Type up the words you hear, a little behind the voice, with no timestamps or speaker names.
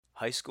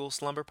High School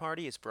Slumber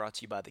Party is brought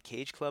to you by the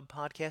Cage Club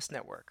Podcast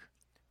Network.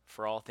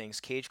 For all things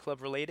Cage Club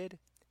related,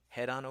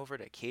 head on over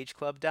to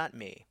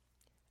cageclub.me.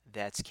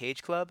 That's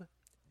cageclub.me.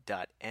 School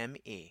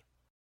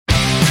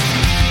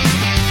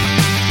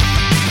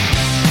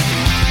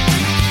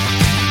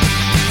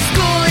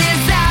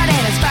is out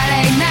and it's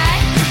Friday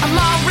night. I'm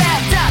all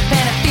wrapped up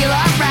and I feel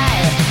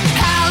alright.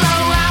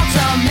 Palo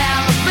Alto,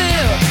 Malibu.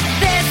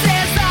 This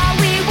is all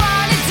we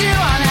wanna do.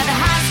 I'm at the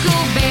high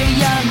school, baby,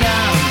 young,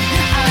 young.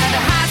 I'm at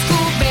the high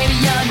school, baby,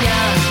 young,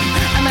 young.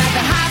 I'm at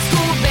the high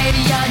school, baby,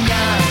 young,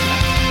 young.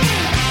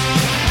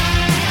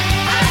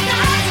 I'm at the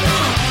high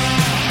school.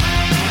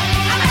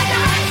 I'm at the high school. I'm at the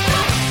high school.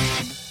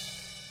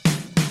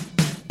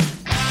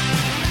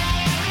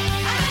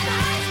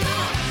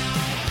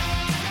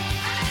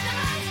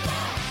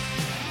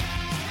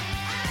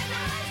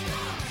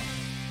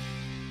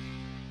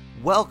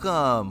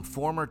 Welcome,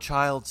 former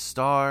child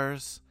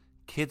stars,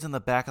 kids in the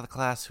back of the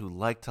class who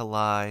like to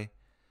lie,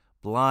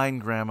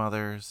 blind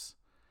grandmothers,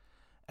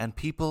 and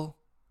people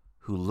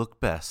who look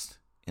best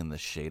in the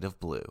shade of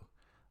blue.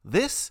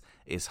 This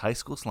is High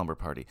School Slumber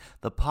Party,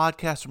 the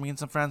podcast where me and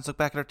some friends look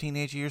back at our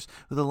teenage years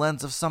through the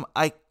lens of some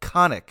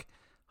iconic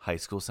high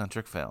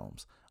school-centric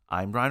films.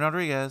 I'm Brian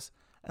Rodriguez,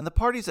 and the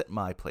party's at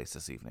my place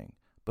this evening.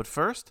 But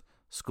first,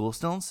 school's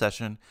still in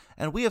session,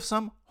 and we have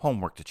some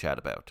homework to chat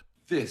about.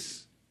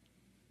 This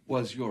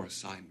was your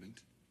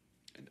assignment,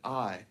 and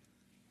I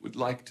would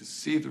like to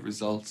see the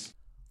results.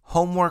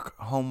 Homework,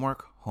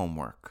 homework,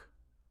 homework.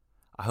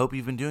 I hope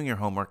you've been doing your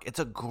homework. It's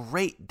a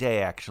great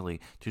day, actually,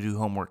 to do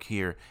homework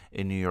here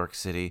in New York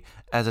City,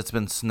 as it's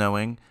been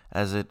snowing,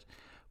 as it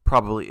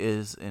probably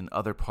is in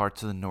other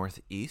parts of the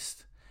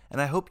Northeast.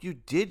 And I hope you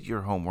did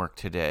your homework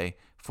today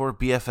for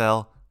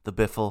BFL, the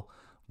Biffle.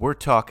 We're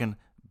talking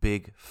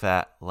Big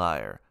Fat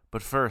Liar.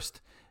 But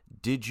first,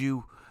 did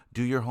you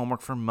do your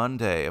homework for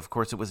Monday? Of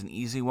course, it was an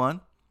easy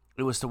one.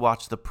 It was to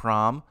watch The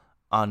Prom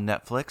on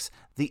Netflix.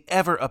 The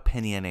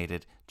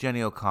ever-opinionated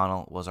Jenny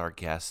O'Connell was our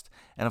guest.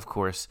 And of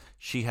course,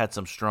 she had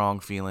some strong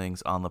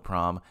feelings on The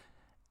Prom.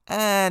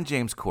 And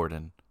James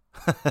Corden.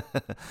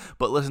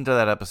 But listen to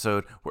that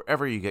episode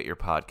wherever you get your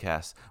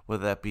podcasts,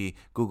 whether that be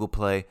Google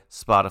Play,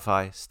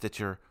 Spotify,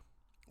 Stitcher,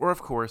 or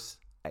of course,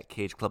 at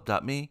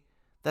cageclub.me.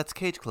 That's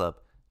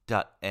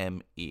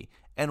cageclub.me.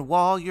 And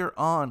while you're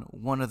on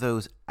one of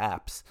those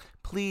apps,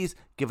 please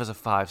give us a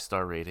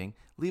 5-star rating,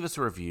 leave us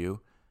a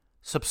review,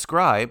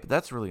 subscribe,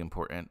 that's really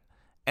important.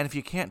 And if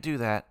you can't do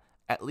that,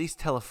 at least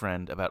tell a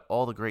friend about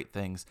all the great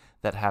things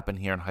that happen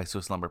here in High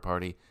School Slumber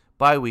Party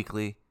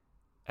bi-weekly,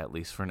 at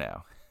least for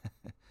now.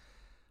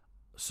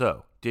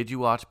 So, did you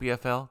watch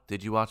BFL?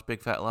 Did you watch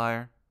Big Fat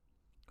Liar?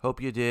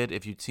 Hope you did.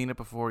 If you'd seen it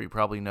before, you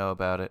probably know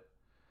about it.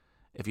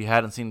 If you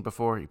hadn't seen it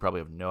before, you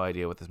probably have no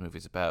idea what this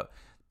movie's about.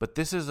 But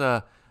this is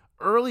a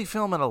early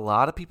film in a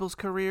lot of people's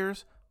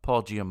careers.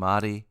 Paul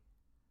Giamatti,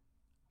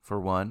 for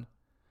one.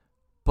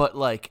 But,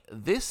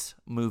 this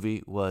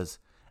movie was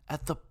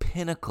at the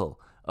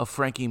pinnacle of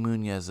Frankie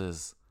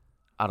Muniz's,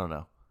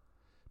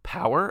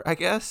 power, I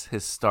guess,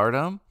 his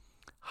stardom.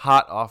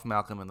 Hot off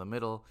Malcolm in the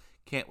Middle.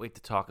 Can't wait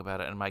to talk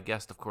about it. And my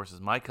guest, of course, is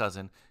my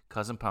Cousin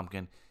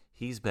Pumpkin.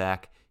 He's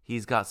back.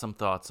 He's got some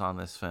thoughts on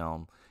this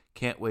film.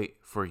 Can't wait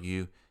for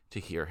you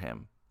to hear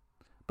him.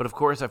 But, of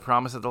course, I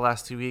promised it the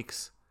last 2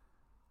 weeks.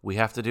 We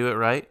have to do it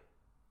right.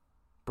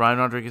 Brian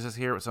Rodriguez is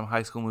here with some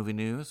high school movie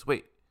news.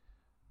 Wait,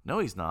 no,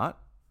 he's not.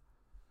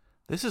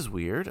 This is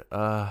weird.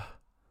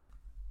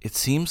 It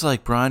seems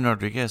like Brian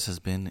Rodriguez has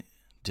been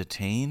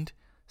detained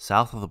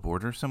south of the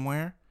border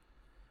somewhere.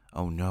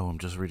 Oh no, I'm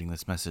just reading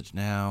this message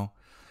now.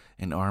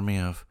 An army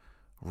of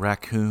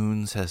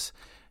raccoons has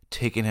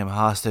taken him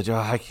hostage. Oh,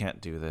 I can't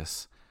do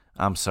this.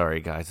 I'm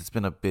sorry, guys. It's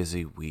been a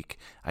busy week.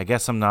 I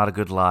guess I'm not a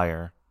good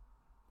liar.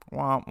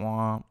 Womp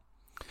womp.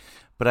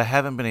 But I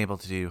haven't been able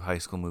to do high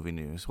school movie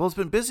news. Well, it's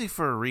been busy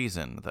for a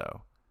reason,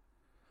 though.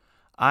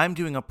 I'm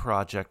doing a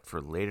project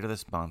for later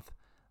this month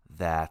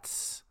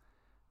it's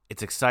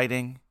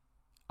exciting.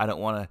 I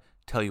don't want to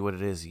tell you what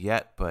it is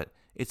yet, but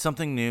it's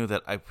something new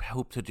that I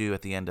hope to do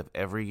at the end of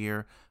every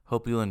year.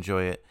 Hope you'll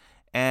enjoy it.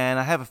 And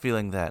I have a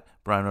feeling that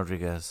Brian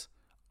Rodriguez,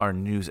 our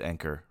news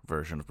anchor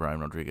version of Brian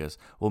Rodriguez,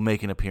 will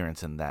make an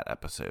appearance in that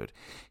episode.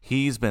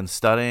 He's been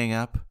studying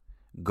up,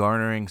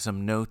 garnering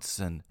some notes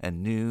and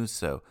news,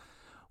 so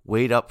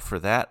wait up for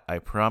that, I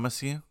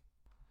promise you.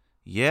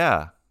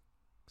 Yeah.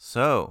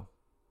 So,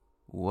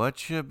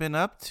 what you been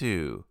up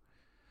to?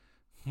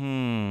 Oh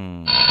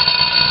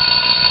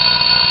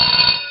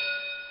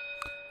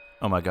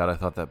my god, I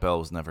thought that bell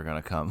was never going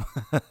to come.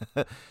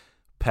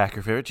 Pack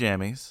your favorite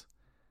jammies.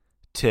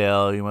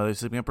 Tell your mother you're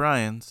sleeping at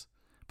Brian's.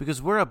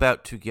 Because we're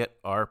about to get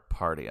our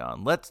party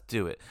on. Let's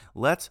do it.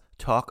 Let's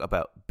talk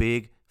about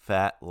Big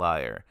Fat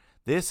Liar.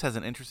 This has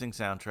an interesting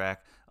soundtrack.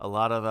 A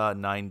lot of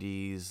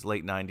 90s,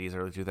 late 90s,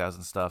 early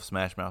 2000s stuff.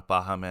 Smash Mouth,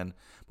 Baha Men.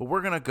 But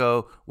we're going to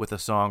go with a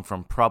song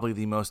from probably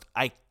the most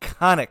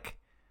iconic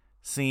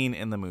scene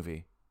in the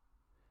movie.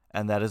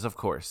 And that is, of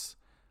course,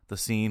 the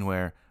scene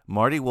where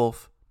Marty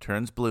Wolf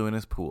turns blue in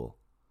his pool.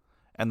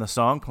 And the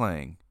song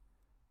playing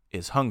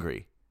is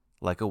Hungry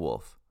Like a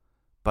Wolf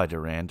by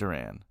Duran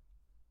Duran.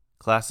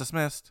 Class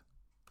dismissed.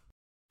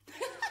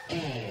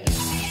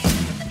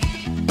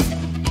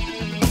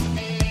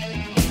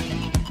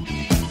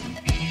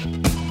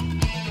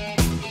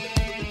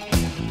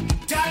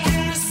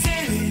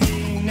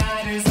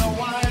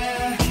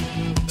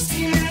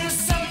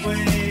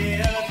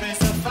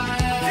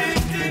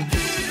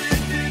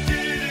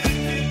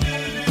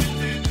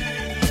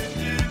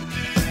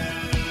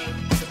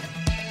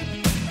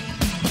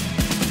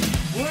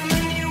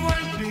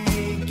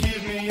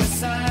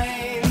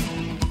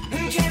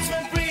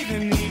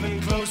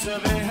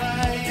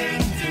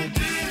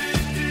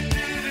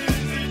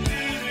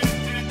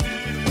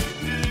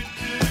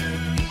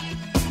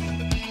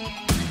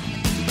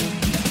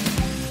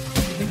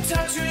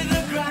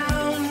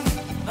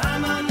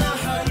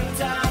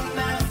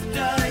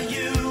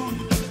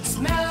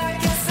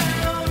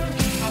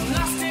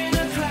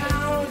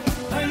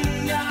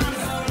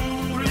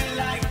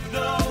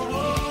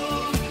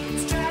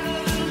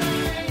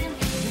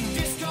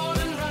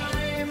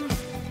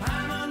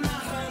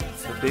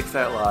 Big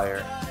Fat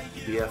Liar,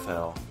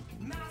 BFL,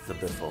 The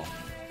Biffle,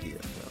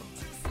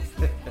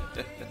 BFL.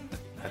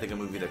 I think a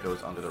movie that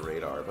goes under the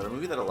radar, but a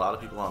movie that a lot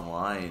of people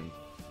online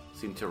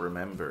seem to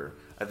remember.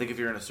 I think if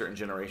you're in a certain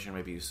generation,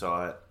 maybe you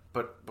saw it.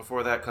 But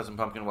before that, Cousin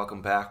Pumpkin,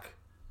 welcome back.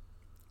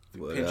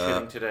 Pinch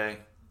hitting today.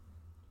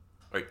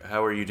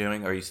 How are you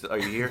doing? Are you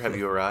here? Have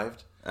you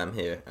arrived? I'm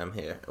here.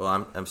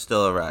 Well, I'm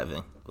still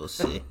arriving. We'll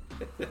see.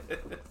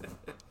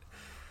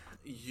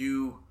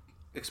 You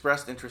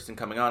expressed interest in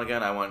coming on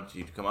again. I wanted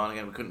you to come on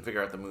again. We couldn't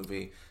figure out the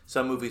movie.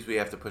 Some movies we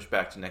have to push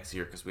back to next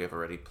year because we have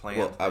already planned.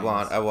 Well,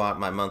 I want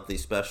my monthly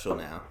special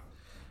now.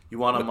 You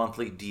want a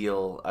monthly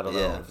deal? I don't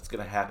know if it's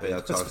going to happen.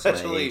 I'll talk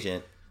to my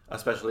agent.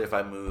 Especially if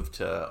I move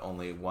to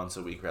only once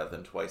a week rather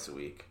than twice a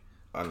week.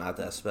 I'm not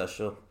that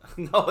special.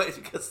 No,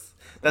 because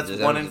that's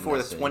 1 in 4.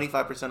 That's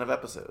 25% of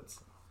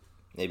episodes.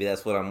 Maybe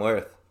that's what I'm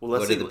worth. Well,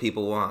 what do the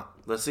people want?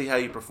 Let's see how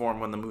you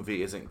perform when the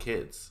movie isn't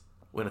kids.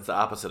 When it's the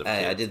opposite of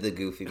kids. I did the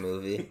Goofy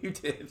movie. You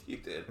did.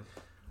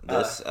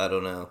 This, I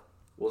don't know.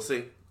 We'll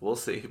see.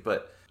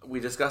 But we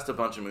discussed a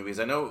bunch of movies.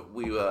 I know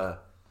we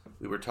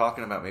were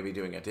talking about maybe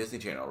doing a Disney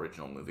Channel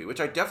original movie,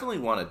 which I definitely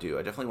want to do.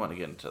 I definitely want to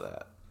get into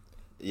that.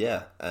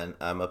 Yeah, and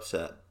I'm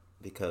upset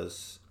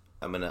because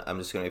I'm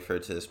just gonna refer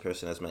to this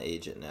person as my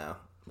agent now,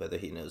 whether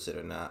he knows it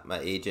or not. My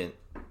agent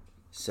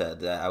said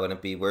that I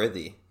wouldn't be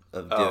worthy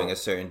of doing a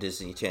certain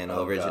Disney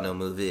Channel original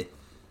movie,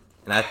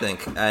 and I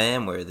think I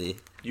am worthy.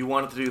 You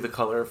wanted to do The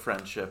Color of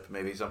Friendship.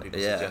 Maybe some people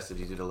suggested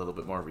you did a little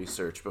bit more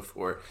research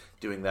before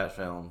doing that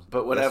film.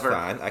 But whatever.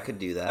 That's fine. I could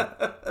do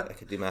that. I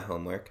could do my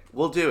homework.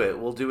 We'll do it.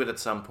 We'll do it at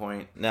some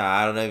point. No,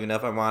 I don't even know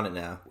if I want it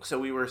now. So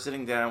we were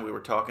sitting down. We were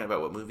talking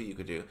about what movie you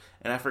could do.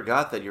 And I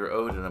forgot that you're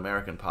owed an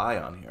American Pie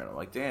on here. And I'm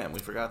like, damn, we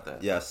forgot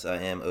that. Yes, I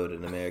am owed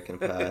an American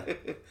Pie.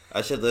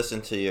 I should listen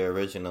to your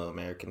original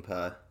American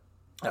Pie.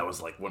 That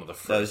was like one of the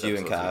first That was you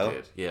and Kyle?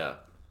 did. Yeah.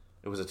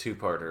 It was a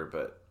two-parter,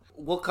 but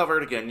we'll cover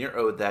it again. You're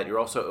owed that. You're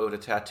also owed a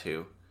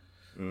tattoo.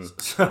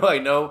 So I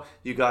know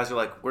you guys are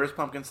like, where's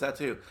Pumpkin's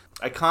tattoo?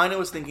 I kind of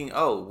was thinking,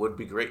 would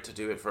be great to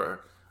do it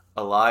for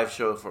a live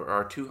show for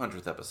our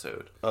 200th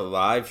episode. A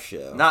live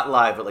show? Not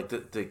live, but like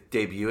the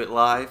debut it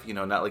live. You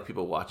know, not like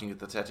people watching it,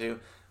 the tattoo.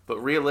 But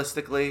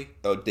realistically...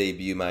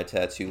 debut my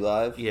tattoo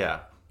live? Yeah.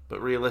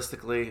 But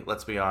realistically,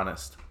 let's be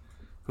honest.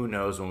 Who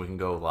knows when we can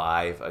go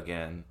live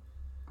again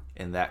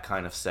in that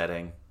kind of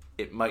setting.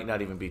 It might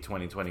not even be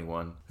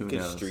 2021. Who knows? You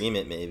could stream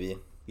it, maybe.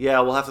 Yeah,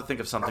 we'll have to think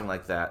of something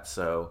like that.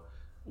 So...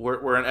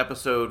 We're in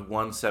episode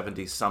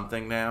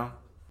 170-something now.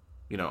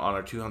 You know, on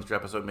our 200th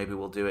episode, maybe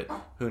we'll do it.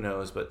 Who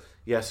knows? But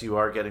yes,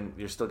 you're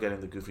still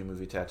getting the Goofy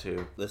movie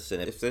tattoo. Listen,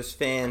 if there's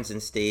fans in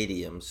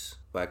stadiums,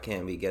 why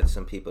can't we get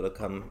some people to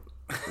come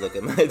look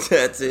at my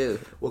tattoo?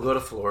 We'll go to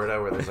Florida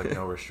where there's like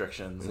no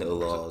restrictions. No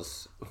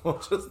laws. We'll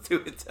just do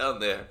it down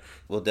there.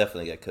 We'll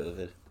definitely get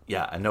COVID.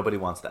 Yeah, and nobody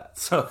wants that.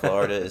 So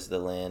Florida is the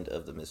land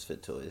of the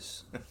misfit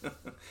toys.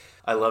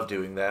 I love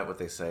doing that. What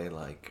they say,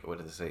 like, what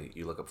did they say?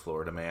 You look up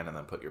Florida Man and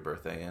then put your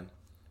birthday in.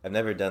 I've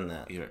never done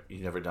that. You've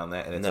never done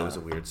that, and it's always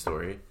a weird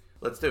story.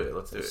 Let's do it.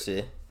 Let's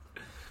see.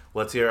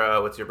 What's your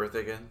birthday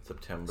again?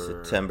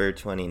 September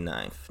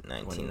 29th,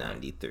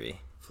 1993.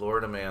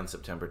 Florida Man,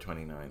 September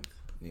 29th.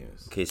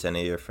 News. In case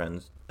any of your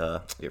friends,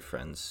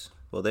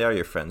 well, they are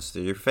your friends.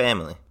 They're your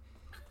family.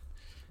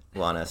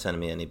 Wanna send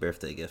me any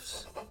birthday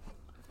gifts?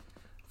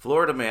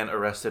 Florida Man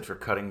arrested for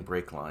cutting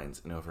brake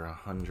lines in over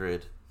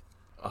 100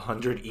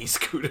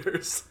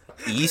 e-scooters.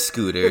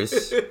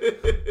 E-scooters?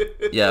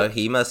 Yo,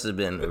 he must have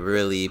been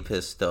really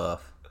pissed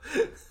off.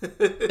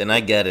 And I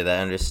get it, I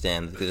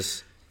understand.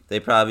 Because they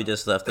probably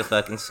just left the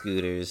fucking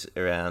scooters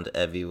around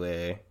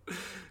everywhere.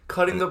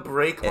 Cutting the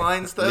brake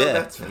lines, though?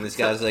 Yeah, and this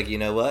guy's like, you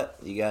know what?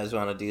 You guys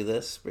want to do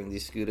this? Bring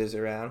these scooters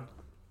around?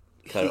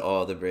 Cut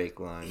all the brake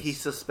lines.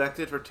 He's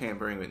suspected for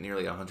tampering with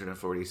nearly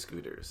 140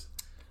 scooters.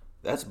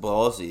 That's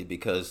ballsy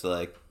because,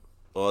 like,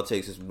 all it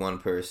takes is one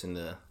person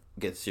to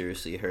get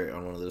seriously hurt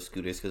on one of those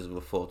scooters because of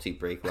a faulty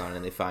brake line,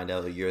 and they find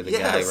out you're the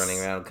guy running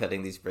around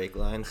cutting these brake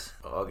lines.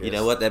 August. You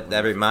know what?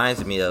 That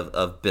reminds me of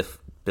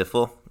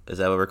Biffle. Is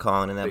that what we're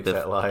calling it now? Big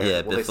Fat Liar.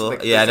 Yeah, Well, Biffle.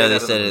 they Yeah, I say know they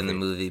that said it in the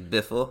movie.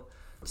 Biffle.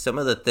 Some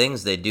of the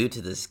things they do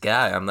to this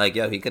guy, I'm like,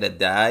 yo, he could have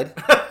died.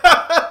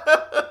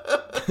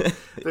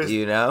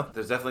 You know?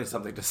 There's definitely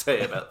something to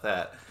say about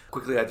that.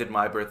 Quickly, I did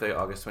my birthday,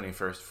 August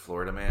 21st,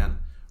 Florida Man,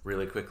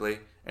 really quickly.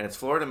 And it's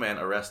Florida Man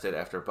arrested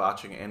after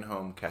botching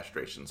in-home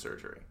castration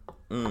surgery.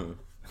 Feel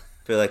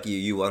like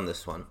you won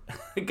this one.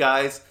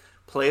 Guys,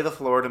 play the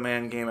Florida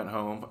Man game at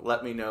home.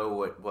 Let me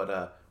know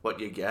what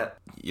you get.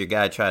 Your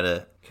guy tried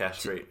to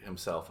Castrate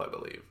himself, I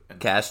believe. And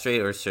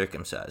castrate or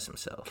circumcise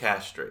himself.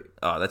 castrate.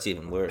 Oh, that's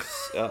even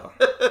worse. Oh.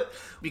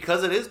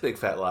 Because it is Big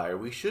Fat Liar,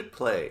 we should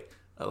play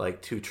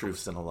like 2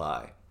 truths and a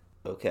lie.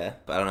 Okay.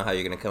 But I don't know how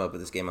you're going to come up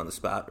with this game on the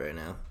spot right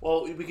now.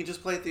 Well, we can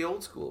just play it the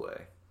old school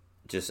way.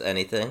 Just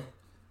anything?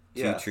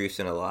 Yeah. 2 truths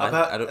and a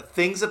lie?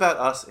 Things about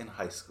us in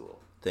high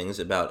school. Things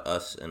about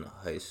us in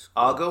high school.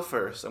 I'll go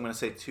first. I'm going to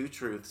say 2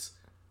 truths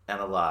and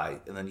a lie,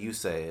 and then you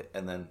say it,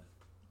 and then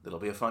it'll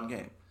be a fun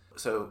game.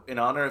 So, in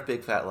honor of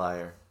Big Fat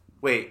Liar...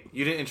 Wait,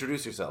 you didn't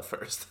introduce yourself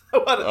first.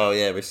 Oh,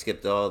 yeah, we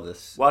skipped all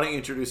this. Why don't you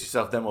introduce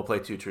yourself, then we'll play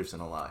 2 truths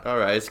and a lie. All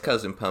right, it's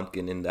Cousin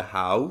Pumpkin in the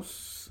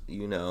house.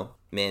 You know,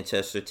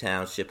 Manchester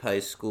Township High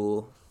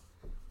School.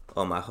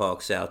 All my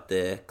Hawks out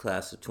there,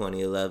 class of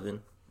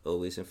 2011,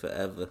 always and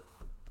forever.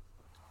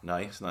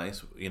 Nice.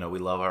 You know, we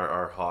love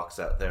our Hawks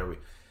out there.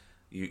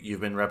 You've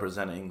been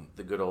representing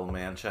the good old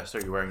Manchester.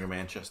 You're wearing your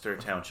Manchester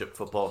Township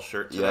football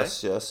shirt today.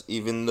 Yes.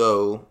 Even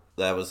though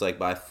that was like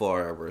by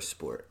far our worst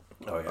sport.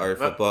 Oh, yeah. Our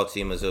football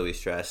team was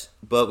always trash.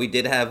 But we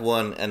did have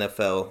one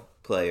NFL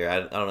player. I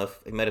don't know if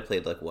he might have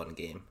played like one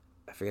game.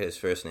 I forget his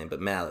first name,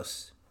 but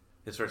Malice.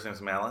 His first name's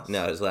Malice?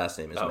 No, his last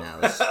name is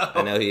Malice.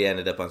 I know he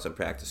ended up on some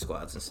practice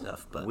squads and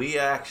stuff, but We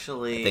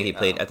actually... I think he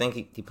played. I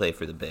think he played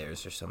for the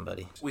Bears or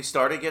somebody. We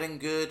started getting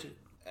good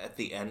at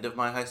the end of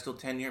my high school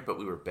tenure, but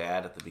we were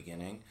bad at the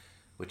beginning,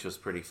 which was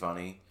pretty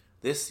funny.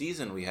 This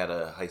season, we had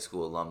a high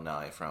school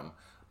alumni from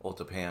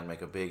Oltapan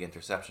make a big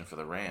interception for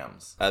the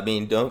Rams. I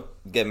mean, don't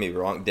get me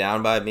wrong.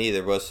 Down by me,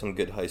 there was some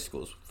good high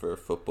schools for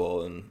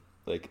football, and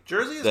like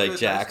Jersey is like good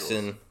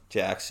Jackson.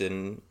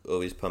 Jackson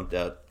always pumped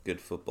out good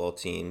football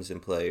teams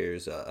and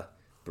players.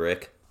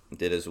 Brick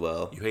did as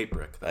well. You hate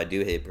Brick, though. I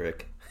do hate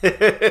Brick.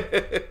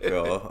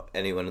 For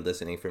anyone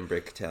listening from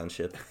Brick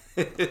Township,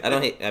 I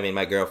don't hate. I mean,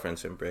 my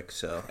girlfriend's from Brick,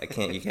 so I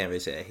can't. You can't really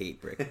say I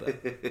hate Brick.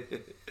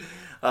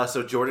 But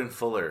So Jordan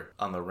Fuller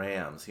on the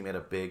Rams, he made a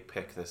big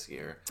pick this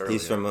year.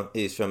 he's from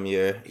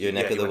your neck of the he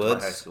went to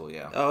woods. my high school,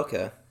 yeah. Oh,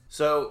 okay.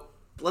 So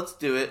let's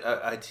do it.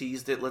 I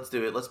teased it. Let's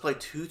do it. Let's play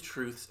 2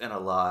 truths and a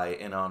lie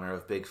in honor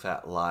of Big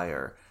Fat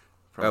Liar.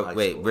 From high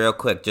Wait, school. real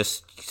quick,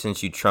 just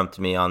since you trumped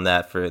me on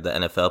that for the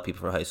NFL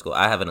people for high school,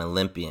 I have an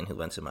Olympian who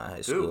went to my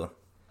high school. Ooh.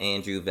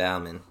 Andrew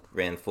Valman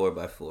ran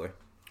 4x4.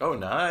 Oh,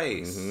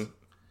 nice.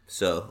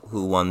 So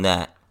who won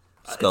that?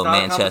 Let's It's go not a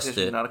Manchester.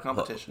 competition, not a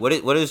competition.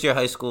 What is your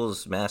high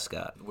school's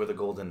mascot? We're the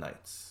Golden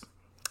Knights.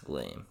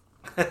 Lame.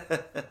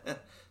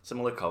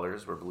 Similar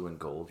colors. We're blue and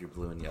gold. You're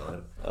blue and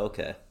yellow.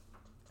 Okay.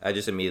 I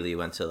just immediately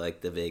went to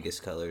like the Vegas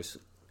colors,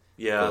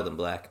 Yeah. gold and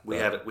black. We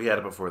but- had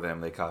it before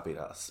them. They copied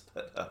us.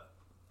 But,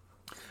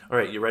 all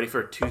right, you ready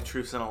for 2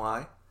 truths and a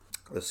lie?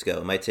 Let's go.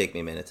 It might take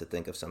me a minute to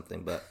think of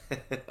something, but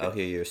I'll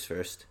hear yours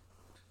first.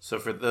 So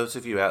for those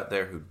of you out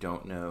there who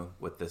don't know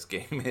what this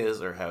game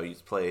is or how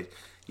it's played,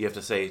 you have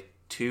to say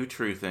 2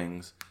 true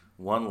things,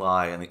 1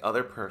 lie, and the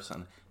other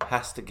person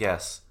has to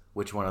guess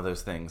which one of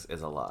those things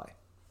is a lie.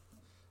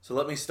 So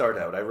let me start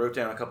out. I wrote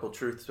down a couple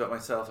truths about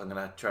myself. I'm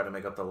going to try to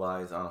make up the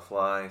lies on a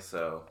fly.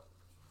 So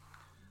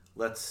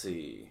let's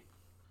see.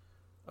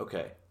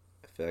 Okay.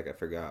 I feel like I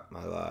forgot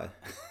my lie.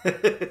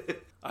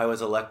 I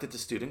was elected to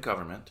student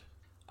government.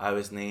 I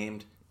was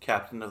named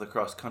captain of the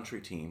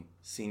cross-country team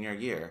senior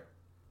year.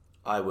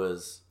 I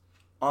was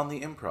on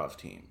the improv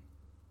team.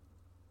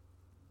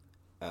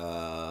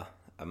 I'm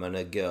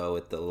gonna go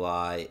with the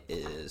lie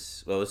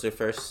is, what was the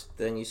first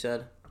thing you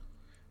said?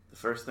 The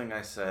first thing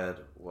I said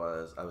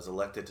was I was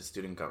elected to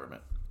student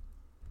government.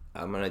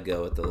 I'm gonna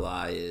go with the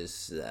lie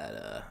is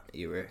that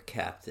you were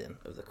captain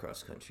of the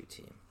cross country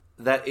team.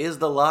 That is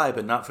the lie,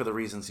 but not for the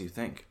reasons you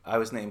think. I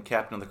was named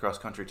captain of the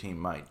cross-country team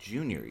my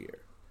junior year,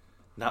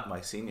 not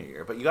my senior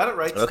year. But you got it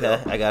right still.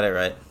 Okay, I got it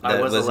right. I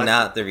That was was elected-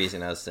 not the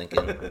reason I was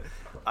thinking.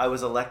 I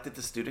was elected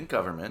to student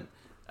government.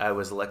 I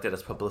was elected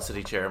as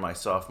publicity chair my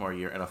sophomore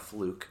year in a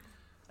fluke.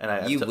 And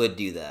I You would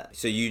do that.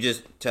 So you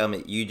just tell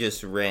me you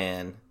just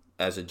ran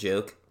as a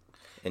joke,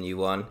 and you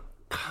won.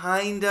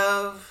 kind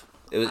of.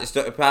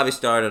 It probably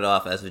started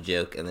off as a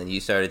joke, and then you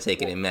started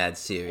taking it mad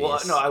serious. Well,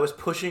 no, I was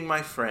pushing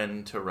my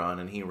friend to run,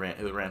 and who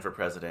ran for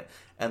president.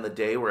 And the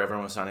day where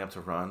everyone was signing up to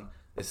run,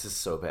 this is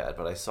so bad,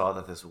 but I saw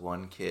that this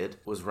one kid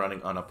was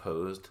running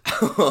unopposed,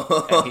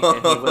 and he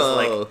was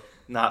like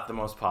not the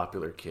most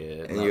popular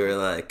kid. And you were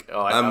like,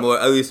 Oh, I'm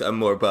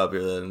more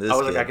popular than this. I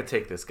was like, kid. I could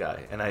take this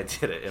guy, and I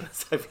did it. And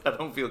I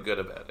don't feel good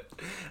about it.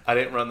 I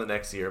didn't run the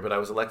next year, but I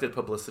was elected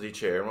publicity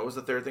chair. And what was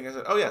the third thing I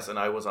said? Oh, yes, and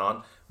I was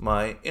on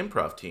my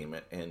improv team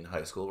in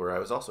high school, where I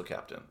was also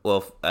captain.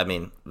 Well, I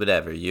mean,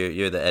 whatever.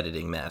 You're the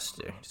editing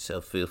master, so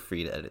feel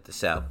free to edit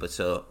this out. But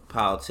so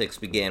politics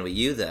began with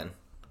you then.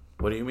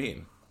 What do you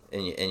mean?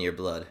 In your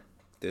blood.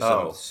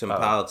 There's some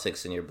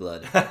politics in your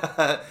blood.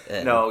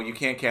 No, you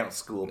can't count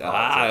school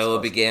politics. It all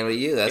began with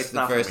you. That's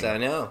the first I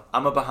know.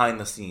 I'm a behind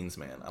the scenes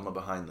man.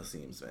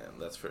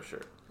 That's for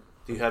sure.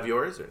 Do you have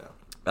yours or no?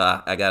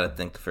 I gotta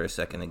think for a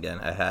second again.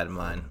 I had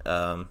mine.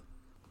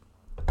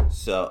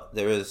 So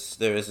there was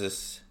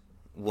this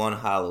one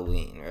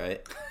Halloween,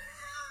 right?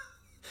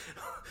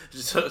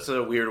 So it's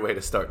a weird way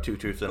to start Two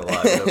Truths and a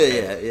Lie.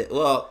 Okay. yeah.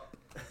 Well,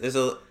 there's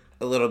a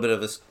little bit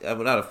of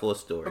not a full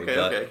story.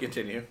 Okay,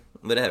 continue.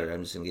 Whatever,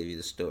 I'm just gonna give you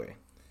the story.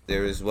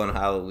 There was one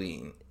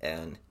Halloween,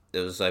 and it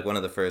was like one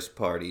of the first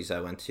parties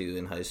I went to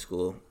in high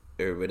school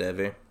or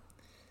whatever.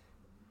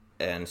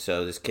 And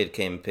so this kid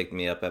came and picked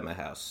me up at my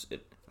house.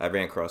 I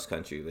ran cross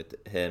country with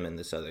him and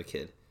this other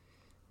kid.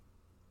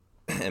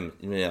 And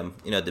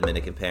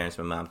Dominican parents.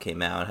 My mom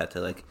came out and had to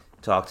like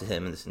talk to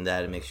him and this and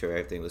that and make sure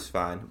everything was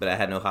fine. But I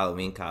had no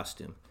Halloween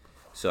costume,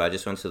 so I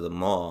just went to the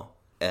mall.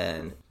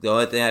 And the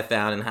only thing I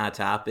found in Hot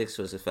Topics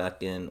was a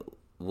fucking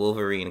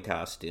Wolverine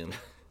costume.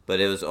 But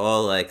it was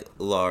all, like,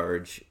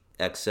 large,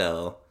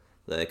 XL.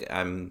 Like,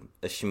 I'm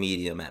a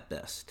schmedium at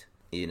best,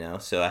 you know?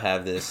 So I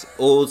have this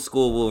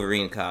old-school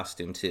Wolverine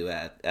costume, too,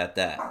 at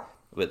that.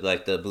 With,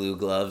 like, the blue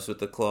gloves with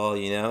the claw,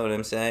 you know what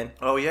I'm saying?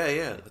 Oh,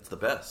 yeah. That's the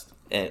best.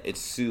 And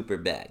it's super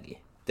baggy.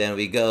 Then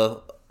we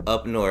go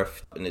up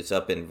north, and it's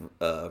up in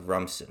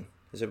Rumson.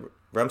 Is it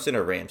Rumson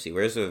or Ramsey?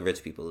 Where's the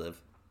rich people live?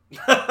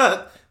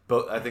 I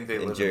think they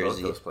live in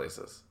both those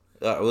places.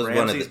 It was Ramsey's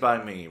one of the,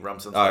 by me.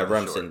 Rumson's by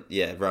Rumson.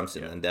 Yeah,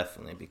 Rumson, and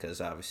definitely,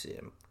 because obviously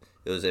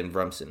it was in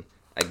Rumson.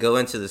 I go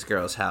into this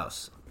girl's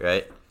house,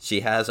 right? She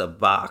has a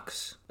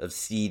box of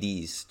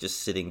CDs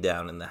just sitting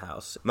down in the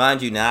house.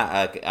 Mind you,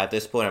 at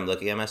this point, I'm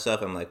looking at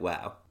myself, I'm like,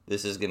 wow,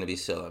 this is going to be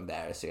so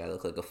embarrassing. I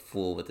look like a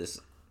fool with this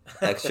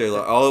extra...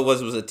 all it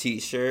was a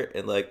t-shirt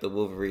and, like, the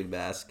Wolverine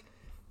mask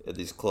and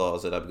these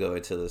claws, and I'm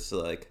going to this,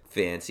 like,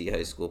 fancy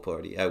high school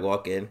party. I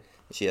walk in.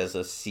 She has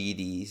those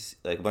CDs,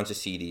 like a bunch of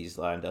CDs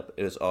lined up.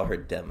 It was all her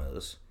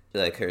demos,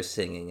 like her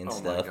singing and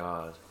stuff. Oh my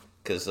god!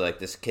 Because like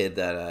this kid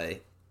that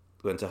I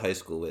went to high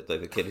school with,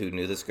 like a kid who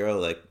knew this girl,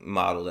 like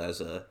modeled as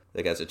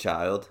a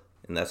child,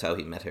 and that's how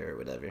he met her or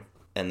whatever.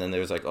 And then there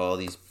was like all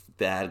these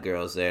bad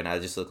girls there, and I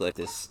just looked like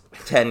this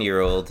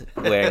 10-year-old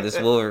wearing this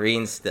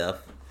Wolverine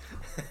stuff.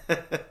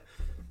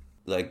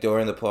 Like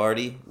during the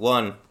party,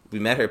 we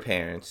met her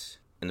parents.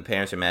 And the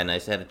parents are mad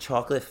nice. They had a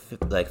chocolate,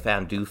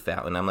 fondue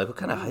fountain. I'm like, what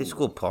kind of high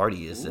school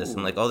party is this?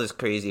 And, like, all this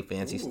crazy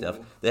fancy stuff.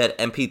 They had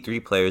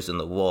MP3 players in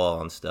the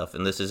wall and stuff.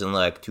 And this is in,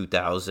 like,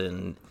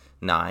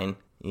 2009,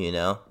 you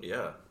know?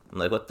 Yeah. I'm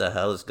like, what the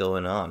hell is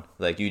going on?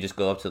 Like, you just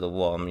go up to the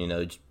wall and, you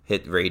know,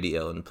 hit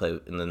radio and play.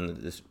 And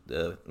then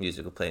the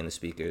music will play in the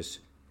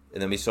speakers.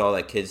 And then we saw,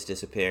 like, kids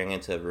disappearing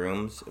into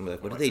rooms. And we're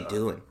like, what are they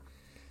doing?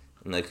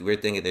 And, like, we're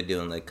thinking they're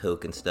doing, like,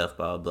 coke and stuff,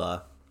 blah,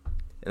 blah.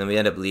 And then we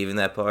end up leaving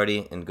that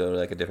party and go to,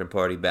 like, a different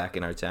party back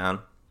in our town.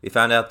 We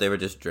found out they were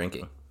just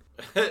drinking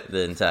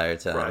the entire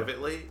time.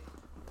 Privately?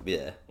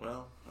 Yeah.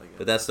 Well, I guess.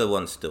 But that's the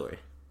one story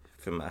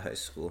from my high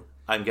school.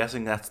 I'm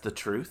guessing that's the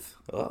truth?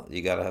 Well,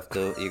 you're going to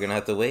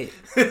have to wait.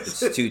 It's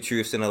 2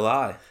 truths and a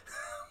lie.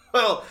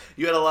 Well,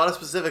 you had a lot of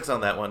specifics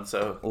on that one,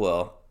 so...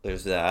 Well,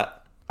 there's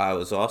that. I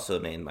was also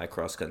named my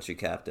cross-country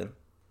captain.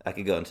 I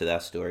could go into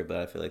that story, but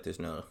I feel like there's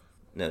no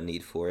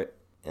need for it.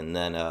 And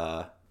then,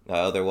 the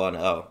other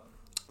one,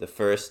 the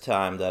first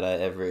time that I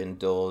ever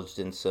indulged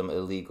in some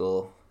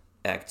illegal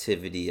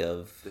activity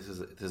of this is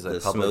the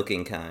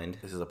smoking kind.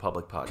 This is a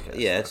public podcast.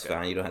 Yeah, it's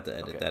fine. You don't have to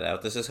edit that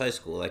out. This is high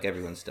school. Like,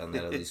 everyone's done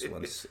that at least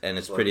once. And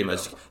it's pretty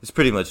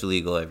much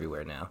legal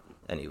everywhere now.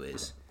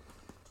 Anyways.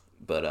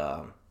 But,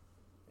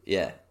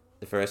 yeah.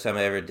 The first time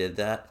I ever did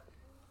that,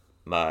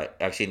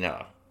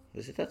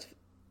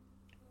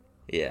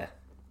 yeah.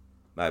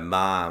 My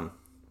mom,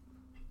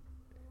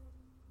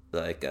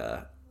 like,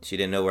 she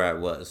didn't know where I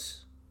was.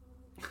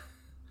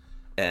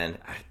 And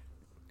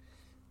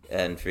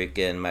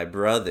freaking my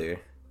brother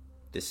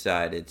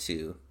decided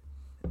to,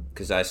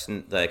 because I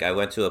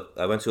went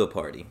to a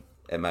party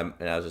and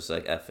I was just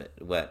like, F it,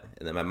 wet.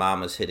 And then my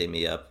mom was hitting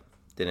me up,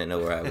 didn't know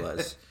where I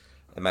was.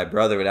 And my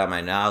brother, without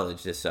my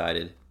knowledge,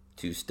 decided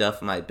to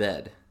stuff my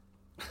bed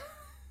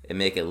and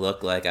make it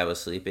look like I was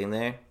sleeping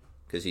there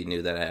because he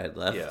knew that I had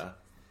left. Yeah.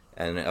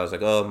 And I was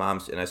like, oh,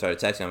 Mom's, and I started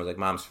texting. I was like,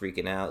 Mom's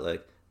freaking out.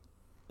 Like,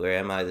 where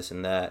am I? This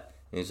and that.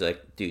 And he's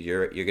like, dude,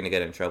 you're going to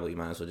get in trouble. You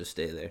might as well just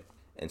stay there.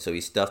 And so he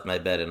stuffed my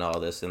bed and all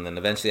this. And then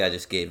eventually I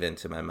just gave in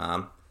to my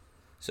mom.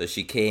 So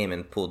she came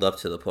and pulled up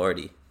to the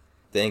party.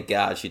 Thank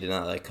God she did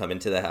not, like, come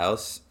into the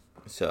house.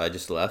 So I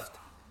just left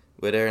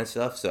with her and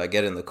stuff. So I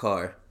get in the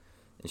car.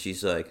 And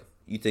she's like,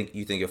 you think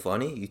you're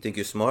funny? You think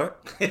you're smart?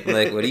 I'm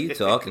like, what are you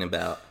talking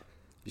about?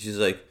 She's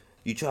like,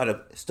 you try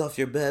to stuff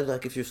your bed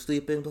like if you're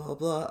sleeping, blah,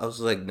 blah. I was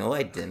like, no,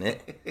 I didn't.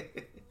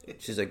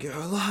 She's like, you're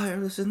a liar,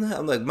 this and that.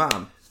 I'm like,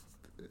 Mom.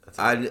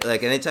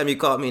 Anytime you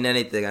caught me in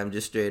anything, I'm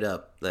just straight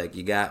up. Like,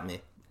 you got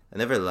me. I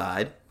never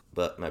lied,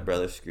 but my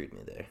brother screwed me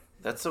there.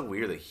 That's so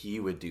weird that he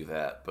would do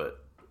that,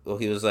 but... Well,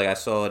 he was like, I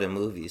saw it in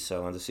movies, so I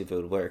wanted to see if it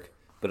would work.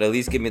 But at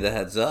least give me the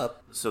heads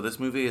up. So this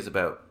movie is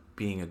about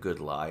being a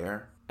good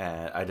liar,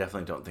 And I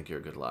definitely don't think you're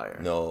a good liar.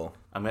 No.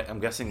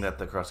 I'm guessing that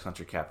the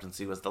cross-country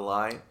captaincy was the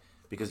lie,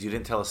 because you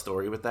didn't tell a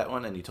story with that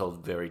one, and you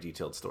told very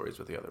detailed stories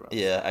with the other one.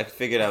 Yeah, I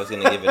figured I was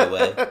going to give it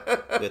away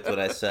with what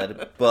I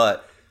said.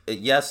 But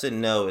yes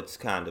and no, it's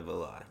kind of a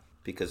lie.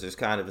 Because there's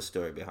kind of a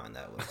story behind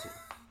that one, too.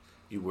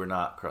 You were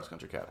not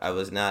cross-country captain. I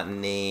was not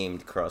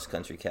named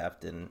cross-country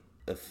captain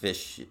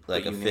officially.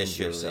 Named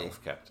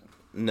yourself captain.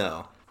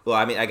 No. Well,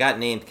 I mean, I got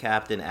named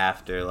captain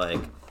after,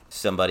 like,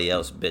 somebody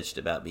else bitched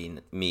about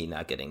me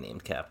not getting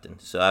named captain.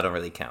 So I don't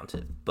really count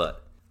it.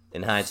 But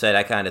in hindsight,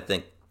 I kind of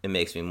think it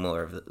makes me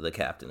more of the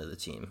captain of the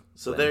team.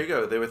 So there you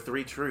go. There were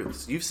 3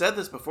 truths. You've said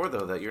this before,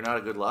 though, that you're not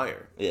a good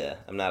liar. Yeah,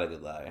 I'm not a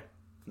good liar.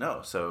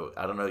 No, so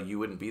I don't know. You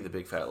wouldn't be the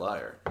big fat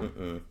liar.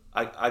 Mm-mm.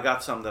 I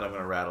got some that I'm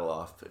going to rattle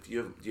off.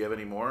 Do you have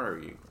any more? Or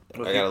you?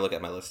 Well, I got to look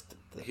at my list.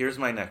 Here's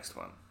my next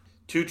one.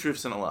 2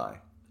 truths and a lie.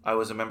 I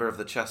was a member of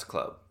the chess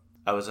club.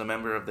 I was a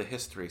member of the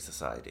history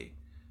society.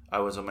 I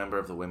was a member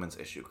of the women's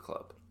issue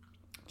club.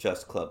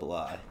 Chess club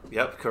lie.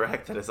 Yep,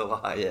 correct. That is a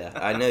lie. Yeah,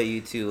 I know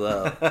you too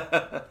well.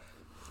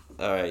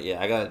 All right,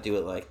 yeah, I got to do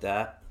it like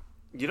that.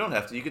 You don't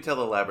have to. You could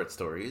tell elaborate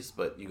stories,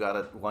 but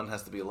one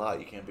has to be a lie.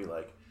 You can't be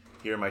like,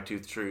 here are my 2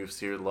 truths,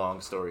 here are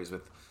long stories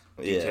with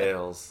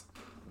details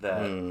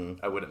that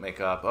I wouldn't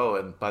make up. Oh,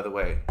 and by the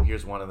way,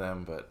 here's one of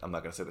them, but I'm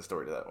not going to say the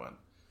story to that one.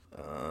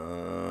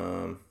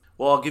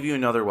 Well, I'll give you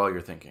another while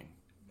you're thinking.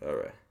 All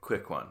right.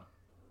 Quick one.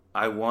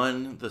 I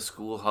won the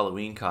school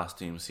Halloween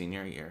costume contest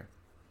senior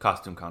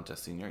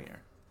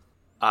year.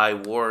 I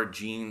wore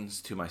jeans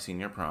to my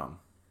senior prom.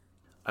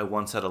 I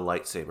once had a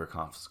lightsaber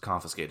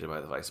confiscated by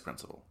the vice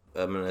principal.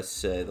 I'm going to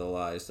say the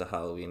lie is the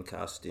Halloween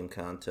costume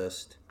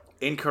contest.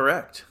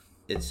 Incorrect.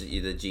 It's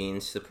the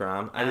jeans to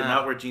prom. I did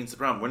not wear jeans to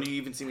prom. When do you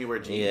even see me wear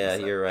jeans? Yeah,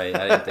 you're right.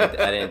 I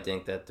didn't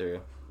think that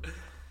through.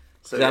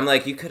 So I'm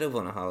like, you could have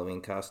won a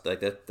Halloween costume.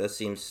 Like that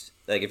seems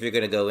like if you're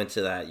gonna go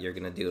into that, you're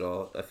gonna do it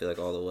all. I feel like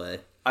all the way.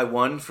 I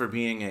won for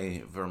being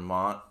a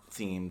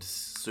Vermont-themed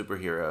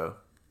superhero.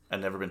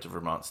 I've never been to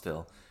Vermont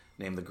still.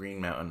 Named the Green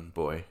Mountain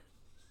Boy.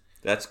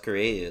 That's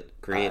creative.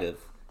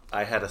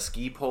 I had a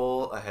ski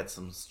pole. I had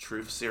some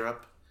truth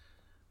syrup.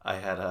 I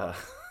had a.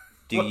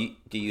 Do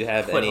you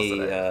have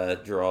any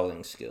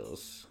drawing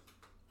skills?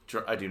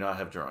 I do not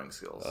have drawing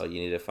skills. Oh,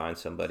 you need to find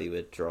somebody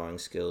with drawing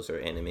skills or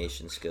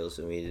animation skills,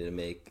 and we need to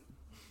make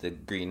the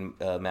Green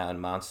Mountain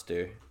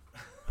Monster.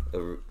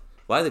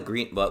 Why the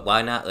green?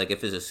 Why not? Like,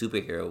 if it's a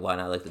superhero, why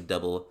not like the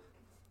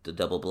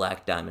double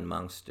black diamond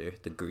monster,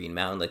 the Green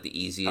Mountain, like the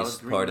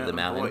easiest part of the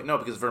mountain? Boy. No,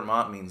 because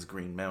Vermont means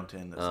Green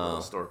Mountain. That's a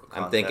historical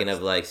context. I'm thinking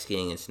of like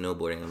skiing and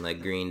snowboarding. I'm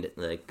like green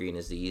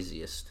is the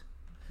easiest.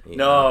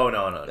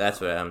 No.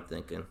 That's what I'm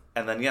thinking.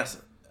 And then yes,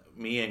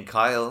 me and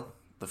Kyle,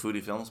 the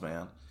Foodie Films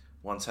man,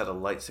 once had a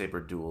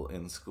lightsaber duel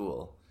in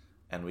school,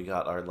 and we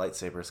got our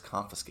lightsabers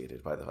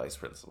confiscated by the vice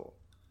principal.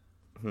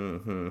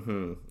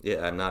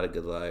 Yeah, I'm not a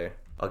good liar.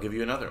 I'll give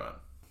you another one.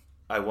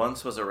 I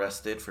once was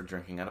arrested for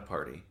drinking at a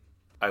party.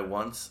 I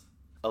once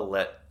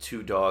let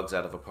 2 dogs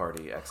out of a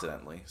party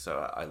accidentally,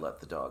 so I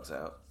let the dogs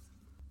out.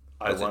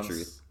 That's I once the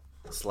truth.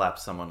 slapped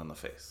someone in the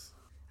face.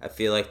 I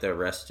feel like the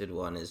arrested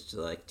one is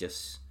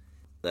just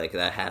like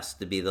that has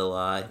to be the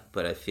lie,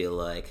 but I feel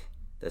like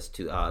that's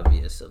too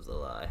obvious of the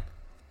lie.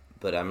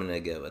 But I'm going to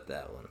go with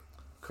that one.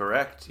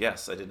 Correct.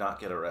 Yes, I did not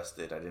get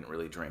arrested. I didn't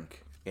really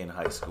drink in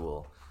high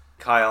school.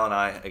 Kyle and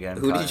I, again...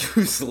 Who did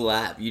you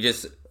slap? You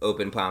just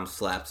open palm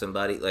slapped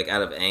somebody, like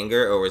out of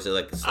anger? Or was it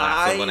like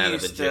slap someone out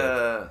of a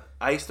joke?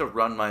 I used to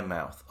run my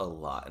mouth a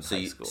lot in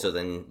high school. So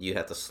then you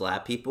have to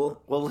slap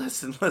people? Well,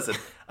 listen.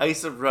 I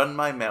used to run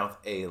my mouth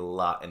a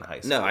lot in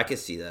high school. No, I could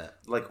see that.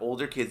 Like,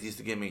 older kids used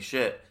to give me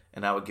shit,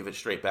 and I would give it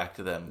straight back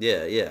to them.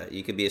 Yeah.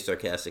 You could be a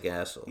sarcastic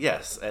asshole.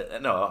 Yes.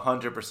 No,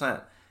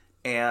 100%.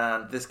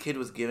 And this kid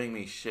was giving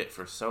me shit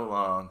for so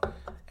long,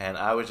 and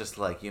I was just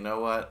like, you know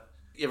what?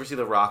 You ever see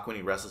The Rock when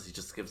he wrestles? He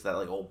just gives that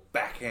like old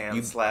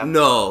backhand slap.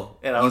 No,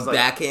 and I was like,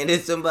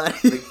 backhanded somebody.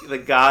 The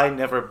guy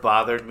never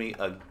bothered me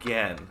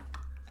again.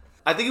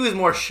 I think he was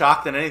more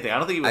shocked than anything. I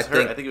don't think he was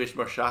hurt. I think he was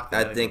more shocked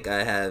than anything. I think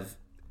I have.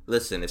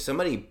 Listen, if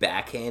somebody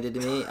backhanded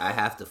me, I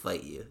have to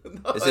fight you.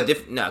 Because I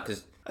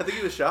think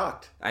he was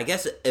shocked. I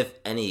guess if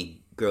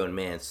any grown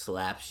man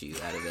slaps you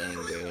out of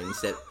anger,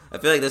 instead, I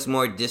feel like that's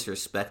more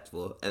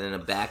disrespectful. And then a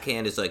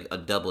backhand is like a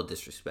double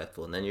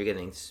disrespectful, and then you're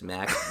getting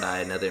smacked by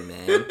another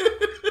man.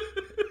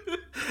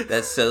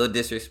 That's so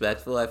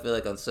disrespectful, I feel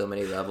like, on so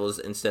many levels.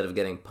 Instead of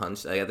getting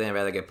punched, I think I'd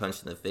rather get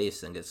punched in the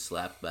face than get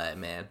slapped by a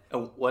man.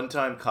 One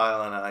time,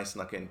 Kyle and I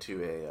snuck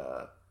into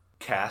a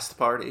cast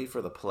party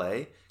for the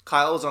play.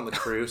 Kyle was on the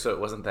crew, so it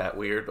wasn't that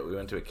weird, but we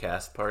went to a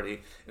cast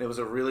party, and it was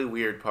a really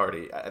weird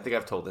party. I think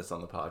I've told this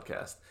on the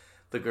podcast.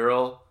 The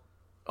girl,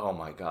 oh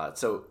my God.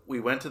 So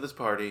we went to this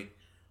party,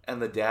 and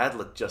the dad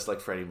looked just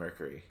like Freddie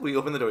Mercury. We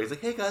opened the door, he's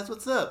like, hey guys,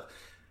 what's up?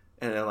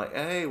 And I'm like,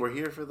 hey, we're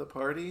here for the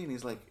party, and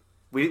he's like,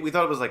 We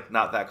thought it was like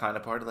not that kind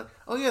of party. Like,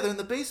 oh yeah, they're in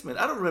the basement.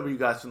 I don't remember you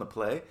guys from the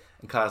play.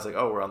 And Kyle's like,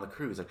 oh, we're on the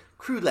crew. He's like,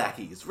 crew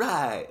lackeys,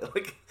 right?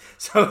 Like,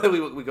 so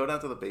we go down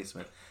to the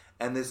basement,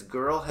 and this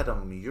girl had a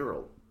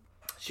mural.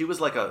 She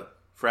was like a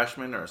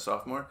freshman or a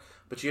sophomore,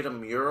 but she had a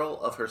mural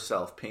of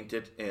herself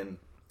painted in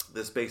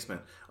this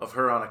basement of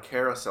her on a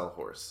carousel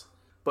horse.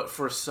 But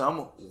for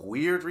some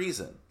weird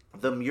reason,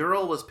 the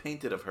mural was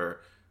painted of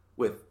her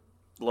with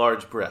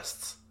large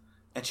breasts.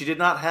 And she did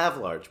not have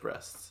large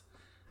breasts.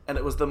 And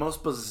it was the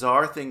most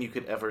bizarre thing you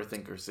could ever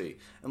think or see.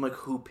 And like,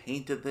 who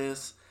painted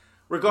this?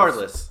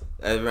 Regardless.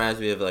 It reminds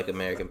me of like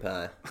American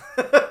Pie.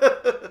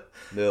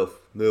 Milf,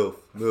 milf,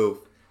 milf.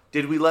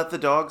 Did we let the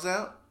dogs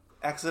out?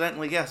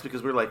 Accidentally, yes,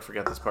 because we were like,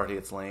 forget this party,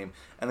 it's lame.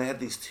 And they had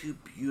these two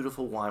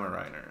beautiful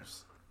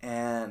Weimaraners.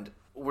 And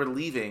we're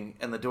leaving,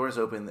 and the doors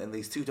open, and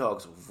these two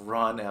dogs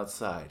run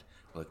outside.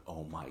 We're like,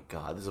 oh my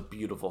God, this is a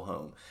beautiful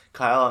home.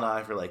 Kyle and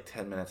I, for like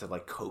 10 minutes, had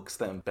like coaxed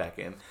them back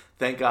in.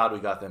 Thank God we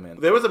got them in.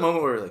 There was a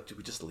moment where we were like, did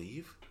we just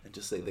leave? And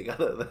just say they got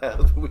out of the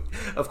house?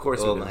 Of course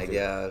we didn't. Oh my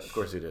gosh. Of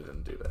course we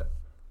didn't do that.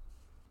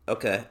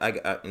 Okay,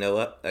 you know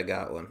what? I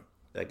got one.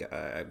 I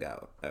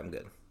got one. I'm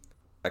good.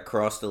 I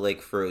crossed the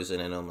lake frozen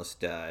and almost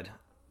died.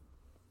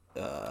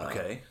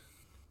 Okay.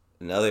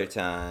 Another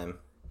time,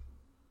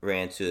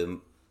 ran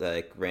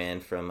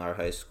from our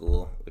high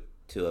school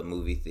to a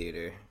movie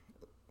theater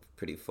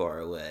pretty far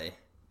away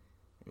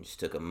and just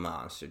took a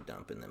monster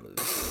dump in the movie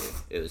theater.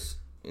 It was,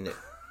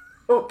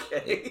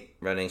 Okay.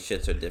 Running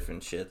shits are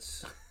different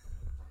shits.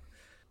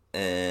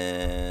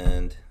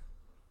 And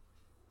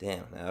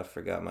damn, now I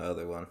forgot my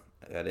other one.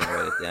 I didn't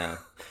write it down.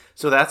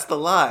 So that's the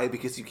lie,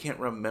 because you can't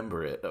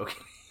remember it. Okay.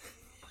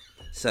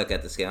 Suck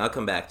at this game. I'll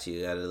come back to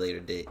you at a later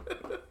date.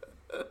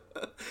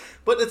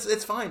 But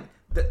it's fine.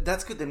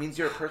 That's good. That means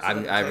you're a person of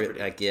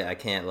integrity. I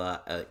can't lie.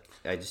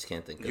 I just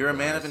can't think. You're a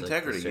man of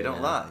integrity. You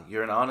don't lie.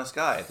 You're an honest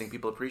guy. I think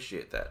people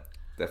appreciate that.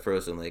 That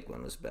Frozen Lake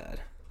one was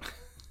bad.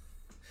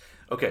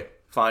 Okay,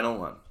 final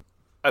one.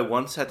 I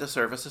once had to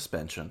serve a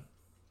suspension.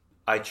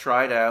 I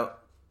tried out,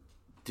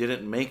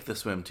 didn't make the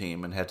swim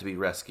team, and had to be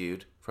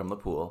rescued from the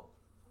pool.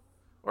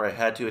 Or I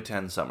had to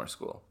attend summer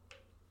school.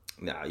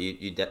 No,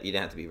 you didn't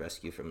have to be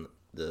rescued from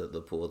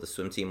the pool. The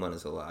swim team one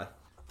is a lie.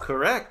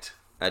 Correct.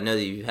 I know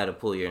that you had a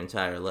pool your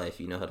entire life.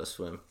 You know how to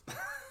swim.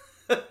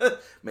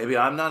 Maybe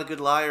I'm not a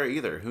good liar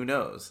either. Who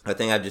knows? I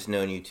think I've just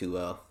known you too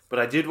well. But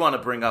I did want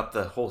to bring up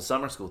the whole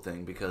summer school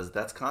thing, because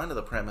that's kind of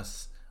the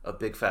premise of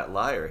Big Fat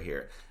Liar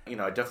here. I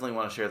definitely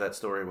want to share that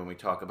story when we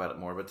talk about it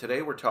more. But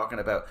today we're talking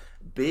about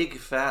Big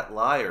Fat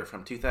Liar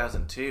from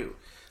 2002.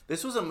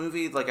 This was a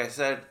movie, like I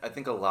said, I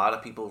think a lot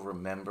of people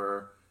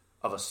remember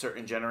of a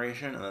certain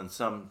generation, and then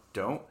some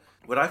don't.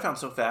 What I found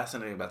so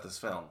fascinating about this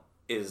film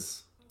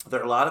is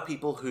there are a lot of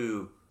people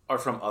who are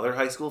from other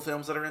high school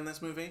films that are in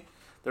this movie.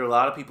 There are a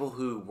lot of people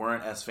who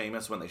weren't as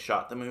famous when they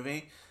shot the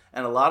movie.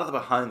 And a lot of the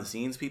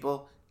behind-the-scenes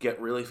people get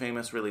really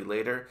famous really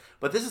later.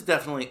 But this is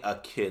definitely a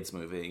kid's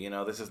movie.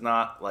 This is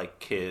not like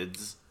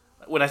Kids.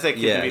 When I say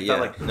kids movie, it's not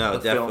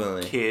like the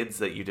film Kids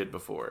that you did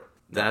before.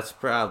 That's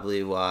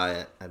probably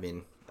why, I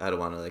don't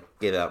want to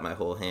give out my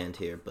whole hand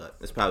here, but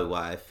it's probably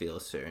why I feel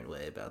a certain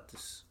way about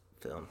this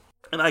film.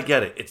 And I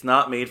get it. It's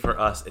not made for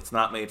us. It's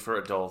not made for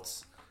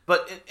adults.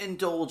 But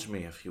indulge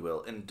me, if you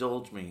will.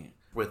 Indulge me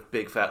with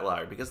Big Fat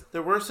Liar, because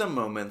there were some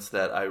moments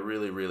that I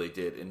really, really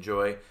did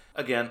enjoy.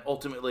 Again,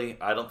 ultimately,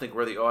 I don't think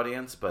we're the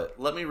audience, but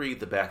let me read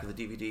the back of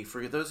the DVD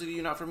for those of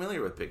you not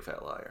familiar with Big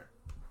Fat Liar.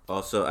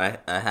 Also, I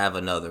have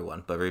another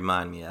one, but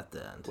remind me at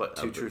the end. What,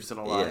 Two Truths and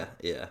a Lie?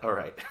 Yeah. All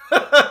right.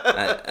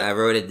 I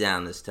wrote it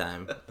down this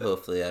time.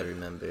 Hopefully I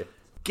remember.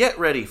 Get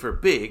ready for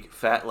Big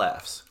Fat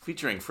Laughs,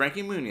 featuring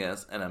Frankie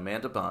Muniz and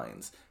Amanda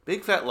Bynes.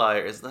 Big Fat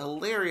Liar is the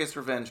hilarious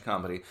revenge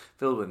comedy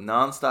filled with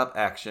non-stop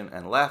action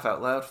and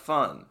laugh-out-loud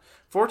fun.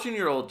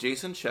 14-year-old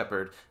Jason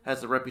Shepard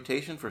has the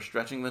reputation for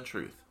stretching the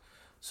truth.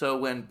 So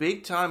when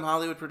big-time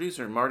Hollywood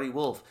producer Marty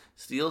Wolf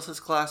steals his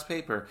class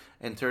paper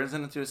and turns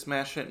it into a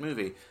smash hit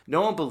movie,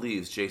 no one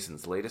believes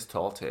Jason's latest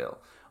tall tale.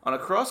 On a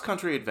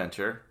cross-country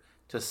adventure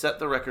to set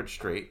the record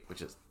straight,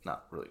 which is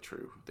not really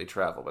true. They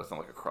travel, but it's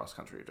not like a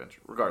cross-country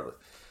adventure. Regardless,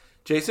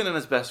 Jason and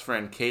his best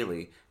friend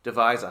Kaylee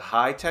devise a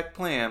high-tech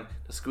plan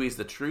to squeeze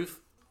the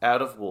truth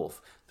out of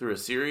Wolf through a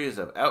series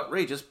of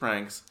outrageous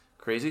pranks,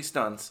 crazy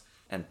stunts,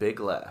 and big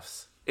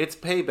laughs. It's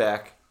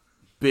payback,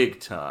 big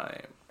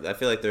time. I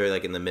feel like they're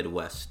in the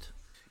Midwest.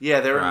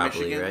 Yeah, they're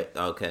probably, in Michigan. Right?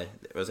 Okay.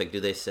 I was like, do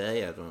they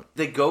say? I don't.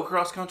 They go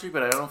cross-country,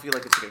 but I don't feel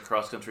like it's like a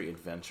cross-country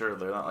adventure.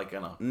 They're not like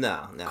in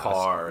a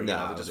car. They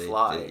just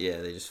fly.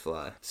 They just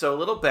fly. So a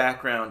little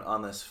background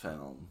on this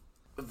film.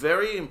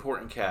 Very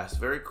important cast,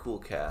 very cool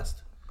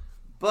cast.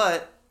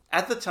 But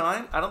at the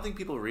time, I don't think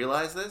people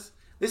realize this.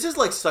 This is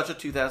like such a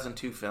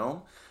 2002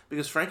 film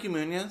because Frankie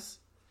Muniz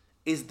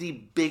is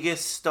the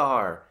biggest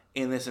star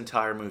in this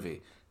entire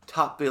movie.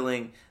 Top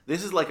billing.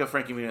 This is like a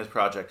Frankie Muniz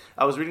project.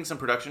 I was reading some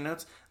production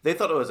notes. They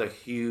thought it was a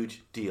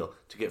huge deal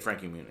to get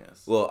Frankie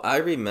Muniz. Well, I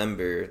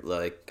remember,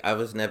 I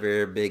was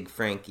never a big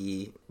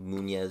Frankie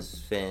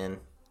Muniz fan.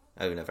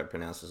 I don't even know if I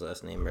pronounced his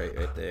last name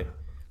right there.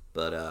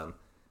 But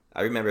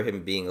I remember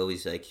him being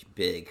always,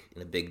 big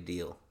and a big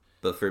deal.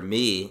 But for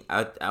me,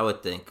 I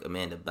would think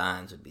Amanda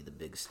Bynes would be the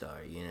big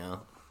star,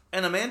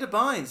 And Amanda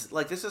Bynes,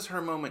 like, this is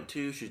her moment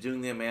too. She's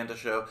doing the Amanda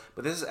Show,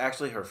 but this is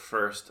actually her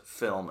first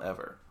film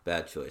ever.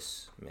 Bad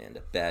choice,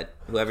 Amanda. Bad.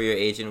 Whoever your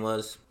agent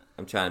was,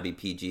 I'm trying to be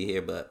PG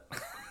here, but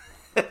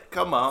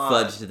Come on.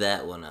 fudged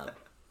that one up.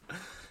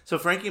 So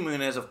Frankie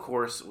Muniz, of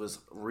course, was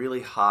really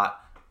hot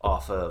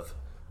off of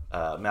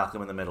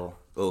Malcolm in the Middle.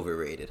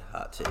 Overrated.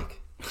 Hot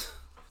take.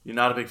 You're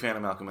not a big fan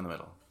of Malcolm in the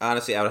Middle.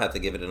 Honestly, I would have to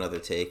give it another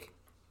take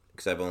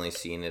because I've only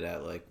seen it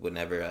at like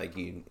whenever like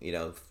you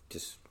know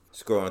just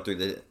scrolling through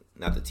the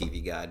not the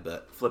TV guide,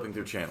 but Flipping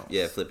through channels.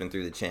 yeah, flipping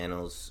through the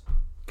channels,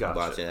 Gotcha.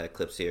 watching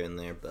clips here and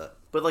there. But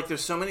But,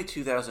 there's so many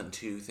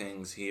 2002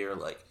 things here.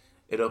 Like,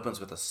 it opens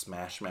with a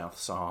Smash Mouth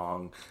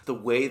song. The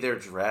way they're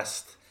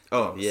dressed.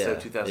 Oh, yeah, So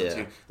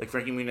 2002. yeah. Like,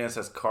 Frankie Muniz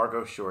has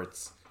cargo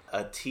shorts,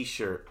 a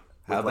t-shirt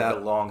with, How a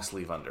about long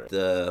sleeve under it.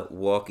 the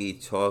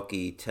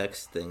walkie-talkie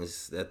text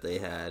things that they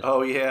had.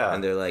 Oh, yeah.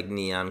 And they're like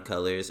neon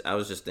colors. I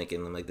was just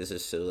thinking like this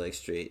is so like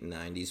straight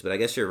 90s, but I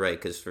guess you're right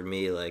because for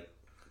me like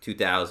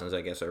 2000s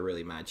I guess are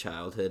really my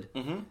childhood.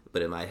 Mm-hmm.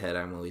 But in my head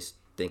I'm always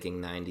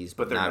thinking 90s,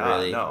 but they're not not,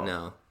 really.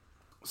 no.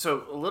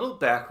 So, a little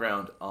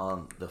background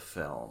on the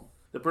film.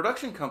 The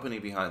production company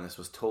behind this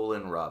was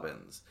Tolan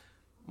Robbins.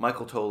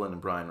 Michael Tolan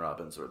and Brian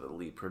Robbins were the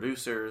lead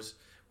producers.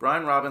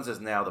 Brian Robbins is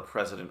now the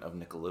president of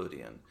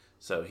Nickelodeon,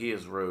 so he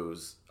has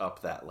rose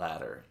up that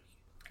ladder.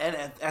 And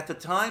at the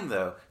time,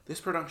 though,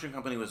 this production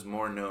company was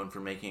more known for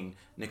making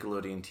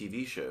Nickelodeon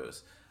TV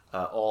shows.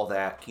 All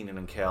That, Kenan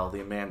and Kel,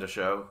 The Amanda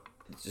Show.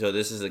 So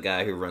this is the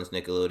guy who runs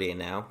Nickelodeon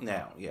now.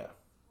 Now, yeah.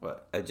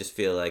 What? I just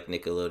feel like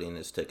Nickelodeon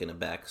has taken a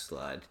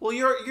backslide. Well,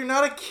 you're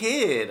not a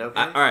kid,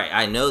 okay? All right,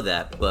 I know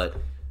that, but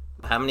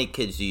how many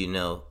kids do you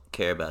know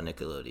care about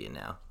Nickelodeon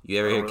now? You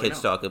ever I don't hear really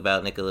kids know. talk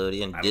about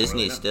Nickelodeon? don't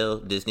Disney really know. still.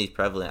 Disney's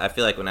prevalent. I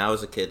feel like when I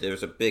was a kid, there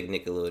was a big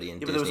Nickelodeon,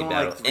 but there was Disney only,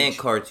 battle, like, three and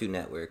Cartoon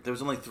Network. There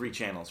was only 3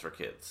 channels for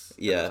kids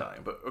at Yeah. the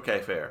time, but okay,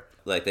 fair.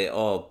 Like they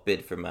all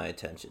bid for my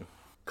attention.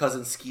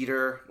 Cousin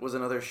Skeeter was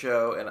another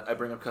show, and I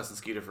bring up Cousin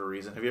Skeeter for a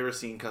reason. Have you ever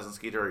seen Cousin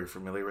Skeeter? Or are you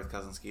familiar with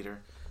Cousin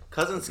Skeeter?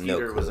 Cousin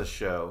Skeeter was clue. a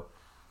show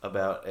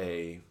about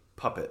a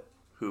puppet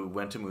who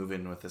went to move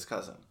in with his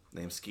cousin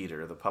named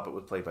Skeeter. The puppet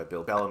was played by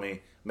Bill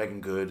Bellamy, Megan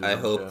Good. was I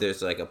on the hope show.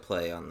 there's like a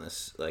play on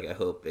this. Like I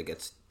hope it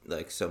gets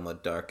like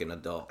somewhat dark and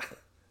adult.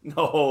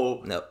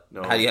 No. No.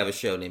 No. How do you have a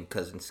show named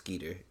Cousin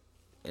Skeeter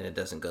and it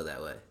doesn't go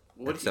that way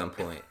What at do you- some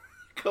point?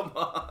 Come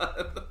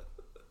on.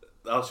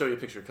 I'll show you a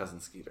picture of Cousin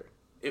Skeeter.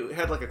 It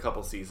had like a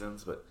couple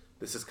seasons, but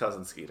this is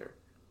Cousin Skeeter.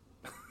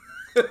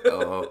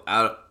 Oh,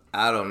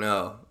 I don't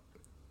know.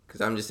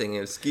 Because I'm just thinking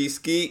of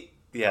Skeet.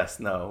 Yes,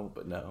 no,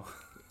 but no.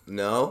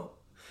 No?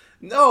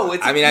 No,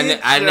 it's a kid's show.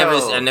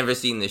 I've never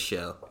seen this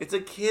show. It's a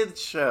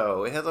kid's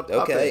show. It has a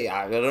puppet. Okay,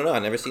 I don't know.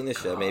 I've never seen this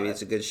show. Maybe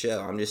it's a good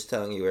show. I'm just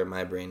telling you where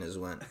my brain has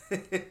went.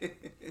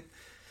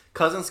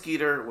 Cousin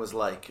Skeeter was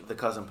like the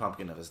Cousin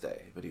Pumpkin of his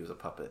day, but he was a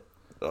puppet.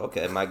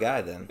 Okay, my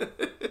guy then.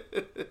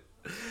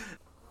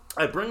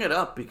 I bring it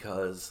up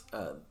because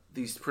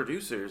these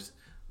producers,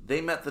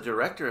 they met the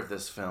director of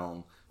this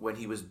film when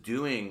he was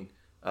doing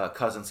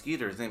Cousin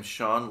Skeeter. His name's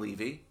Sean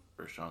Levy,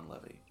 or Sean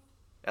Levy.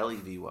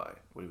 Levy. What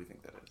do we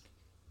think that is?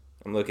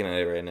 I'm looking at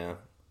it right now.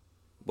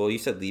 Well, you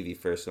said Levy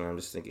first, and I'm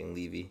just thinking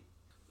Levy.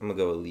 I'm going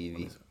to go with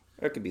Levy.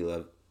 Or it could be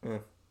Love.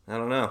 I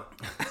don't know.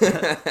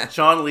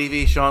 Sean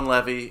Levy, Sean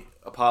Levy.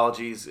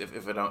 Apologies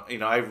if I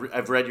don't.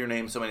 I've read your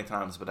name so many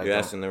times, but I You're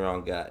don't. asking the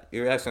wrong guy.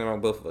 You're asking the wrong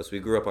both of us. We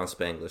grew up on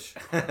Spanglish.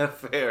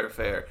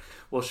 Fair.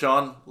 Well,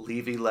 Sean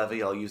Levy,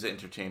 I'll use it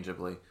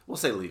interchangeably. We'll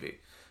say Levy.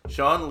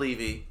 Sean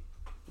Levy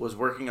was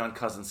working on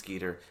Cousin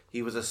Skeeter.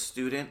 He was a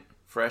student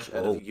fresh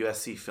out of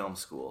USC Film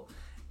School.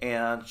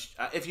 And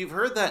if you've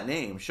heard that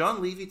name,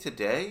 Sean Levy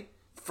today,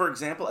 for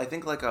example, I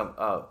think like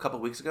a couple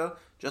weeks ago,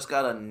 just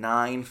got a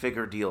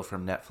 9-figure deal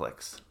from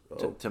Netflix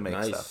to make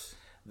nice. stuff.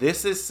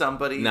 This is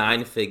somebody...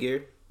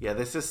 9-figure? Yeah,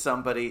 this is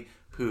somebody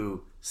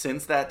who,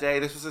 since that day,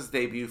 this was his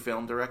debut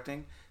film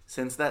directing,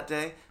 since that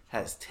day,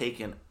 has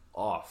taken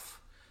off.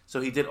 So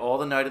he did all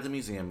the Night at the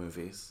Museum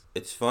movies.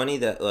 It's funny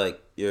that,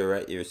 like, you're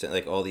right. You're saying,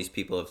 like, all these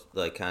people have,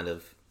 like, kind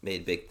of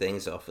made big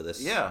things off of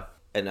this. Yeah.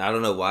 And I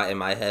don't know why, in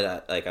my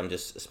head, I'm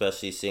just,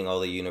 especially seeing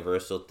all the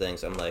Universal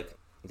things, I'm like,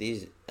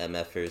 these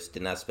MFers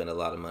did not spend a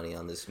lot of money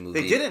on this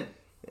movie. They didn't.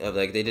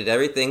 Like, they did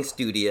everything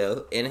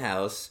studio,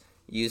 in-house,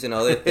 using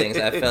all their things.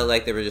 I felt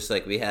like they were just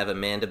like, we have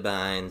Amanda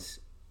Bynes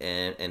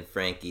and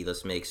Frankie,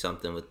 let's make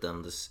something with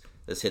them.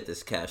 Let's hit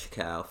this cash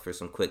cow for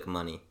some quick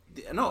money.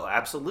 No,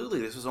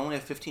 absolutely. This was only a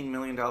 $15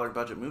 million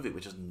budget movie,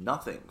 which is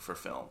nothing for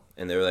film.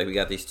 And they were like, we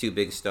got these 2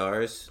 big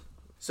stars.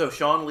 So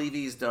Sean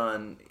Levy's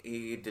done,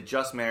 he did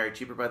Just Married,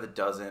 Cheaper by the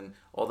Dozen,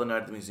 all the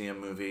Night at the Museum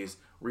movies,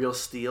 Real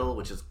Steel,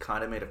 which has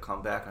kind of made a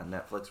comeback on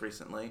Netflix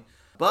recently.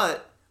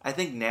 But I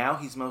think now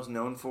he's most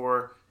known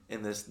for,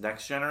 in this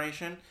next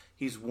generation,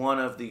 he's one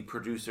of the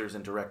producers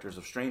and directors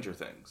of Stranger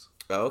Things.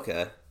 Oh,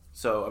 okay.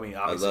 So, I mean,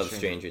 I obviously love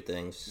Stranger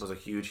Things. was a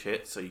huge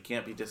hit, so you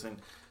can't be dissing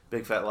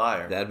Big Fat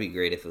Liar. That'd be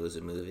great if it was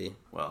a movie.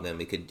 Well. Then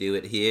we could do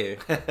it here.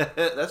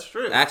 That's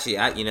true.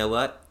 Actually, you know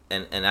what?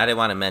 and I didn't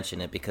want to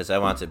mention it because I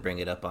want to bring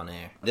it up on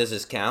air. Does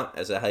this count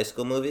as a high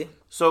school movie?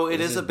 So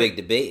This is a big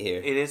debate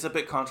here. It is a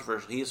bit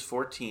controversial. He is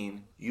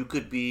 14. You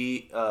could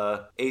be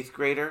a 8th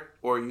grader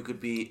or you could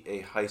be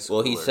a high schooler.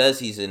 Well, he says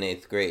he's in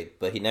 8th grade,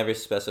 but he never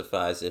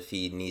specifies if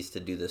he needs to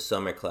do the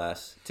summer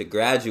class to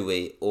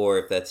graduate or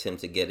if that's him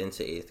to get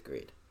into 8th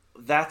grade.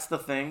 That's the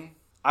thing.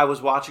 I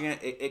was watching it.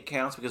 It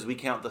counts because we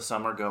count the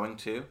summer going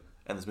to,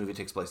 and this movie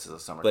takes place as a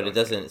summer. But going it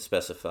doesn't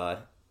specify.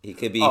 He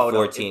could be Oh, no,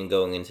 14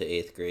 going into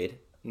 8th grade.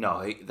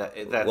 No,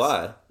 that's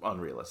Why?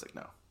 unrealistic.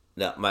 No.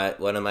 No,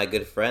 one of my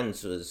good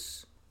friends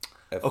was.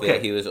 I feel Okay,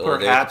 like he was older.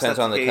 perhaps Depends that's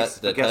on the case,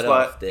 the but guess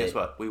cutoff what? date. Guess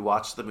what? We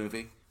watched the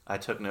movie. I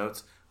took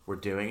notes. We're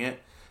doing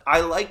it.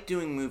 I like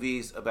doing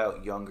movies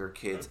about younger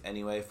kids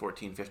anyway,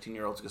 14,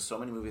 15-year-olds, because so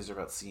many movies are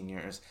about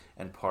seniors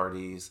and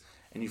parties,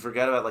 and you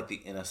forget about like the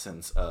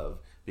innocence of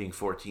being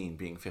 14,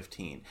 being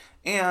 15.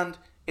 And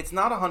it's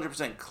not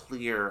 100%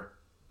 clear,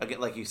 again,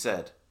 like you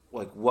said,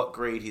 like what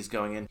grade he's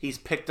going in. He's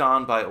picked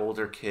on by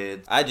older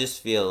kids. I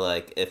just feel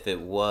like if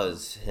it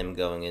was him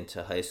going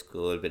into high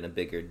school, it would have been a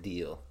bigger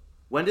deal.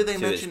 When did they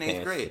to his mention 8th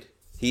parents. grade?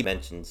 He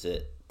mentions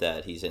it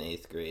that he's in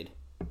 8th grade.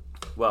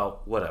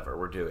 Well, whatever.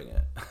 We're doing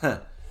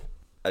it.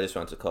 I just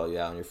want to call you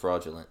out and you're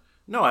fraudulent.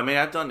 No, I mean,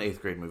 I've done 8th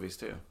grade movies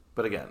too.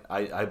 But again,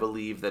 I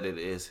believe that it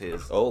is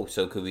his... Oh,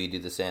 so could we do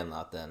The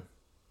Sandlot then?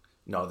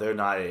 No, they're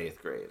not in 8th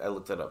grade. I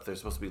looked that up. They're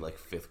supposed to be like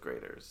 5th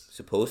graders.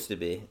 Supposed to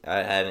be.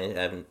 I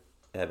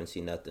haven't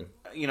seen nothing.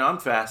 You know, I'm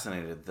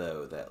fascinated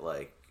though that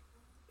like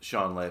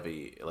Sean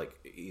Levy, like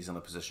he's in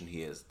the position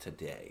he is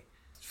today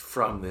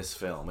from this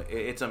film.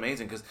 It's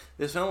amazing because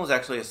this film was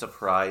actually a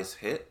surprise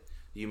hit.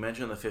 You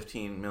mentioned the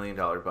 $15 million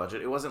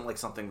budget. It wasn't like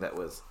something that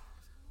was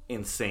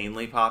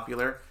insanely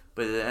popular,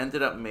 but it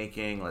ended up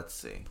making, let's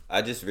see.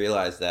 I just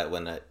realized that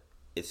when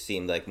it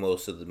seemed like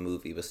most of the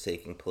movie was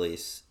taking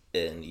place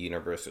in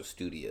Universal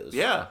Studios.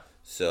 Yeah.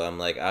 So I'm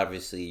like,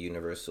 obviously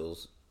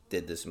Universal's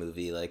did this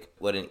movie. Like,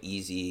 what an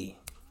easy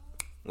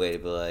way to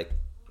be like,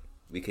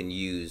 we can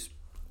use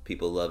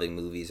people loving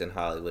movies in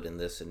Hollywood in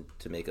this and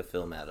to make a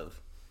film out of.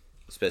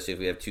 Especially if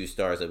we have 2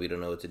 stars that we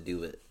don't know what to do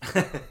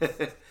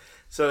with.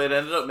 So it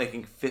ended up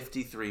making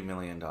 $53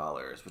 million,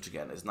 which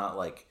again is not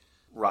like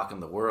rocking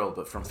the world,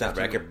 but from It's not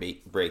record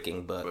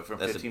breaking, but from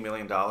that's $15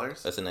 million,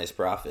 that's a nice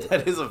profit.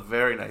 that is a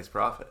very nice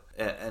profit,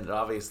 and it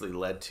obviously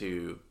led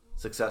to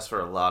success for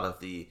a lot of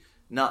the,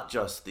 not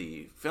just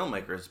the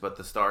filmmakers, but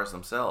the stars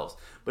themselves.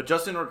 But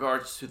just in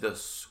regards to the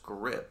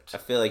script, I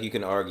feel like you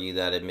can argue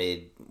that it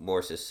made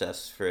more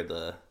success for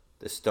the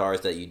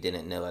stars that you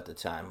didn't know at the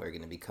time were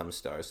going to become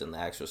stars than the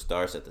actual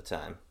stars at the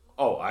time.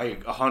 oh, I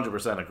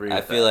 100% agree with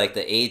I that. feel like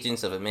the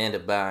agents of Amanda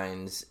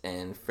Bynes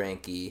and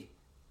Frankie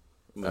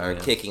are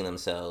Muniz. kicking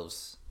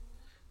themselves.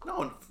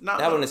 No,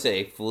 not I wouldn't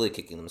say fully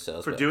kicking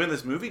themselves. for but doing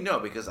this movie. No,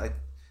 because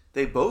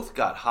they both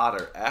got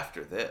hotter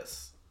after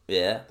this.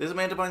 yeah, This is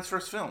Amanda Bynes'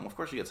 first film. Of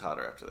course, she gets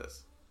hotter after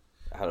this.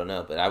 I don't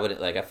know, but I would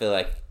like. I feel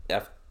like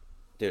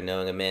after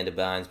knowing Amanda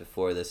Bynes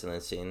before this and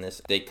then seeing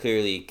this, they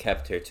clearly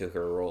kept her to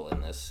her role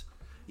in this.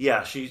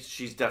 Yeah,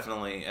 she's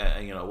definitely.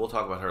 We'll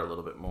talk about her a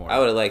little bit more. I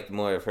would have liked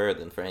more of her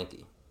than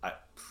Frankie. I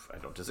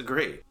don't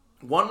disagree.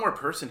 One more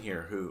person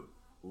here who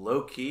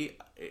low key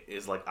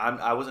is like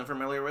I wasn't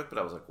familiar with, but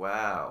I was like,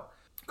 wow.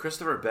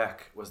 Christopher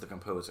Beck was the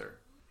composer.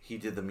 He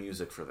did the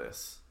music for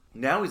this.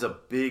 Now he's a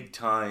big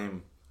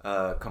time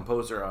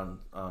composer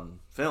on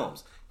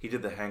films. He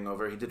did The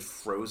Hangover. He did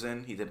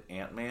Frozen. He did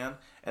Ant-Man,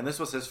 and this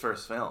was his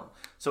first film.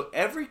 So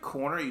every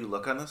corner you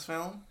look on this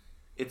film,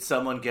 it's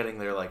someone getting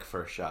their like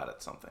first shot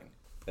at something.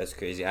 That's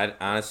crazy. I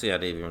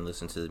didn't even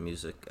listen to the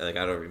music. Like,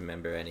 I don't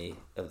remember any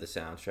of the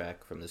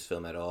soundtrack from this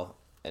film at all.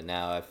 And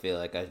now I feel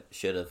like I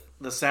should have.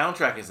 The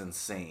soundtrack is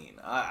insane.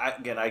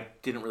 I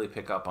didn't really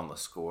pick up on the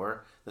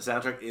score. The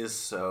soundtrack is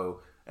so,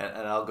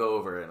 and I'll go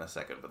over it in a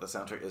second, but the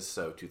soundtrack is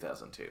so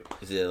 2002.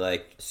 Is it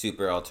like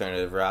super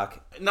alternative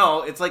rock?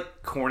 No, it's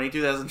like corny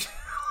 2002.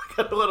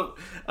 I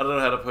don't know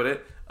how to put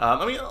it.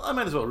 I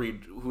might as well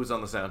read who's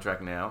on the soundtrack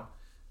now.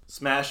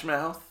 Smash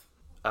Mouth.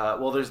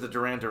 Well, there's the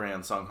Duran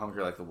Duran song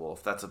 "Hungry Like the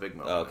Wolf." That's a big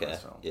moment in Okay.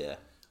 this film. Yeah.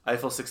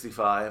 Eiffel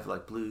 65,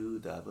 like blue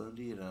da bum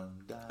dee dum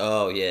da.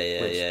 Oh,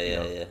 yeah. Which,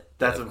 yeah.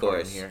 That's of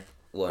important course. here.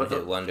 One But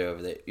hit wonder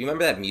over there. You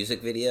remember that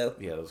music video?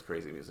 Yeah, that was a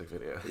crazy music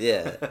video.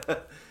 Yeah.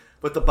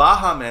 But the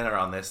Baha Men are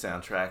on this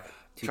soundtrack.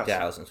 Trust me.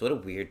 2000s. What a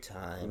weird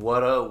time.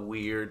 What a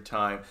weird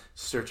time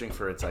searching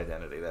for its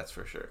identity, that's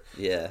for sure.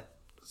 Yeah.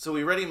 So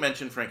we already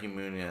mentioned Frankie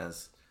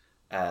Muniz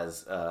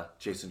as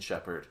Jason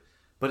Shepard,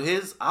 but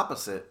his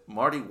opposite,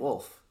 Marty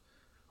Wolf,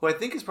 who I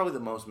think is probably the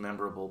most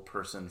memorable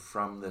person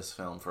from this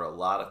film for a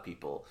lot of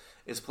people,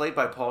 is played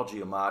by Paul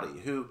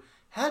Giamatti, who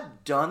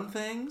had done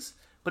things,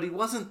 but he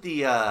wasn't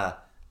the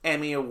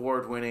Emmy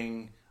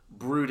Award-winning,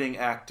 brooding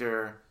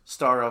actor,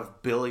 star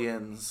of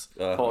Billions,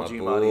 Paul My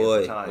Giamatti boy.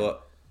 at the time.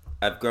 Well,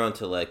 I've grown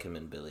to like him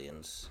in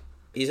Billions.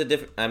 He's a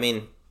different. I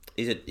mean,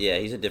 he's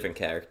a different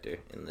character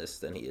in this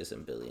than he is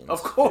in Billions.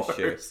 Of for course.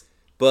 sure.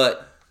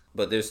 But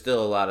there's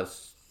still a lot of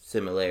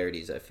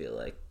similarities. I feel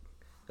like,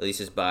 at least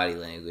his body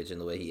language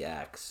and the way he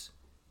acts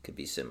could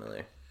be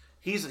similar.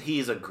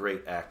 He's a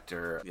great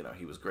actor. You know,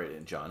 he was great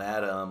in John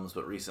Adams,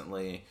 but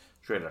recently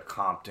Straight Outta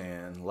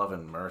Compton, Love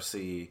and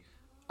Mercy,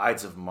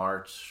 Ides of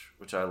March,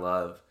 which I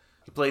love.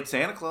 He played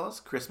Santa Claus,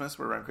 Christmas,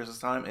 we're around Christmas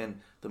time,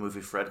 in the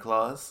movie Fred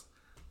Claus.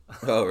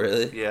 Oh,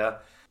 really? Yeah.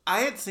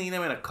 I had seen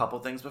him in a couple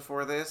things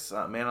before this.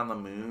 Man on the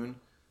Moon,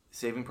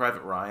 Saving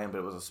Private Ryan, but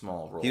it was a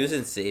small role. He was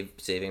in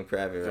Saving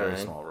Private Ryan. Very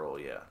small role,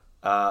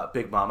 yeah.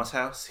 Big Mama's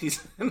House,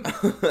 he's in.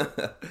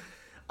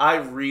 I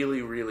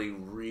really, really,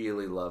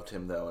 really loved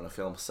him, though, in a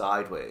film,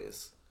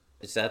 Sideways.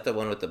 Is that the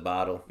one with the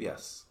bottle?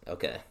 Yes.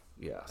 Okay.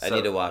 Yeah. I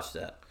need to watch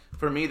that.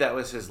 For me, that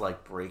was his,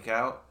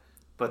 breakout.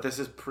 But this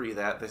is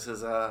that. This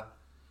is,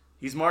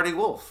 he's Marty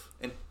Wolf,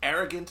 an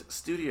arrogant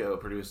studio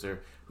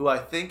producer who I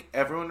think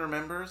everyone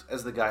remembers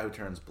as the guy who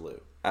turns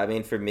blue. I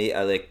mean, for me,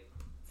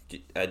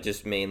 I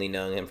just mainly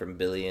knowing him from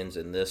Billions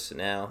and this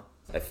now.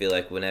 I feel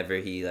like whenever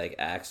he,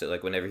 acts, or,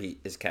 whenever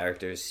his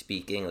character is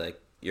speaking,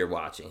 you're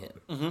watching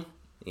him. Mm-hmm.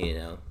 You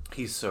know?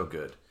 He's so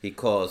good. He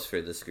calls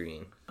for the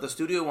screen. The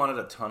studio wanted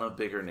a ton of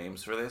bigger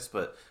names for this,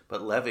 but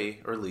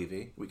Levy,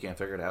 we can't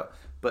figure it out,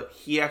 but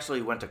he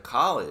actually went to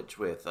college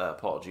with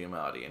Paul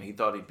Giamatti, and he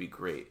thought he'd be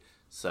great.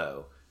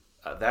 So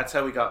that's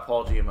how we got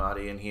Paul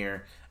Giamatti in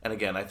here. And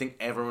again, I think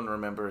everyone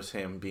remembers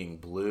him being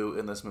blue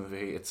in this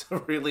movie. It's a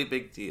really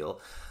big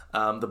deal.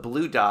 The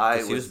blue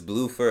dye he was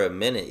blue for a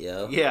minute,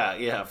 yo.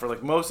 Yeah, for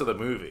most of the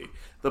movie.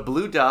 The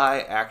blue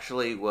dye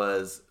actually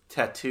was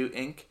tattoo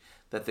ink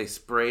that they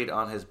sprayed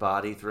on his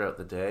body throughout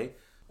the day.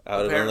 I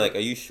would have been like, are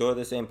you sure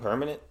this ain't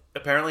permanent?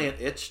 Apparently it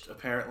itched.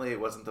 Apparently it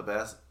wasn't the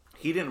best.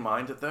 He didn't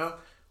mind it, though.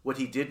 What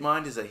he did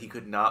mind is that he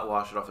could not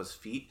wash it off his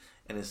feet,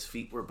 and his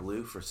feet were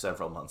blue for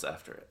several months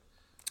after it.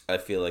 I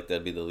feel like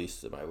that'd be the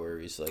least of my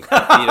worries. Feet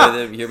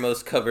are your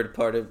most covered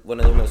part of one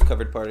of the most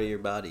covered part of your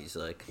bodies.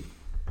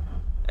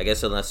 I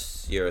guess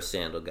unless you're a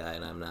sandal guy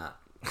and I'm not.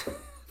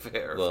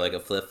 Fair. Well, a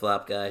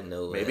flip-flop guy?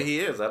 No way. Maybe he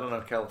is. I don't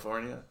know,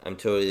 California. I'm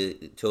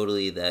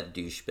totally that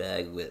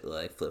douchebag with,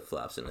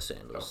 flip-flops and the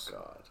sandals. Oh,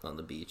 God. On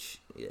the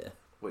beach, yeah.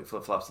 Wait,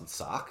 flip-flops and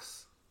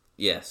socks?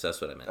 Yes, that's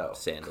what I meant. Oh.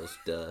 Sandals,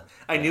 duh.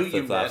 I knew you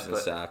flip-flops meant,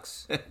 and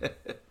socks.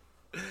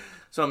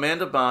 So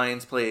Amanda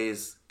Bynes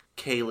plays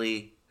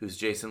Kaylee, who's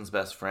Jason's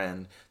best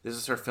friend. This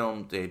is her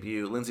film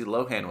debut. Lindsay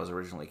Lohan was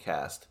originally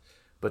cast,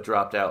 but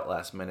dropped out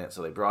last minute,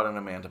 so they brought in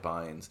Amanda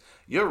Bynes.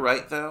 You're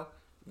right, though.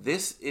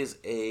 This is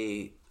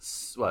a...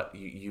 What?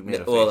 You made a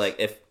face. Well,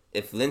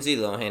 if Lindsay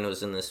Lohan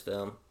was in this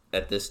film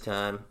at this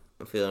time,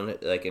 I'm feeling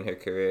in her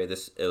career, it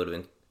would have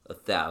been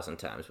 1,000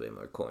 times way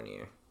more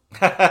cornier.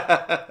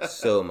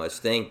 So much.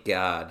 Thank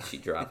God she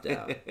dropped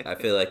out. I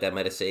feel like that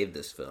might have saved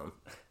this film.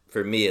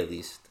 For me, at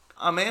least.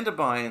 Amanda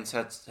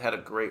Bynes had a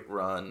great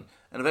run,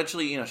 and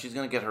eventually, she's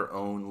going to get her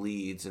own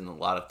leads in a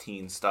lot of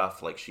teen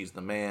stuff, like She's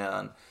the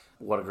Man,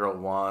 What a Girl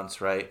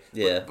Wants, right?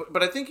 Yeah.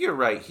 But I think you're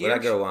right. Here, What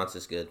a Girl Wants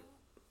is good.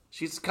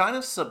 She's kind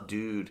of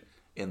subdued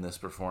in this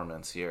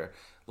performance here.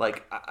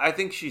 I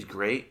think she's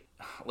great.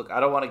 Look,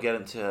 I don't want to get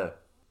into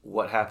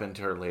what happened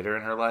to her later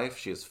in her life.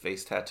 She has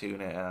face tattoo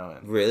now.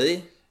 And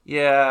Really?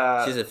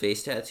 Yeah. She has a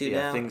face tattoo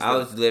now? I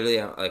was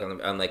literally,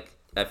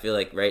 I feel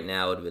like right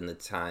now would have been the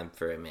time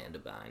for Amanda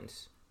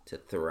Bynes to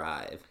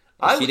thrive.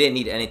 She didn't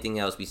need anything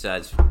else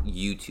besides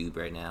YouTube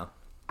right now.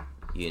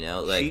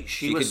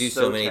 She could do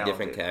so many talented.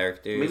 Different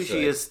characters. Maybe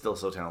she is still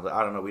so talented.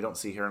 I don't know. We don't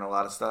see her in a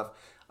lot of stuff.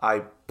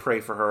 I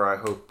pray for her. I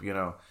hope,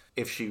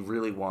 if she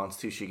really wants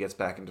to, she gets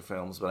back into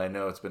films. But I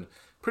know it's been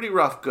pretty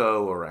rough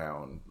go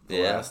around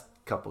the last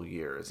couple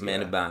years.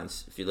 Amanda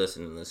Bynes, if you're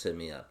listening to this, hit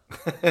me up.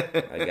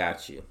 I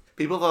got you.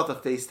 People thought the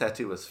face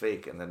tattoo was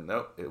fake, and then,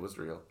 nope, it was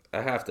real.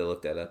 I have to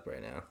look that up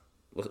right now.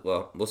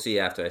 Well, we'll see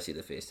after I see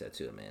the face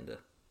tattoo, Amanda.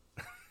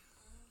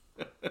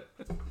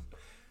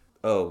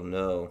 Oh,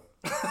 no.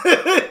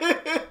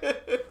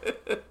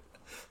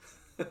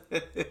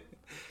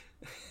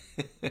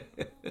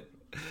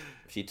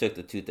 She took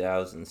the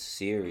 2000s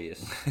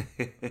serious.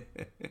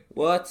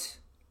 What?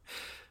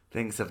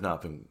 Things have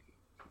not been...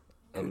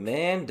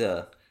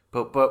 Amanda.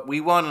 But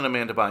we want an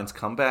Amanda Bynes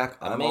comeback.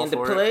 Amanda,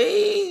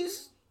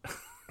 please.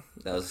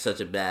 That was such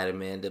a bad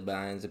Amanda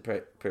Bynes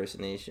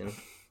impersonation.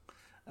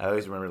 I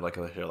always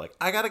remember her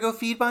I gotta go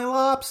feed my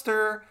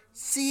lobster.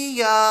 See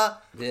ya.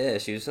 Yeah,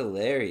 she was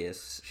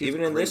hilarious.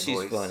 Even in this,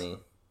 she's funny.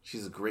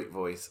 She's a great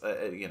voice.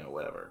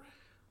 Whatever.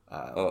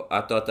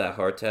 I thought that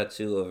heart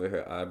tattoo over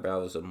her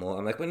eyebrow was a mole.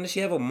 I'm like, when does she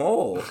have a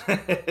mole?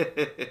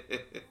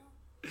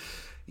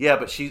 Yeah,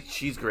 but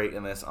she's great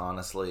in this,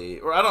 honestly.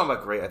 Or I don't know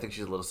about great. I think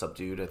she's a little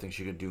subdued. I think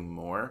she could do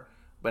more.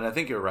 But I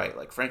think you're right.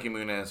 Frankie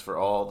Muniz, for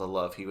all the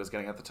love he was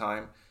getting at the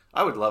time,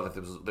 I would love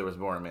if there was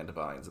more Amanda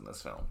Bynes in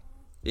this film.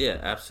 Yeah,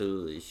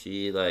 absolutely.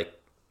 She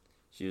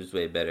was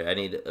way better. I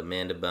need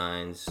Amanda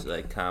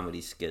Bynes, comedy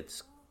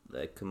skits.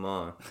 Come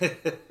on.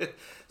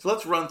 So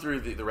let's run through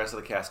the rest of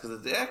the cast,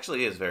 because it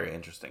actually is very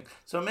interesting.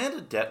 So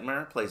Amanda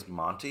Detmer plays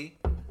Monty,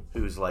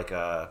 who's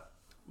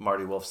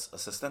Marty Wolf's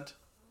assistant.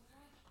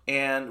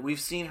 And we've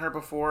seen her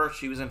before.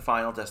 She was in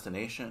Final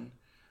Destination.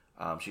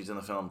 She's in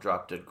the film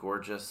Drop Dead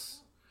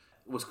Gorgeous.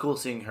 It was cool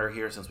seeing her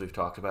here since we've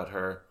talked about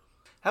her.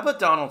 How about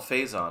Donald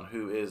Faison,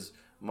 who is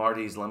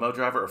Marty's limo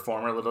driver, or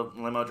former little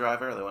limo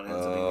driver, the one who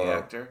ends up being the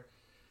actor.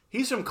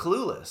 He's from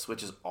Clueless,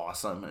 which is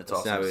awesome. It's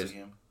awesome to see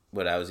him.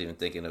 What I was even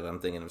thinking of. I'm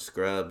thinking of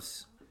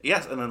Scrubs.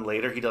 Yes, and then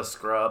later he does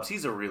Scrubs.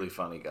 He's a really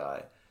funny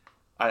guy.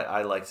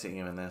 I like seeing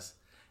him in this.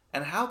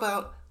 And how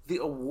about the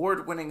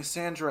award-winning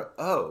Sandra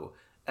Oh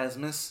as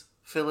Miss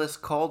Phyllis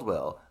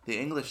Caldwell, the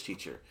English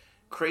teacher?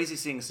 Crazy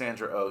seeing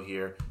Sandra Oh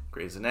here.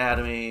 Grey's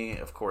Anatomy,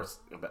 of course,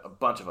 a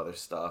bunch of other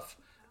stuff.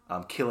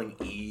 Killing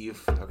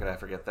Eve. How could I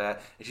forget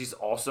that? And she's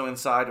also in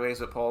Sideways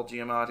with Paul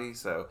Giamatti.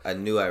 So I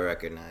knew I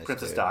recognized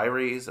Princess her.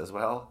 Diaries as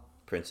well.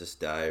 Princess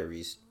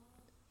Diaries.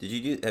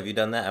 Have you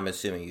done that? I'm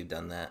assuming you've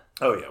done that.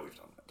 Oh yeah, we've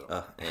done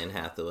that. Anne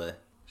Hathaway.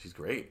 She's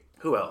great.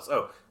 Who else?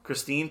 Oh,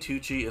 Christine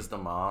Tucci is the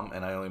mom,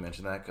 and I only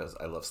mention that because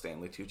I love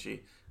Stanley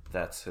Tucci.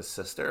 That's his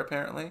sister,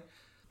 apparently.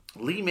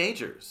 Lee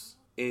Majors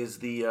is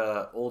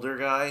the older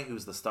guy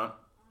who's the stunt.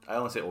 I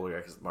only say older guy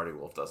because Marty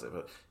Wolf does it,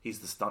 but he's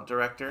the stunt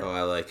director. Oh,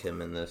 I like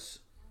him in this.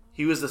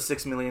 He was the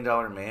 $6 Million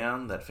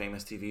Man, that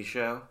famous TV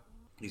show.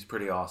 He's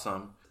pretty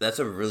awesome. That's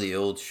a really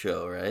old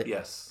show, right?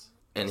 Yes.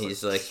 And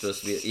he's like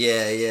supposed to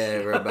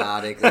be,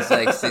 robotic. It's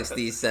like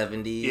 60s,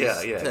 70s. Yeah,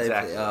 type.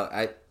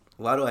 exactly.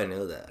 Why do I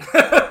know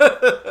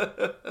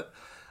that?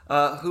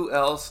 Who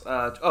else?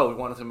 We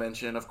wanted to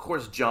mention, of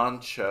course, John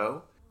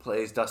Cho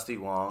plays Dusty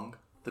Wong,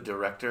 the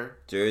director.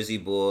 Jersey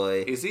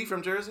Boy. Is he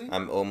from Jersey?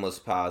 I'm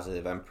almost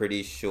positive. I'm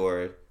pretty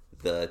sure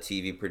the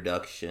TV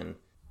production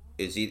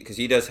is he, because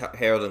he does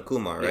Harold and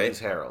Kumar, right? Yeah, he's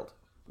Harold.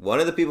 One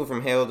of the people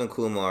from Harold and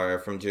Kumar are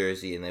from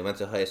Jersey, and they went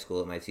to high school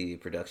with my TV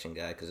production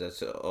guy because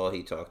that's all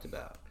he talked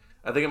about.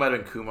 I think it might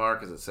have been Kumar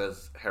because it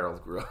says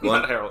Harold grew up.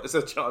 Not Harold. It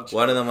says John Cho.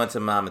 One of them went to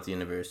Monmouth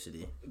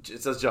University.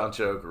 It says John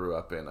Cho grew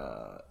up in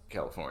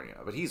California.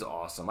 But he's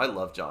awesome. I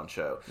love John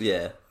Cho.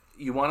 Yeah.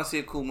 You want to see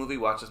a cool movie?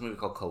 Watch this movie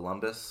called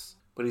Columbus.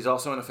 But he's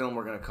also in a film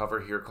we're going to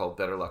cover here called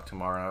Better Luck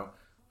Tomorrow.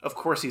 Of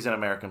course he's in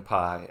American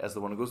Pie as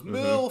the one who goes,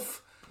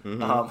 MILF!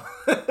 Move.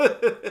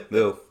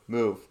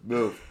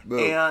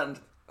 And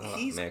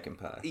he's... American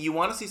Pie. You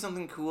want to see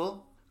something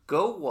cool?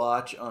 Go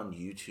watch on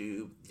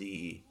YouTube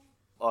the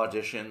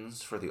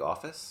auditions for The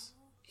Office.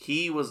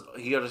 He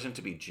auditioned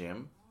to be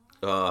Jim.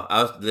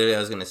 I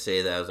was gonna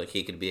say that. I was like,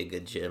 he could be a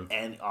good Jim.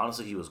 And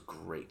honestly, he was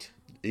great.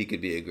 He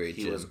could be a great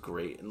Jim. He was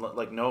great. And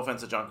like, no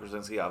offense to John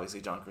Krasinski. Obviously,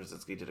 John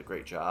Krasinski did a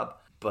great job.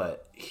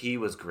 But he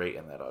was great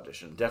in that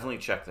audition. Definitely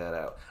check that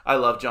out. I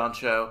love John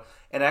Cho.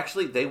 And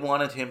actually, they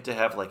wanted him to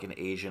have like an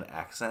Asian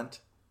accent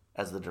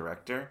as the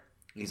director.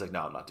 He's like,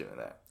 no, I'm not doing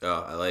that.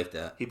 Oh, I like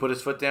that. He put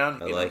his foot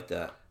down. I like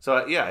that.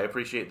 So, yeah, I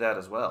appreciate that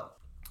as well.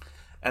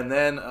 And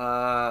then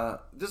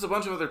there's a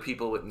bunch of other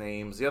people with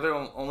names.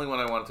 The only one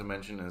I wanted to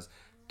mention is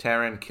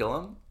Taran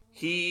Killam.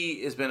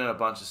 He has been in a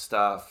bunch of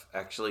stuff.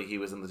 Actually, he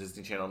was in the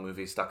Disney Channel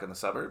movie Stuck in the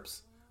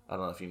Suburbs. I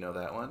don't know if you know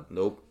that one.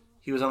 Nope.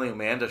 He was on the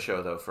Amanda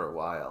Show, though, for a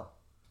while.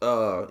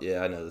 Oh,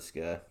 yeah, I know this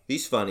guy.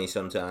 He's funny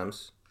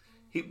sometimes.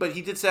 But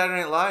he did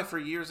Saturday Night Live for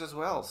years as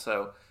well,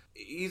 so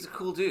he's a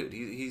cool dude.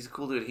 He's a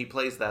cool dude. He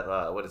plays that,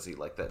 what is he,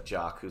 like that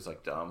jock who's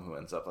like dumb, who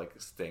ends up like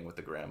staying with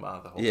the grandma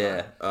the whole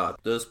time.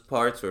 Those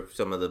parts were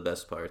some of the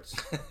best parts.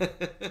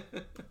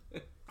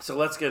 So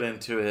let's get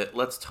into it.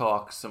 Let's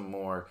talk some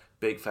more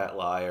Big Fat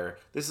Liar.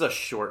 This is a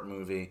short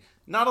movie.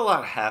 Not a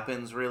lot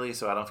happens, really,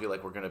 so I don't feel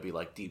like we're going to be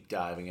like deep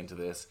diving into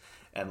this.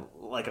 And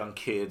like on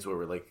Kids, where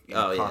we're like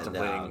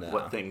contemplating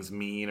what things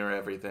mean or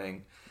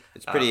everything.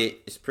 It's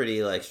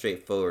pretty like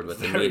straightforward what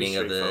the meaning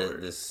of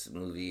this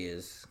movie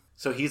is.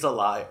 So he's a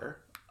liar,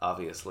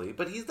 obviously,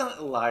 but he's not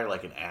a liar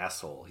like an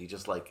asshole. He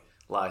just like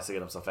lies to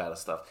get himself out of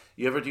stuff.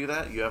 You ever do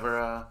that? You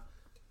ever,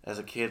 as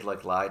a kid,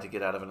 like lie to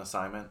get out of an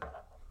assignment?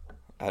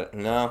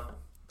 No.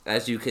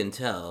 As you can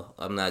tell,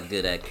 I'm not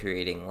good at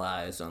creating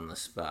lies on the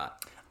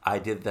spot. I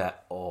did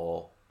that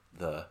all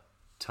the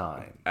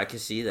time. I can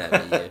see that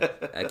in you.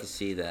 I can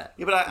see that.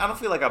 Yeah, but I don't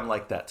feel like I'm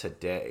like that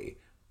today.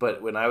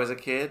 But when I was a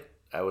kid,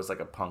 I was like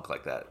a punk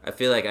like that. I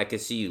feel like I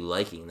could see you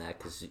liking that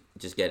because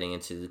just getting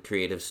into the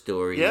creative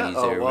stories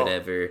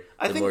whatever,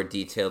 more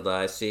detailed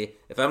lies. See,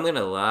 if I'm going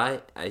to lie,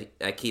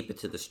 I keep it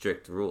to the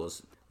strict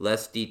rules.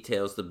 Less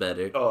details, the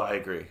better. Oh, I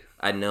agree.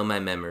 I know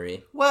my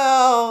memory.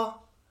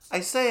 Well,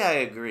 I say I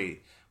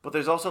agree. But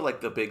there's also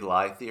like the big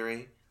lie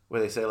theory where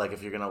they say like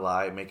if you're going to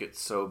lie, make it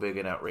so big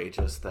and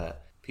outrageous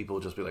that people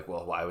will just be like,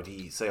 well, why would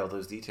he say all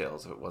those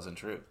details if it wasn't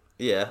true?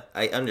 Yeah,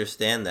 I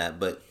understand that,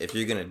 but if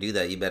you're going to do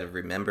that, you better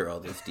remember all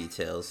those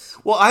details.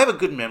 Well, I have a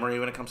good memory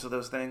when it comes to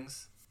those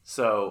things.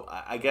 So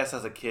I guess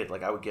as a kid,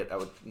 like I would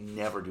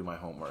never do my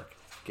homework,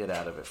 get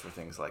out of it for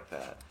things like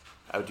that.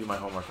 I would do my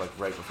homework like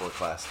right before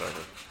class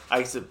started. I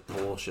used to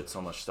bullshit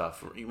so much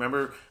stuff. You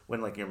remember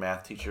when like your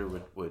math teacher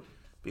would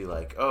be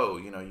like, oh,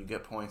 you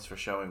get points for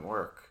showing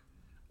work,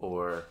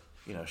 or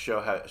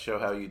show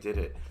how you did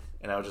it.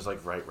 And I would just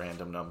like write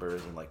random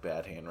numbers and like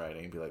bad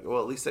handwriting and be like,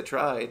 well, at least I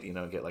tried,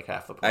 get like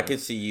half the points. I could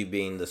see you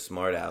being the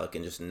smart aleck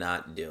and just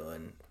not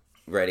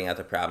writing out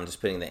the problem, just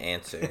putting the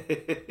answer.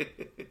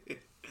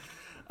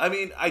 I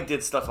mean, I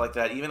did stuff like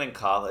that even in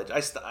college.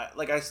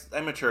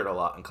 I matured a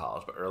lot in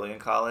college, but early in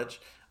college,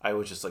 I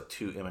was just like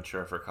too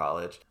immature for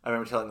college. I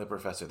remember telling the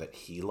professor that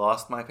he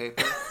lost my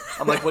paper.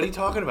 I'm like, what are you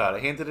talking about? I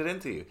handed it in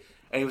to you.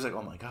 And he was like,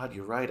 oh my God,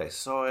 you're right. I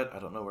saw it. I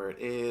don't know where it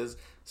is.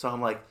 So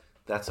I'm like,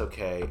 that's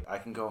okay. I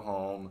can go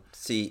home.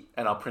 See,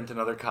 and I'll print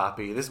another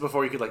copy. This is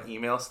before you could like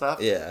email stuff.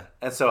 Yeah.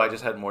 And so I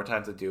just had more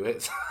time to do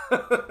it.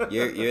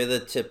 You're the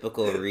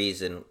typical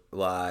reason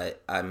why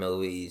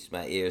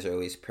my ears are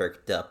always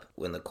perked up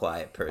when the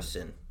quiet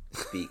person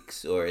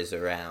speaks or is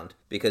around,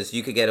 because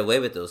you could get away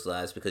with those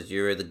lies because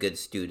you're the good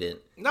student.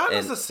 Not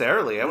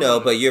necessarily. No,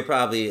 but you're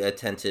probably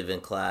attentive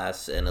in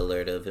class and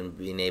alertive and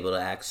being able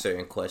to ask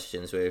certain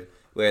questions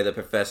where the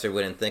professor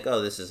wouldn't think,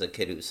 oh, this is a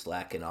kid who's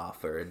slacking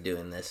off or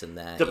doing this and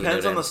that.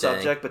 Depends on the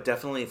subject, but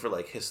definitely for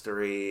like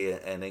history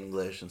and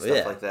English and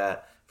stuff like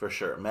that, for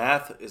sure.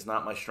 Math is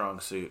not my strong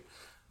suit.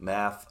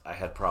 Math, I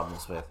had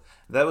problems with.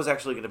 That was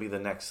actually going to be the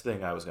next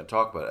thing I was going to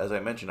talk about. As I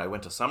mentioned, I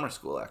went to summer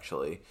school,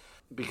 actually,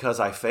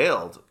 because I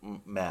failed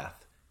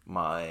math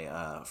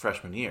my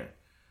freshman year.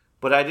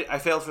 But I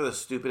failed for the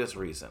stupidest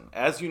reason.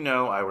 As you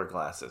know, I wear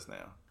glasses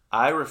now.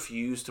 I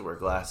refused to wear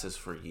glasses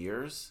for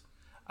years.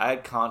 I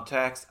had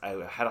contacts. I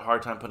had a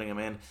hard time putting them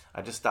in.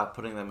 I just stopped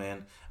putting them in.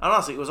 And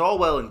honestly, it was all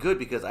well and good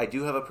because I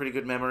do have a pretty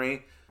good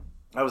memory.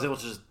 I was able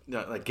to just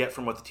get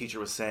from what the teacher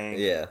was saying.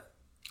 Yeah.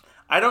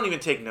 I don't even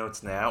take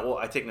notes now. Well,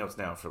 I take notes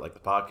now for like the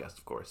podcast,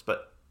 of course.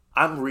 But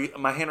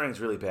my handwriting's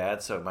really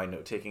bad, so my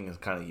note taking is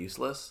kind of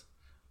useless.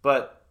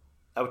 But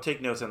I would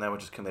take notes and then I would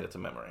just commit it to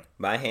memory.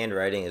 My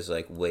handwriting is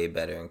like way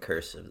better in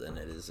cursive than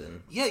it is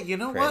in Yeah, you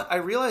know print. what? I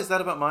realized that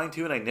about mine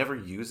too, and I never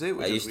use it.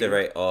 I used to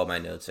write all my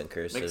notes in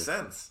cursive. Makes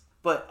sense.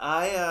 But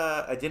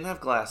I didn't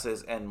have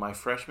glasses, and my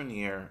freshman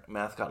year,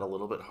 math got a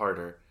little bit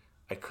harder.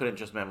 I couldn't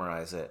just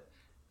memorize it,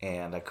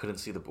 and I couldn't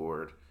see the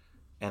board,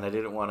 and I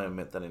didn't want to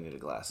admit that I needed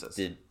glasses.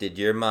 Did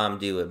your mom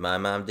do what my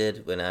mom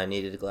did when I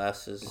needed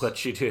glasses? What'd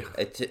she do?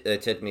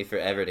 It took me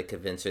forever to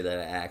convince her that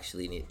I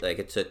actually need... Like,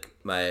 it took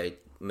my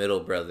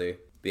middle brother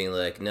being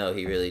like, no,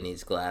 he really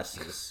needs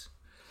glasses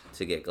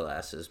to get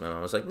glasses. My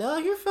mom was like, no,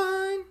 you're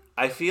fine.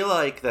 I feel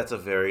like that's a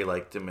very,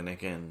 like,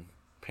 Dominican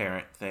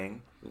parent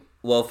thing.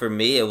 Well, for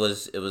me, it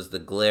was the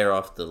glare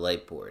off the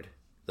whiteboard.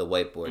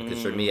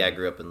 Because for me, I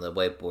grew up in the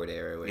whiteboard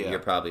era, where you're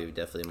probably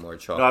definitely more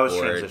chalkboard. No, I was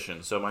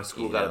transitioned, so my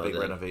school got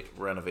a big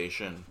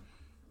renovation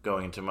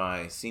going into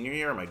my senior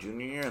year or my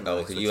junior year. And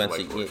because you went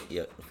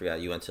to I forgot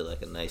you went to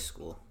like a nice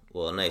school,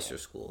 well, a nicer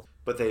school.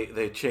 But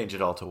they changed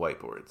it all to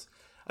whiteboards.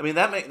 I mean,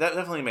 that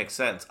definitely makes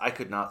sense. I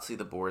could not see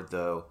the board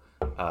though,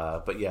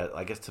 but yeah,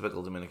 I guess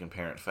typical Dominican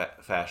parent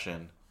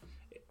fashion.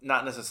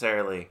 Not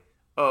necessarily.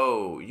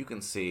 Oh, you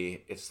can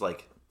see. It's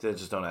like they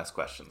just don't ask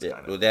questions. Yeah.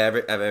 Kind of. Well,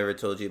 have I ever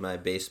told you my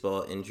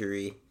baseball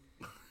injury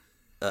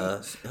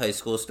high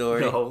school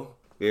story? No.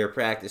 We were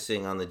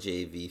practicing on the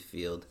JV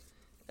field,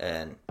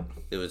 and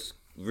it was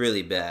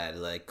really bad,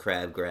 like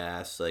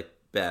crabgrass, like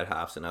bad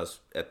hops, and I was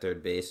at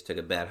third base, took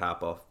a bad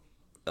hop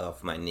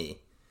off my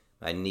knee.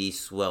 My knee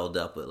swelled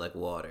up with like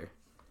water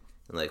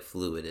and like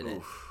fluid in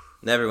it.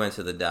 Never went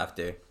to the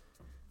doctor.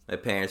 My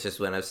parents just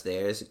went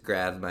upstairs,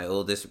 grabbed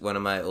one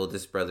of my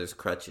oldest brother's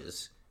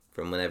crutches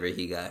from whenever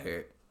he got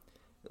hurt.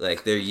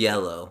 Like, they're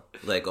yellow.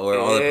 Like, where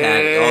all the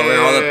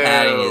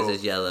padding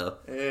is yellow.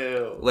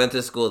 Ew. Went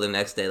to school the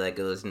next day like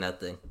it was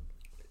nothing.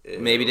 Ew.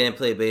 Maybe didn't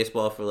play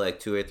baseball for like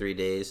 2 or 3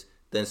 days.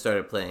 Then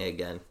started playing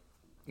again.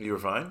 You were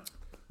fine?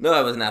 No,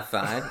 I was not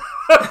fine.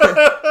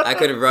 I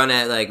could run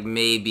at like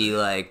maybe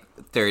like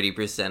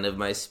 30% of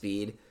my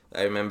speed.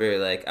 I remember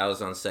like I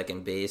was on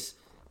second base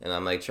and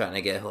I'm like trying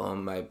to get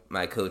home.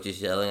 My coach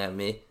is yelling at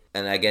me.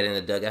 And I get in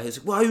the dugout. He's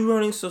like, why are you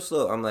running so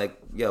slow? I'm like,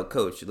 yo,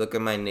 coach, look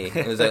at my knee.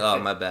 He was like, oh,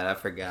 my bad. I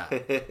forgot.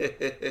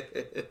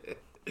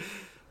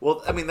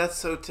 Well, I mean, that's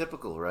so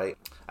typical, right?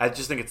 I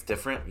just think it's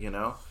different, you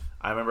know?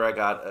 I remember I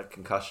got a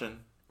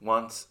concussion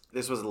once.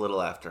 This was a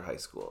little after high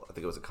school. I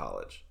think it was at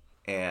college.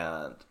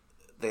 And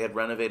they had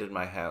renovated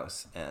my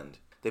house. And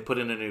they put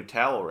in a new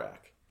towel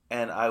rack.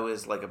 And I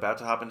was, like, about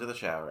to hop into the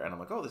shower. And I'm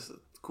like, oh, this is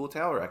a cool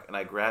towel rack. And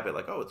I grab it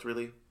like, oh, it's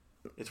really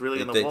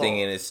in the wall. Thinking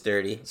it's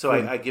sturdy. So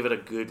I give it a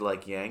good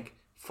like yank,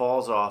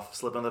 falls off,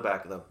 slip on the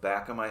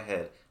back of my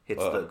head,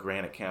 hits the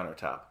granite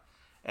countertop.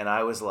 And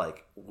I was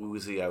like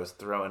woozy, I was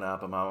throwing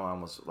up, and my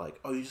mom was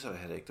like, oh, you just have a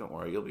headache, don't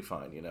worry, you'll be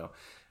fine, you know.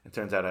 It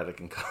turns out I had a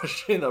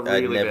concussion.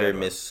 I never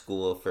missed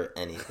school for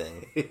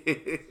anything.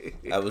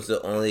 I was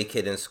the only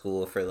kid in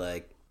school for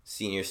like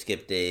senior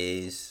skip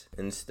days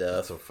and stuff.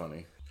 That's so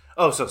funny.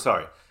 Oh, so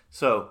sorry.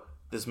 So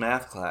this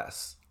math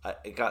class,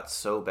 it got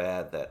so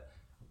bad that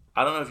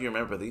I don't know if you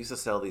remember, they used to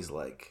sell these,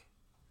 like,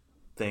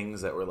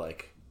 things that were,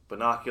 like,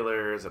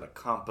 binoculars and a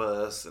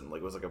compass and, like,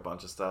 it was, like, a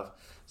bunch of stuff.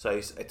 So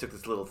I took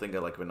this little thing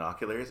of, like,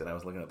 binoculars, and I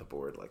was looking at the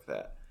board like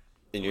that.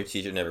 And your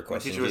teacher never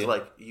questioned you? My teacher was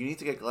like, you need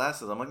to get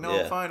glasses. I'm like, no,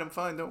 yeah. I'm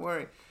fine, don't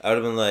worry. I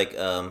would have been like,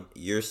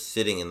 you're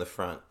sitting in the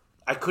front.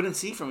 I couldn't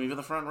see from even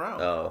the front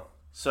row. Oh.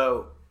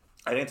 So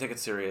I didn't take it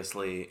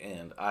seriously,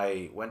 and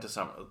I went to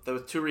summer. There were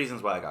 2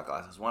 reasons why I got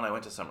glasses. One, I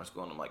went to summer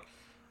school, and I'm like,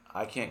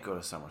 I can't go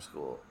to summer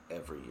school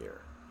every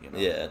year. You know?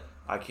 Yeah.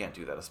 I can't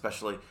do that,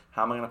 especially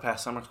how am I going to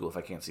pass summer school if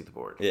I can't see the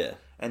board? Yeah.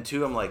 And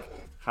 2, I'm like,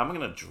 how am I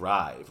going to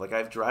drive? Like, I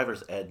have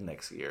driver's ed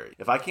next year.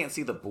 If I can't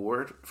see the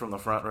board from the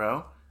front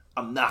row,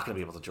 I'm not going to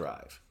be able to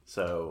drive.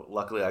 So,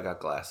 luckily, I got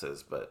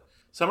glasses, but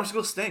summer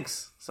school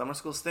stinks.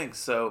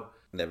 So,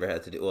 Never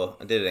had to do... Well,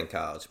 I did it in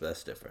college, but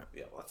that's different.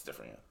 yeah, well, that's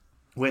different, yeah.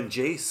 When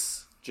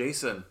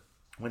Jason,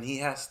 when he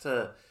has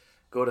to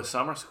go to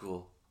summer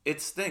school,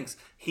 it stinks.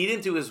 He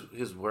didn't do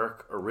his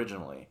work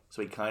originally,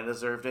 so he kind of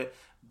deserved it.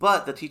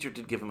 But the teacher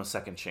did give him a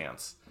second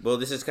chance. Well,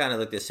 this is kind of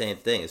like the same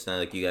thing. It's not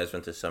like you guys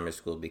went to summer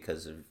school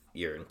because of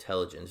your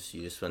intelligence.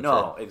 You just went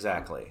No,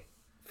 exactly.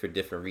 for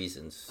different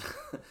reasons.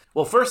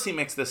 Well, first he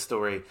makes this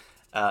story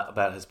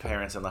about his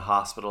parents in the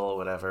hospital or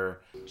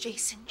whatever.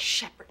 Jason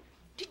Shepard,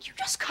 did you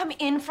just come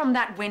in from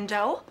that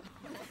window?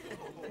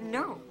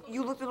 No,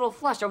 you looked a little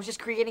flushed. I was just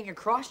creating a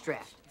cross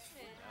draft.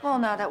 Well,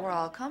 now that we're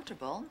all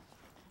comfortable,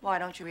 why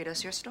don't you read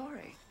us your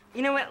story?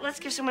 You know what? Let's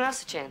give someone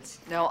else a chance.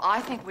 No, I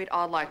think we'd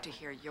all like to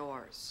hear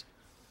yours.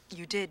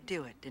 You did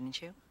do it,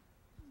 didn't you?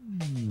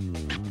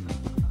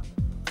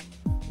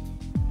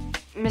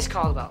 Miss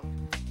Caldwell,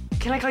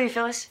 can I call you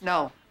Phyllis?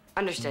 No.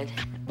 Understood.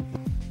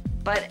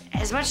 But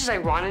as much as I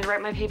wanted to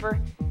write my paper,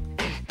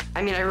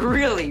 I mean, I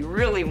really,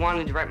 really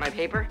wanted to write my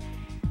paper,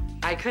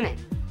 I couldn't.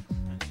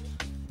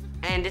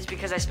 And it's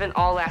because I spent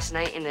all last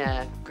night in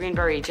the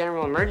Greenberry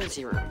General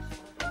Emergency Room.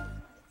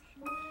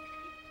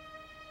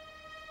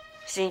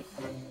 See,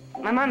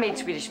 my mom made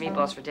Swedish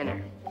meatballs for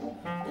dinner.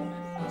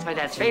 It's my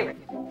dad's favorite.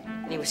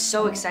 And he was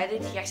so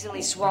excited, he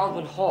accidentally swallowed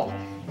one whole.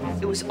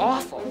 It was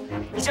awful.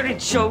 He started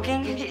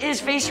choking,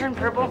 his face turned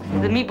purple,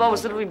 the meatball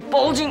was literally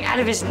bulging out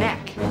of his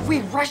neck.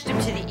 We rushed him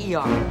to the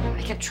ER.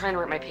 I kept trying to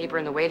write my paper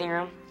in the waiting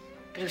room,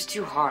 but it was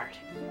too hard.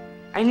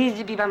 I needed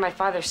to be by my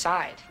father's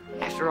side.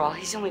 After all,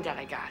 he's the only dad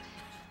I got.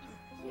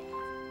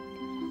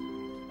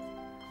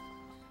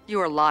 You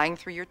are lying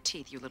through your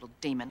teeth, you little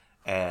demon.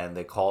 And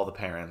they call the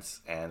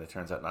parents, and it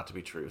turns out not to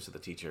be true. So the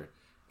teacher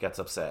gets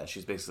upset.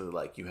 She's basically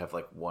like, you have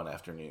like one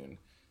afternoon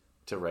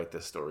to write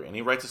this story. And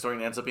he writes a story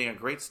and it ends up being a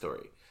great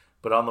story.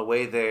 But on the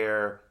way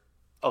there,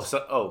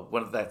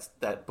 one of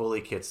that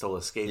bully kid stole a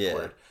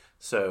skateboard. Yeah.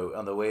 So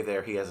on the way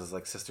there, he has his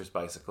like sister's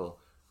bicycle,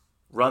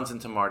 runs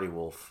into Marty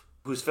Wolf,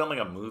 who's filming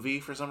a movie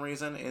for some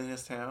reason in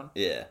his town.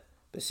 Yeah.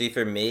 But see,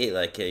 for me,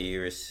 like you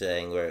were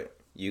saying, where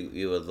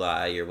you would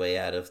lie your way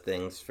out of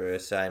things for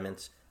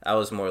assignments, I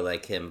was more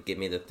like him. Give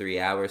me the 3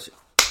 hours.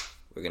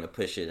 We're going to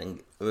push it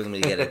and we're going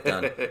to get it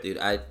done.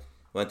 Dude,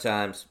 one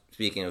time,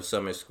 speaking of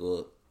summer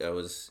school, I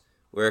was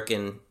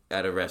working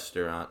at a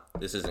restaurant.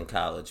 This is in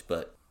college,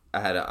 but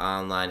I had an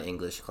online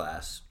English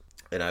class.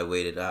 And I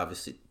waited,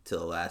 obviously, till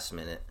the last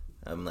minute.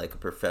 I'm like a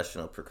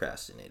professional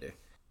procrastinator.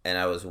 And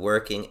I was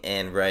working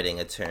and writing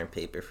a term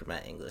paper for my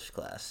English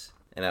class.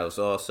 And I was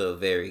also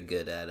very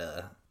good at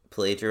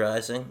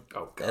plagiarizing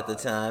at the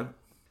time.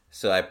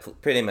 So I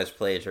pretty much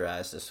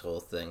plagiarized this whole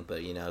thing,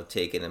 but,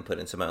 take it and put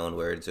it into my own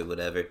words or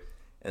whatever.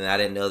 And I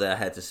didn't know that I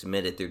had to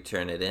submit it through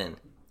Turnitin.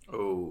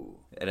 Oh.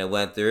 And it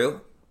went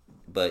through,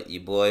 but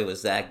your boy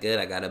was that good,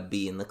 I got a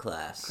B in the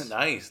class.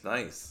 Nice.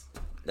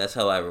 That's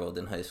how I rolled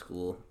in high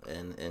school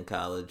and in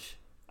college.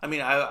 I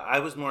mean, I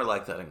was more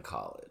like that in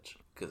college.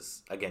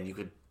 Because, again, you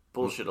could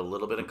bullshit a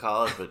little bit in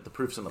college, but the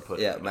proof's in the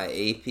pudding. Yeah, my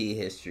AP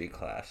history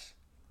class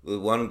with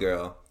one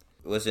girl.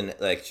 Wasn't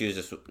like she was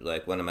just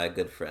like one of my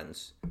good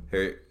friends.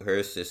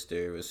 Her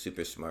sister was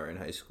super smart in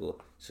high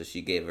school, so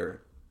she gave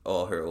her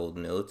all her old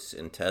notes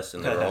and tests,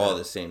 and they were all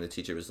the same. The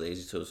teacher was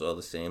lazy, so it was all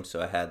the same.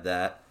 So I had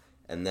that,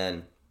 and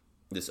then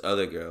this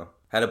other girl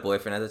had a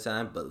boyfriend at the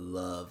time, but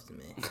loved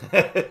me.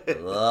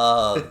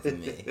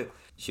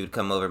 She would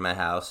come over to my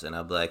house, and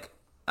I'd be like,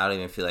 I don't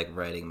even feel like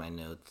writing my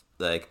notes.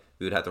 Like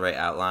we would have to write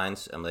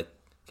outlines. I'm like,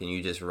 can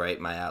you just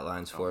write my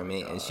outlines for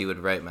me? God. And she would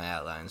write my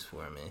outlines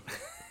for me.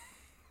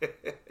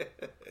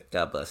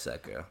 God bless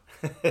that girl.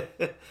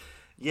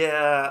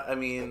 Yeah, I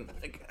mean,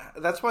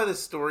 that's why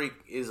this story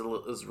is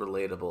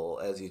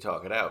relatable as you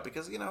talk it out.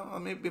 Because,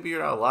 maybe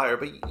you're not a liar,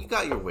 but you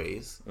got your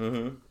ways.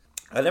 Mm-hmm.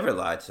 I never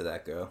lied to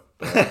that girl.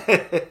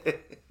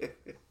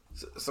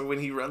 So when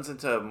he runs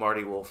into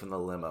Marty Wolf in the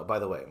limo, by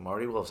the way,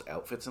 Marty Wolf's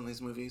outfits in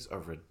these movies are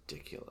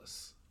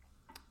ridiculous.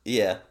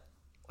 Yeah.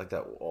 Like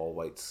that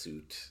all-white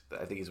suit.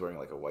 I think he's wearing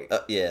like a white...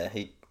 yeah,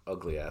 he...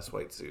 ugly-ass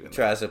white suit.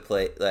 Tries to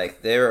play...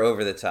 Like, they were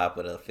over the top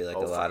with, I feel like, a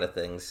lot of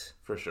things.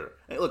 For sure.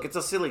 Hey, look, it's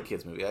a silly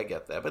kids movie. I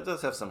get that. But it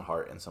does have some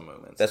heart and some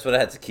moments. That's what I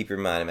had to keep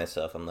reminding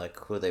myself. I'm like,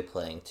 who are they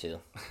playing to?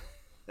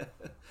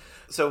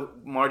 So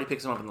Marty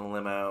picks him up in the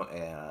limo,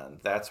 and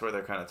that's where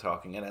they're kind of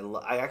talking. And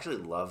I actually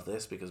love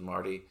this because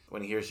Marty,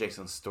 when he hears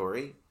Jason's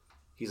story,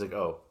 he's like,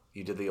 oh,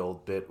 you did the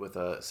old bit with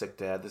a sick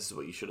dad. This is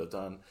what you should have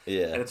done.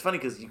 Yeah. And it's funny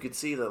because you could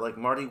see that, like,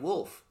 Marty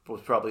Wolf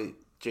was probably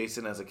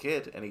Jason as a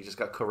kid, and he just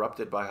got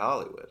corrupted by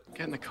Hollywood.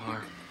 Get in the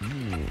car.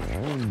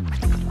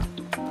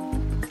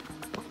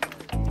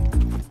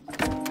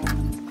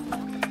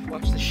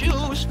 Watch the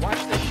shoes.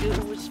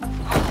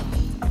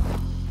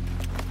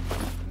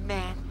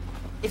 Man,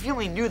 if you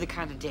only knew the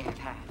kind of day I've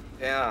had.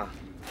 Yeah,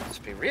 it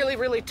must be really,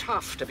 really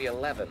tough to be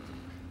 11.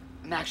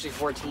 I'm actually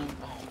 14.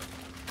 Oh,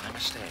 my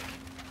mistake.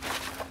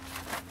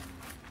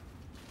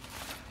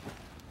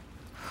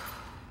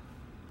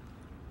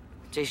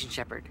 Jason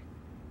Shepard.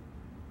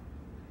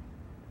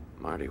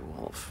 Marty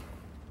Wolf.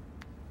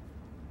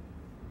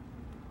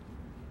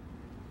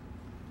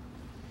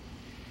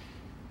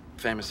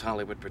 Famous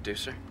Hollywood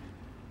producer.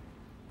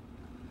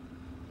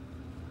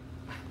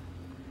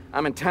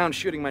 I'm in town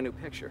shooting my new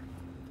picture.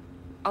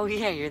 Oh,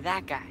 yeah, you're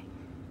that guy.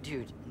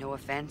 Dude, no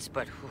offense,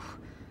 but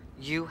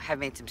you have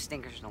made some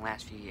stinkers in the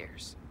last few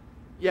years.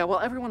 Yeah, well,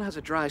 everyone has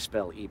a dry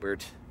spell,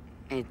 Ebert.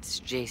 It's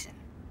Jason.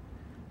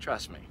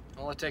 Trust me,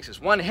 all it takes is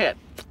one hit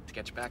to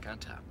get you back on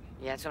top.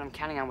 Yeah, that's what I'm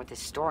counting on with this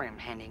story I'm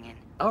handing in.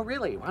 Oh,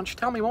 really? Why don't you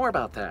tell me more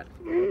about that?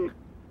 I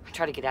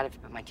tried to get out of it,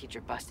 but my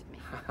teacher busted me.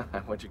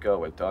 What'd you go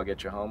with? Dog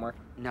get your homework?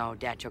 No,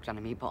 Dad choked on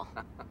a meatball.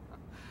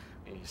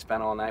 You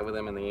spent all night with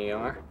him in the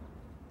ER?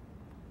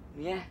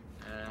 Yeah.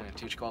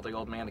 Teacher called the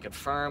old man to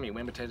confirm. You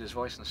imitated his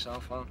voice on the cell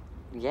phone?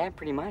 Yeah,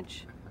 pretty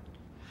much.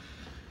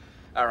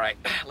 All right,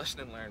 listen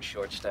and learn,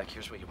 short stack.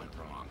 Here's where you went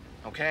wrong,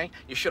 okay?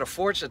 You should have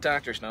forged the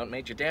doctor's note,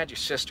 made your dad your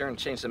sister, and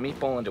changed the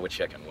meatball into a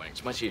chicken wing.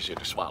 It's much easier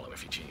to swallow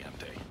if you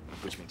GMD,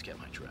 which means get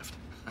my drift.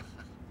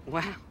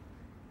 Wow,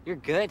 you're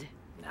good.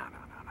 No,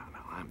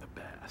 I'm the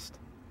best.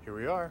 Here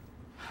we are.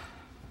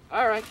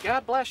 All right,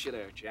 God bless you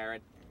there,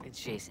 Jared.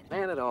 It's Jason.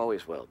 And it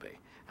always will be.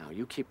 Now,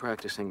 you keep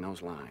practicing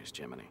those lies,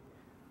 Jiminy.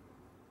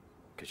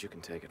 Because you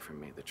can take it from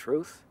me. The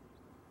truth,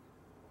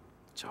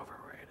 it's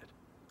overrated.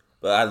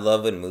 But I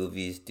love when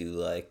movies do,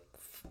 like,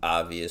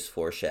 obvious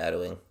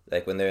foreshadowing.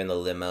 Like, when they're in the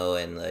limo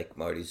and, like,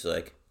 Marty's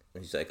like,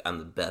 he's like, I'm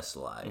the best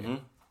liar. Mm-hmm.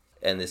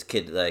 And this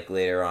kid, like,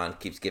 later on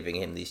keeps giving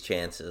him these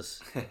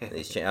chances.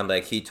 I'm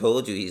like, he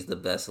told you he's the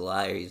best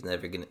liar. He's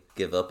never going to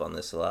give up on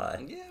this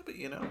lie. Yeah, but,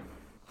 you know.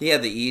 He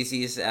had the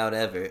easiest out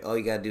ever. All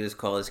you got to do is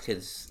call his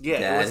kid's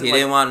dad. He like,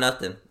 didn't want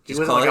nothing.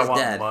 Just call his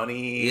dad.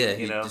 Money, yeah,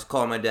 you know. Just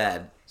call my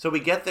dad. So we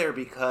get there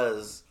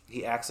because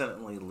he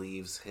accidentally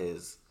leaves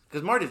his...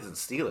 Because Marty didn't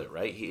steal it,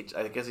 right?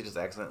 I guess he just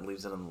accidentally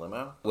leaves it in the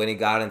limo. When he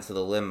got into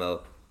the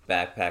limo,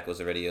 backpack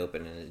was already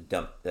open and it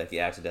dumped. Like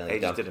he accidentally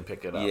dumped. He just didn't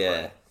pick it up.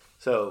 Yeah. Right?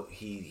 So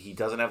he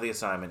doesn't have the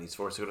assignment. He's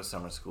forced to go to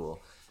summer school,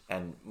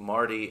 and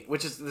Marty,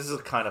 this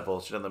is kind of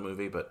bullshit in the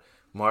movie, but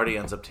Marty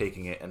ends up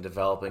taking it and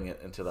developing it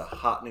into the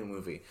hot new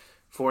movie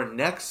for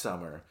next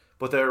summer.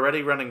 But they're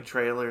already running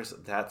trailers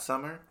that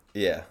summer.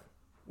 Yeah.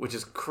 Which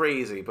is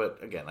crazy, but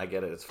again, I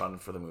get it. It's fun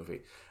for the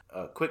movie.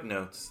 Quick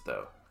notes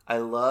though. I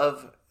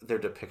love their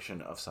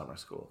depiction of summer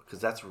school because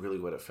that's really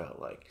what it felt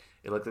like.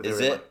 It looked like they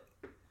were like,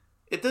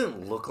 it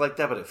didn't look like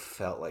that, but it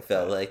felt like that.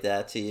 Felt like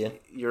that to you?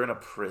 You're in a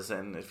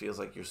prison. It feels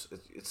like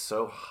it's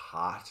so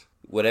hot.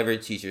 Whatever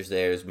teacher's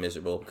there is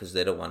miserable because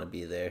they don't want to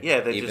be there.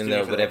 Yeah, they even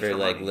though whatever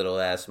like little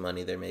ass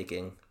money they're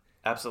making.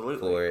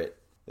 Absolutely. For it,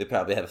 they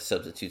probably have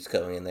substitutes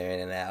coming in there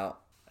in and out.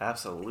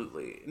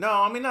 Absolutely. No,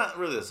 I mean not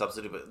really the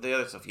substitute, but the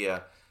other stuff.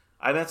 Yeah,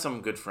 I met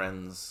some good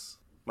friends.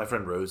 My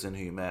friend Rosen,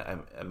 who you met,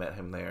 I met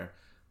him there.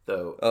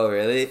 Though. Oh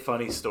really?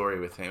 Funny story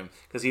with him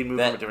because he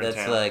moved from a different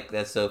town.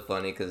 That's so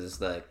funny because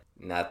it's like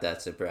not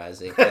that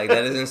surprising. Like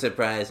that doesn't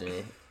surprise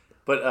me.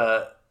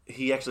 But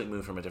he actually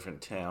moved from a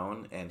different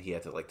town and he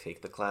had to like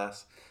take the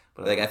class.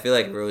 But like I feel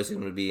like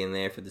Rosen would be in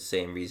there for the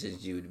same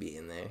reasons you would be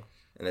in there,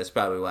 and that's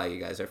probably why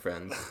you guys are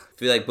friends. I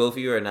feel like both of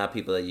you are not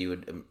people that you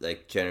would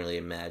like generally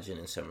imagine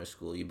in summer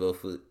school. You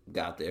both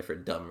got there for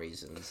dumb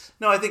reasons.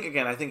 No, I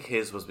think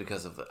his was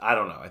because of I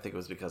don't know. I think it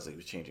was because he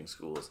was changing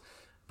schools,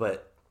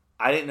 but.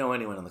 I didn't know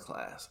anyone in the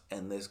class,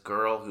 and this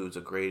girl who's a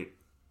grade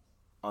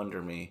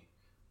under me,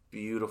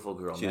 beautiful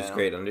girl. She was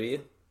grade under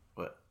you?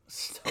 What?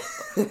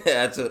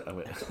 That's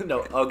what.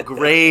 No, a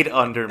grade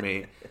under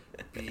me,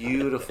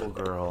 beautiful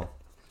girl.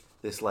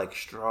 This like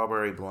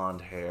strawberry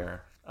blonde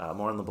hair,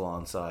 more on the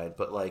blonde side,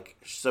 but like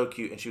so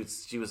cute. And she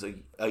was a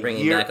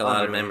bringing year back a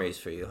lot of me. memories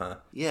for you, huh?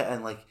 Yeah,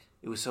 and like.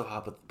 It was so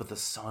hot, but the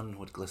sun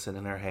would glisten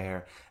in her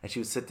hair, and she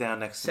would sit down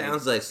next to me.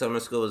 Sounds like summer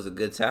school was a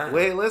good time.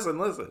 Wait,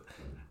 listen.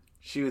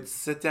 She would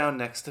sit down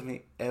next to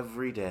me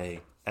every day,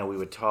 and we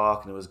would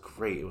talk, and it was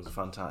great. It was a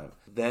fun time.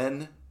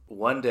 Then,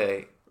 one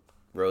day,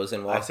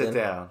 Rosen walked in? I sit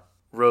down.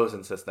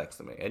 Rosen sits next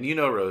to me. And you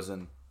know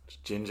Rosen.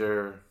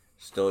 Ginger.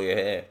 Stole your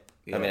hair.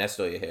 Yeah. I mean, I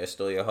stole your hair.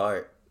 Stole your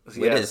heart. Yes.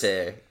 With his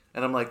hair.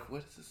 And I'm like,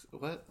 what is this?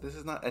 What? This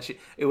is not... And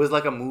it was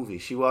like a movie.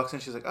 She walks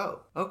in, she's like, oh,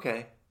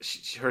 okay.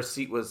 Her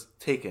seat was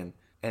taken.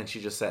 And she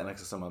just sat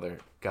next to some other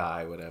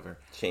guy, whatever.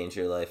 Changed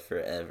your life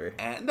forever.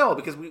 And no,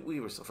 because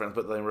we were still friends.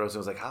 But then Rosen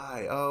was like,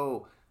 hi,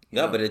 oh...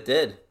 No, but it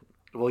did.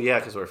 Well, yeah,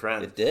 because we're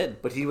friends. It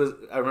did. But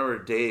I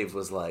remember Dave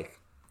was like,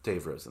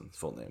 Dave Rosen's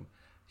full name.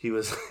 He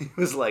was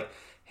like,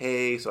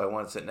 hey, so I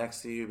want to sit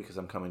next to you because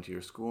I'm coming to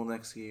your school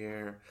next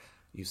year.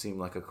 You seem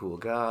like a cool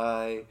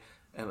guy.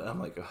 And I'm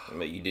like, oh,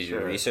 but you did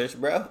your research,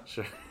 bro?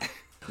 Sure.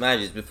 Mine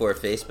just before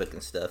Facebook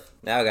and stuff.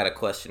 Now I got to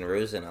question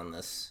Rosen on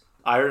this.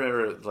 I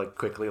remember, like,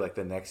 quickly, like,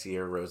 the next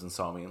year, Rosen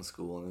saw me in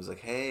school and he was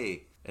like,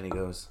 hey. And he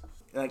goes,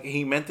 like,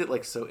 he meant it,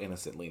 like, so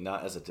innocently,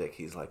 not as a dick.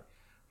 He's like,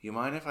 you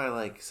mind if I,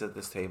 like, sit at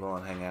this table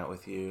and hang out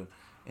with you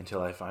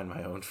until I find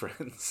my own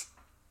friends?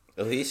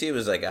 At least he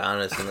was, like,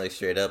 honest and, like,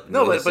 straight up in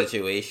the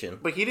situation.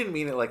 But he didn't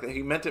mean it like that.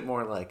 He meant it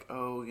more like,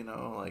 oh, you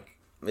know, like...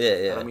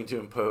 Yeah. I don't mean to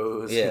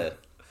impose. Yeah.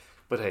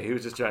 But hey, he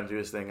was just trying to do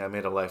his thing. I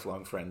made a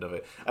lifelong friend of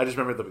it. I just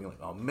remember them being like,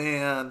 oh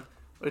man,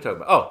 what are you talking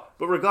about? Oh,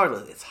 but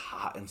regardless, it's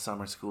hot in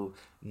summer school.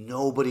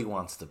 Nobody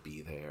wants to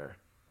be there.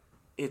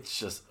 It's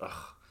just,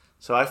 ugh.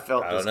 So I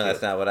felt I don't know,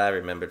 that's not what I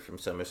remembered from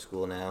summer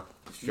school now.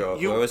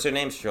 What was her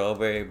name?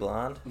 Strawberry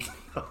Blonde?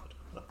 No.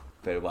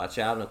 Better watch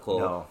out, Nicole.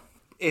 No.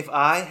 If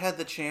I had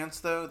the chance,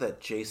 though, that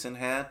Jason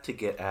had to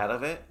get out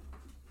of it,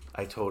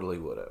 I totally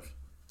would have.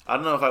 I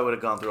don't know if I would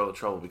have gone through all the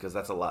trouble because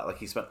that's a lot. Like,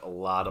 he spent a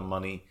lot of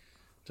money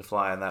to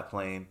fly on that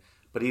plane.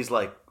 But he's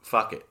like,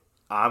 fuck it.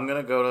 I'm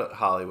going to go to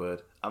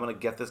Hollywood. I'm going to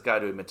get this guy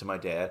to admit to my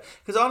dad.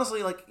 Because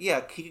honestly, like,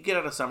 yeah, he could get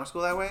out of summer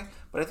school that way.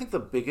 But I think the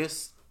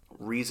biggest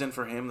reason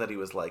for him that he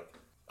was, like,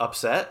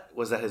 upset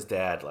was that his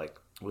dad, like,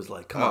 was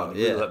like, come on,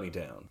 you let me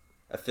down.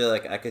 I feel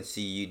like I could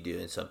see you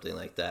doing something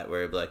like that,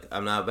 where like,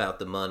 I'm not about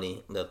the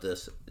money, about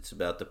this. It's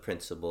about the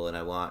principle, and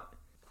I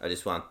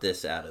just want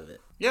this out of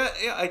it. Yeah,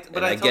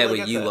 but I totally get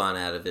what you that. want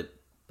out of it,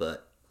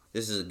 but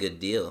this is a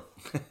good deal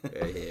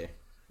right here.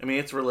 I mean,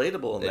 it's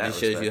relatable. It just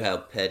shows you how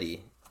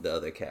petty the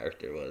other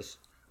character was.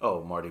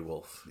 Oh, Marty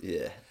Wolf.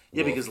 Yeah.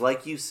 Yeah, because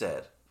like you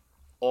said,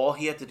 all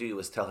he had to do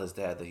was tell his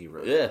dad that he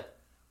wrote. Yeah.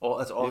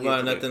 That's all he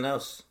wanted nothing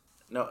else.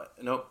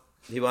 Nope.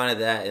 He wanted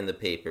that in the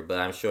paper, but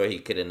I'm sure he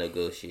could have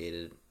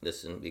negotiated.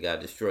 Listen, we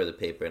gotta destroy the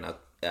paper, and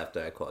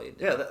after I call you.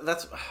 Yeah,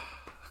 that's.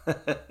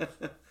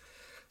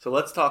 So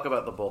let's talk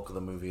about the bulk of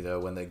the movie, though.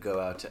 When they go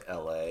out to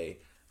L.A.,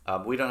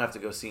 we don't have to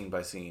go scene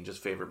by scene,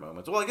 just favorite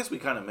moments. Well, I guess we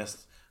kind of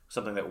missed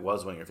something that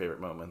was one of your favorite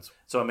moments.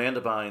 So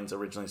Amanda Bynes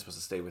originally supposed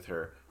to stay with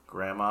her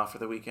grandma for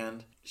the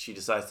weekend. She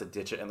decides to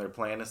ditch it, and their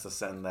plan is to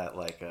send that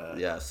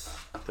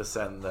to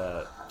send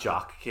the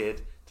jock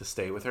kid to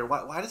stay with her.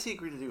 Why does he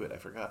agree to do it? I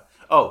forgot.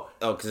 Oh,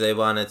 because they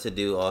wanted to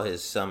do all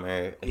his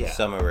summer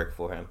work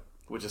for him,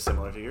 which is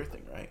similar to your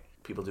thing, right?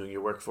 People doing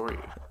your work for you.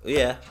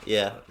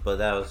 Yeah, but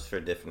that was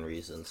for different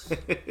reasons.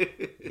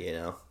 You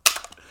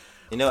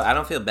know, I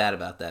don't feel bad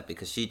about that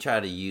because she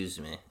tried to use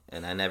me,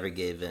 and I never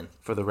gave in.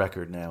 For the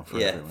record, now.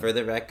 For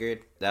the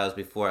record, that was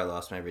before I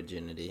lost my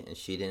virginity, and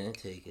she didn't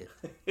take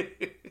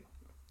it.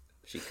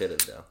 She could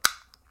have though.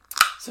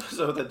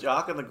 So the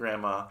jock and the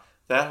grandma.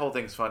 That whole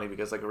thing's funny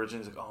because, like,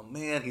 originally he's like, oh,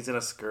 man, he's in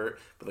a skirt.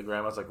 But the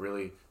grandma's, like,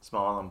 really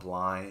small and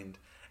blind.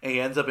 And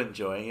he ends up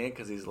enjoying it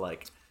because he's,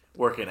 like,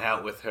 working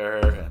out with her.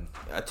 And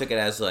I took it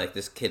as, like,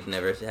 this kid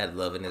never had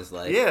love in his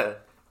life. Yeah.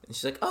 And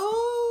she's like,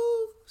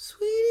 oh,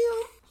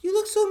 sweetie, you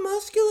look so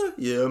muscular.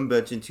 Yeah, I'm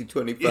benching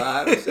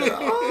 225. I said,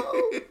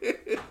 oh.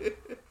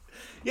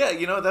 Yeah,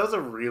 that was a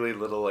really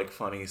little, like,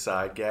 funny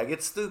side gag.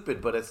 It's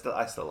stupid, but I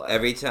still laugh.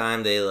 Every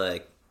time they,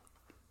 like,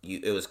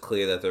 it was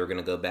clear that they were going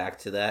to go back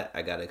to that,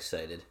 I got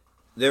excited.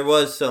 There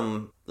was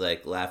some,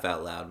 like, laugh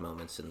out loud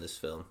moments in this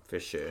film, for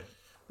sure.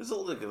 There's a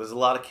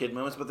lot of kid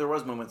moments, but there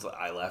was moments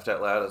I laughed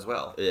out loud as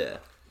well. Yeah.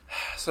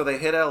 So they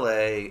hit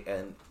L.A.,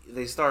 and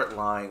they start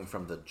lying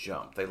from the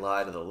jump. They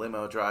lie to the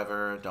limo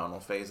driver,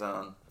 Donald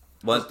Faison.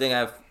 One thing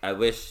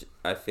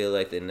I feel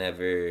like they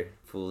never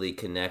fully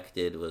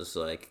connected was,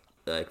 like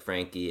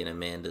Frankie and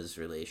Amanda's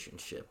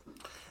relationship.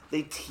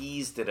 They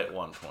teased it at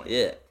one point.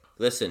 Yeah.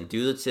 Listen,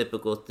 do the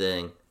typical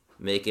thing.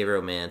 Make it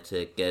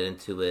romantic, get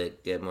into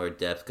it, get more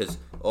depth. Because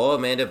all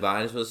Amanda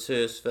Bynes was to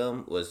this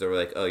film was they were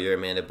like, oh, you're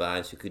Amanda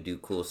Bynes who could do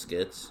cool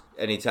skits.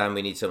 Anytime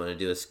we need someone to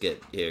do a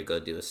skit, here, go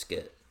do a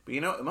skit. But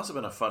it must have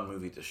been a fun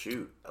movie to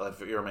shoot. Like,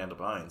 if you're Amanda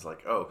Bynes,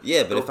 like, oh.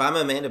 Yeah, but if I'm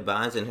Amanda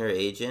Bynes and her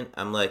agent,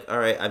 I'm like, all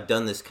right, I've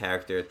done this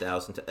character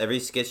 1,000 times. Every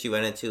skit she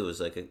went into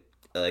was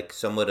like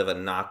somewhat of a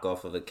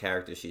knockoff of a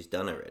character she's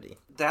done already.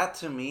 That,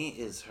 to me,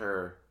 is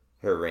her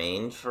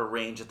range. Her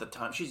range at the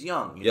time. She's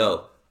young.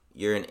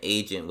 You're an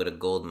agent with a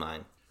gold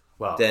mine.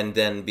 Wow.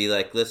 Then be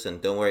like, listen,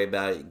 don't worry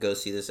about it. Go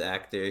see this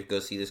actor. Go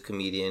see this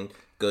comedian.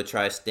 Go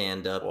try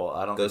stand up. Well,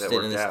 I don't go think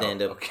sit that in the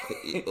stand up.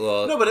 Okay.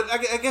 Well, no, but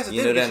I guess it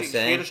you did. Know what I'm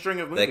saying? She had a string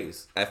of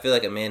movies. Like, I feel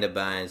like Amanda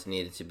Bynes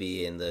needed to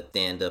be in the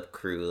stand up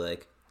crew.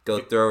 Like, go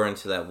throw her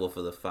into that Wolf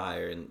of the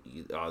Fire, and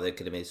they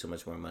could have made so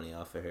much more money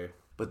off of her.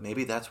 But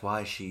maybe that's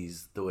why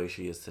she's the way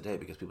she is today,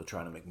 because people are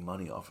trying to make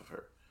money off of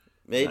her.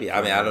 Maybe.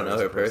 I mean, I don't know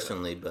her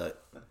personally,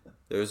 but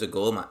there was a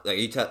gold mine.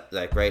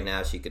 Like right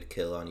now, she could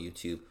kill on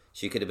YouTube.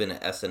 She could have been an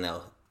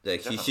SNL.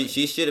 Like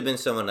she should have been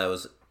someone that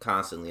was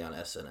constantly on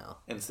SNL.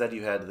 Instead,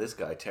 you had this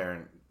guy,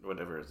 Taron,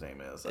 whatever his name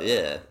is.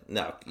 Yeah,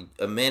 no,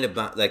 Amanda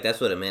Bynes. Like that's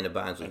what Amanda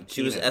Bynes was.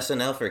 She was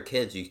SNL for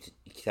kids. You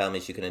tell me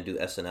she couldn't do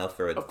SNL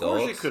for adults? Of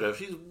course she could have.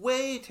 She's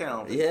way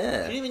talented.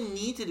 Yeah, she didn't even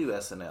need to do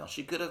SNL.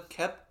 She could have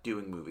kept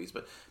doing movies,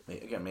 but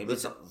again, maybe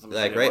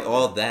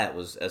all that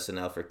was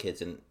SNL for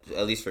kids, and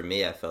at least for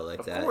me, I felt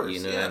like that. Course,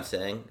 you know what I'm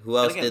saying? Who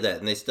else did that?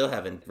 And they still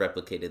haven't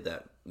replicated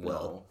that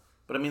well. No.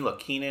 But I mean, look,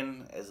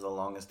 Kenan is the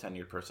longest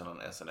tenured person on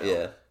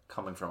SNL,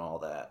 coming from all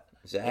that,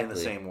 in the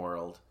same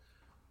world.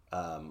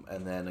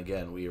 And then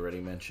again, we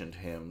already mentioned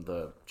him.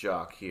 The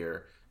jock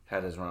here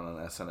had his run on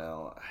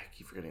SNL. I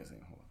keep forgetting his name.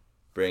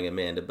 Bring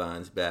Amanda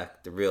Bynes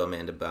back, the real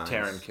Amanda Bynes.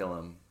 Taron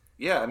Killam.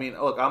 Yeah, I mean,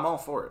 look, I'm all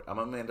for it. I'm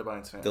an Amanda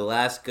Bynes fan. The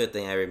last good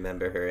thing I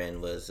remember her in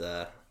was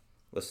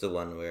what's the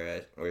one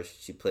where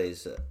she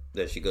plays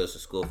that she goes to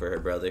school for her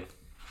brother.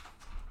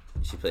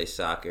 She plays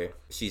soccer.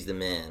 She's the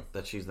man.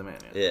 That she's the man,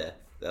 yeah. Yeah,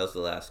 that was the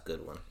last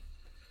good one.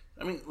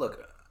 I mean,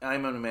 look,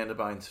 I'm an Amanda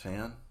Bynes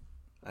fan.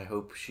 I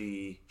hope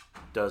she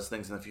does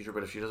things in the future,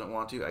 but if she doesn't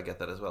want to, I get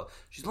that as well.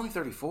 She's only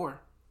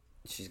 34.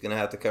 She's going to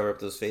have to cover up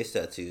those face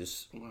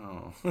tattoos.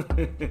 Wow.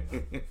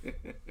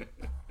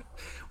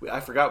 I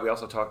forgot we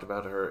also talked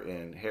about her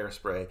in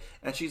Hairspray,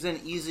 and she's in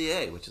Easy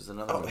A, which is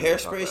another movie we'll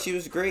talk Hairspray, about. she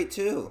was great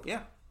too.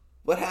 Yeah.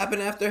 What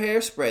happened after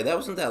Hairspray? That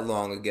wasn't that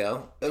long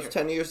ago. That was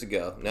 10 years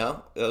ago.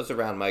 No? That was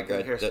around my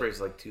grad.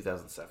 Hairspray's like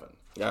 2007.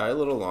 Yeah, a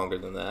little longer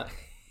than that.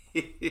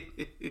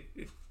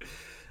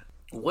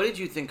 What did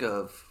you think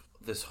of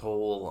this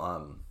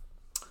whole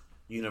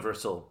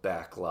Universal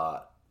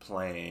backlot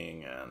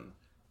playing and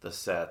the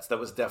sets? That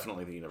was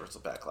definitely the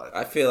Universal backlot.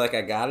 I feel like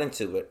I got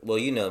into it. Well,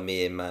 you know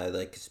me and my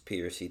like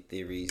conspiracy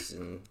theories,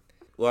 and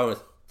well, I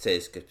wouldn't say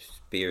it's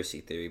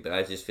conspiracy theory, but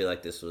I just feel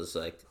like this was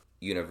like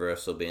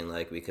Universal being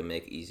like, we can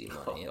make easy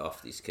money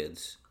off these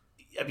kids.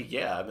 I mean,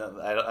 yeah,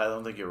 I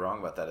don't think you're wrong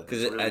about that.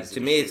 Because to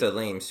me, it's a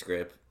lame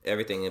script.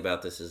 Everything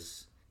about this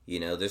is,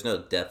 there's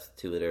no depth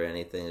to it or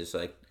anything. It's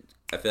like,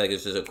 I feel like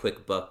it's just a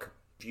quick buck.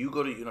 If you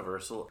go to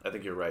Universal, I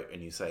think you're right,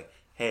 and you say,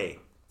 hey,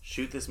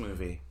 shoot this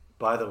movie.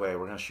 By the way,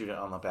 we're going to shoot it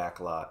on the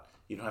back lot.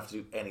 You don't have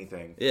to do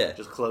anything. Yeah.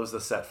 Just close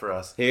the set for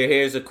us.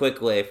 Here's a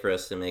quick way for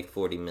us to make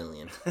 $40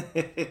 million.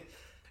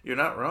 You're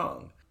not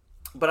wrong.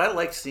 But I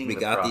like seeing we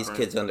got these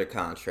kids under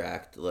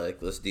contract.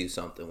 Like, let's do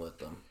something with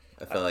them.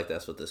 I felt like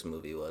that's what this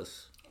movie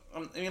was.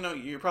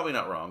 You're probably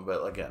not wrong,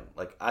 but again,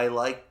 like, I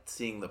liked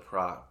seeing the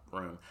prop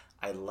room.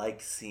 I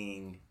liked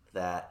seeing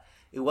that.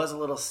 It was a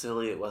little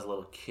silly. It was a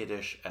little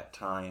kiddish at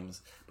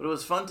times, but it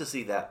was fun to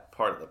see that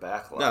part of the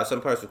backlot. No,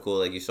 some parts were cool.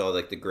 Like, you saw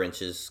like the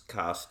Grinch's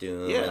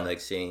costume and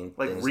like seeing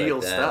like things real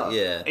like that. stuff.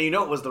 Yeah, and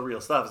it was the real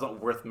stuff. It's not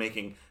worth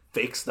making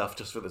fake stuff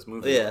just for this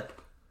movie. Yeah.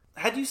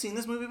 Had you seen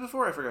this movie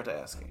before? I forgot to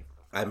ask you.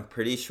 I'm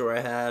pretty sure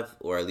I have,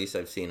 or at least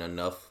I've seen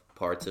enough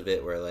parts of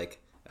it where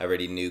like I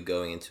already knew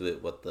going into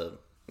it what the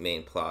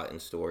main plot and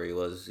story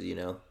was.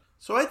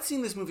 So I'd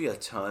seen this movie a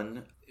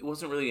ton. It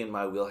wasn't really in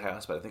my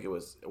wheelhouse, but I think it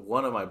was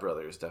one of my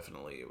brothers,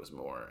 definitely. It was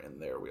more in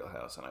their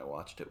wheelhouse, and I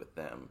watched it with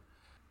them.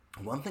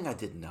 One thing I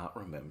did not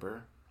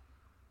remember.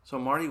 So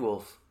Marty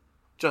Wolf,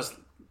 I'm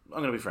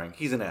going to be frank,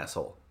 he's an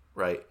asshole,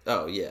 right?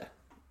 Oh, yeah.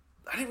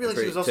 I didn't realize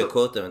he was also... To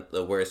quote them,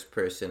 the worst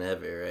person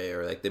ever, right?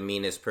 Or like the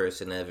meanest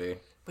person ever.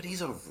 But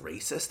he's a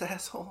racist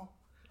asshole?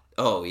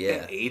 Oh,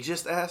 yeah. An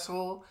ageist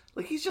asshole?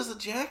 Like, he's just a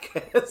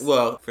jackass.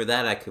 Well, for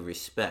that I could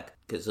respect,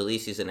 because at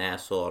least he's an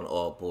asshole on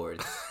all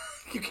boards.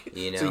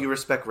 So you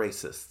respect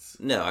racists?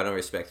 No, I don't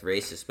respect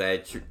racists,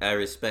 but I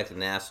respect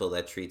an asshole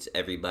that treats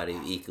everybody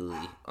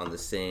equally on the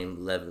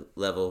same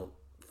level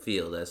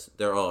field.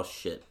 They're all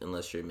shit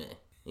unless you're me.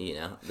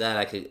 That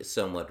I could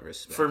somewhat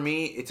respect. For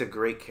me, it's a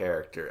great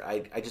character.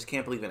 I just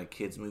can't believe in a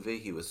kid's movie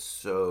he was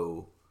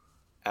so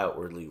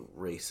outwardly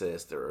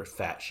racist or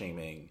fat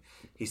shaming.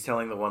 He's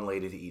telling the one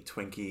lady to eat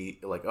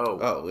Twinkie, like, yeah.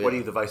 What are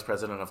you, the vice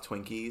president of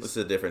Twinkies? It's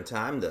a different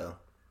time, though.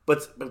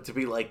 But to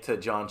be like to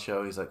John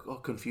Cho, he's like,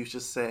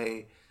 Confucius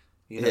say,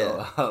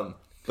 Yeah.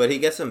 But he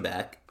gets him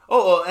back.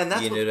 And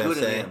that's what's good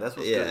in the end. That's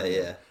what's good in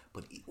the end.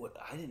 But what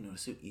I didn't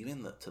notice,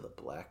 even to the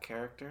black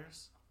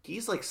characters,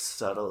 he's like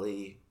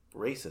subtly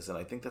racist, and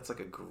I think that's like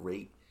a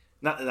great,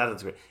 not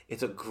that's great.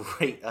 It's a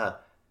great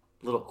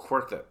little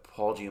quirk that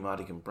Paul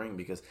Giamatti can bring,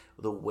 because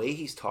the way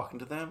he's talking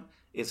to them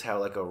is how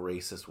like a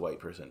racist white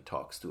person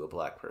talks to a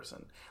black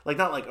person. Like,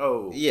 not like,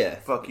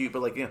 fuck you,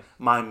 but like,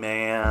 my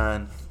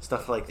man,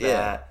 stuff like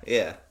that.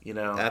 Yeah.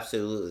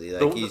 Absolutely.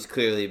 Like, he's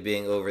clearly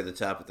being over the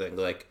top of things.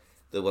 Like,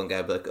 the one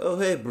guy be like, oh,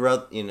 hey,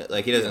 brother.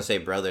 Like, he doesn't say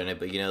brother in it,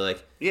 but,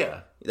 like,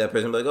 that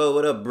person be like, oh,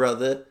 what up,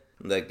 brother?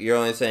 Like, you're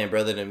only saying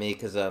brother to me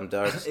because I'm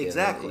dark skinned.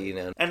 Exactly.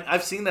 And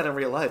I've seen that in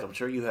real life. I'm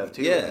sure you have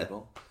too. Yeah.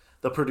 People.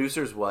 The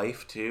producer's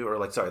wife, too, or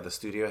like, sorry, the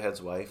studio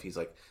head's wife, he's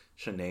like,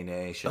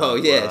 Shanae. Oh,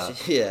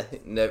 yeah.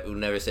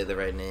 Never say the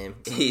right name.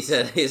 He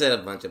said a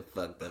bunch of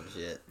fucked up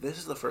shit. This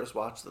is the first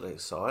watch that I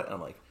saw it, and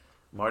I'm like,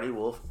 Marty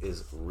Wolf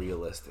is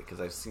realistic,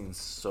 because I've seen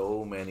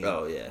so many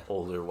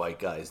older white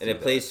guys do and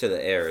it plays to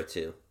the era,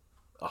 too.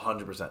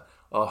 100%.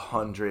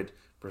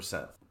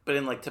 100%. But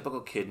in, like,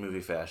 typical kid movie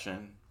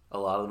fashion, a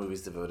lot of the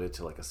movies devoted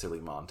to, like, a silly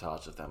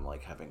montage of them,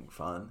 like, having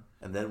fun.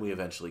 And then we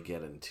eventually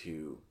get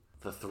into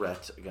the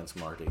threat against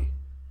Marty.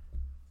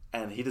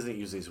 And he doesn't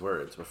use these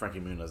words, but Frankie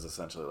Muniz is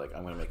essentially like,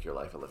 I'm going to make your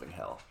life a living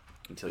hell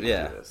until you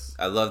do this.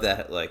 I love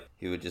that, like,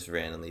 he would just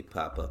randomly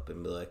pop up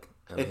and be like,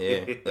 I'm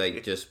here.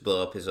 Like, just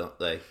blow up his own,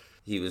 like,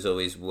 he was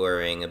always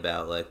worrying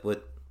about, like,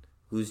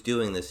 who's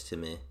doing this to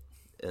me?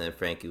 And then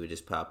Frankie would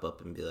just pop up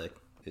and be like,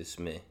 it's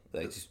me.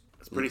 Like, just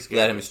it's pretty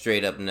scary. Let him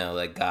straight up know,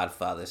 like,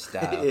 Godfather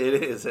style.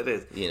 It is.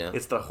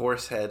 It's the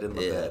horse head in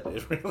the bed.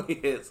 It really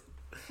is.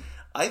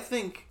 I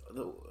think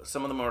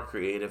some of the more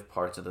creative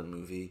parts of the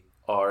movie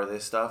are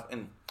this stuff.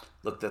 And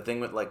look, the thing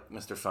with, like,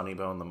 Mr.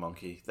 Funnybone the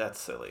monkey, that's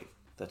silly.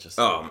 That's just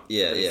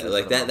silly.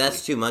 Like,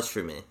 that's too much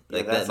for me.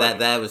 Like,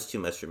 that was too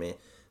much for me.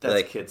 That's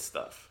like, kid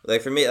stuff.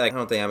 Like, for me, like, I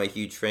don't think I'm a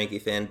huge Frankie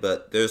fan,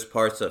 but there's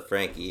parts of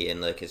Frankie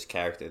and, like, his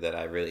character that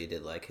I really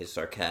did like. His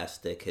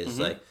sarcastic, his,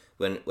 like,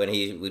 when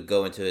he would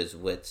go into his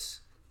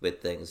wits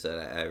with things that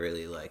I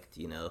really liked,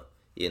 you know,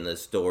 in the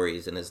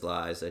stories and his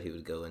lies that he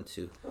would go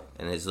into,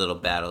 and his little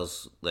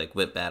battles, like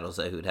wit battles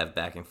that he would have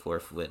back and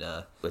forth with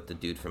the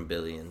dude from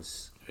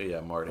Billions.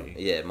 Yeah, Marty.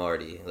 Yeah,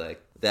 Marty.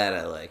 Like, that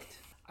I liked.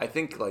 I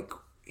think, like,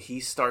 he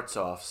starts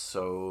off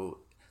so...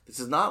 This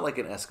is not like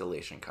an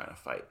escalation kind of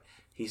fight.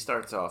 He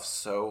starts off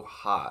so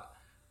hot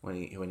when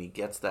he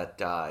gets that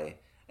die.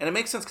 And it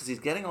makes sense because he's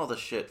getting all the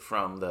shit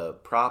from the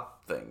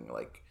prop thing.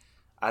 Like,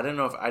 I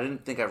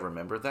didn't think I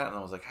remembered that. And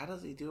I was like, how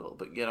does he do it?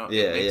 But, you know,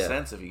 it makes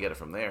sense if you get it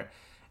from there.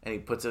 And he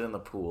puts it in the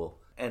pool.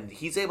 And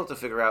he's able to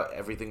figure out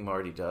everything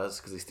Marty does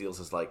because he steals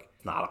his, like,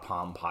 not a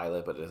Palm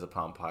Pilot, but it is a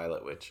Palm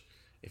Pilot, which,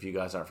 if you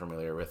guys aren't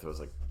familiar with, it was,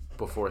 like,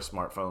 before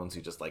smartphones,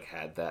 you just, like,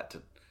 had that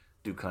to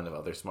do kind of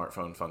other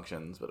smartphone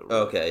functions. But it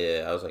really... Okay,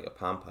 yeah. I was like, a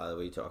Palm Pilot,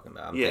 what are you talking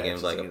about? I'm thinking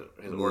of, like,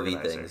 his movie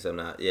organizer. things. I'm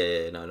not...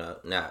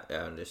 No, I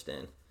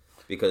understand.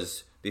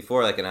 Because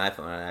before, like, an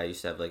iPhone, I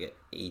used to have, like, an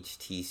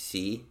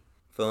HTC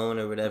phone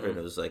or whatever, and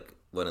it was, like,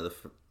 one of the...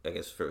 I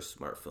guess first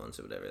smartphones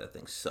or whatever. That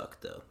thing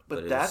sucked though. But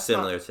it was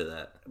similar to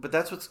that. But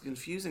that's what's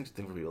confusing to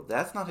think for people.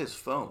 That's not his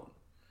phone.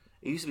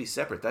 It used to be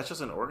separate. That's just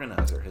an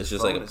organizer. His it's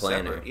just phone like a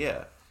planner. Separate.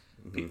 Yeah.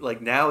 Mm-hmm.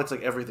 Like now it's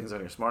like everything's on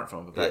your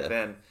smartphone. But back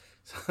then,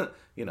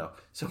 you know,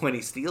 so when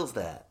he steals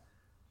that,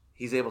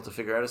 he's able to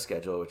figure out a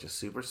schedule, which is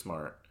super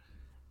smart.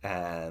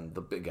 And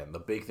the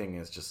big thing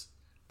is just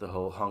the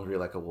whole Hungry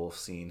Like a Wolf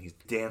scene. He's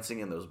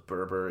dancing in those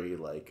Burberry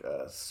like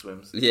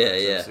swimsuits.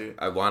 Yeah.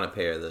 I want a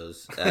pair of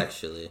those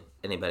actually.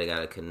 Anybody got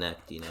to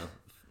connect, you know?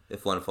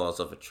 If one falls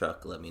off a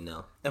truck, let me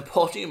know. And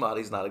Paul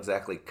Giamatti's not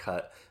exactly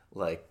cut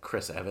like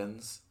Chris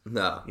Evans.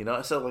 No. You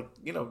know, so like,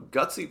 you know,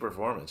 gutsy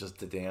performance just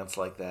to dance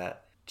like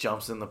that.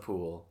 Jumps in the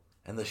pool.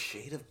 And the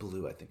shade of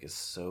blue, I think, is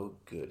so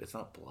good. It's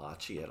not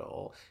blotchy at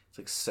all. It's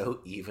like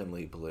so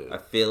evenly blue. I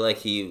feel like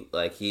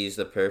he's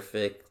the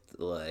perfect,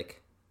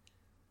 like,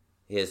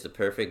 he has the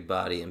perfect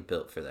body and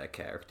built for that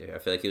character. I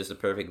feel like he was the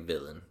perfect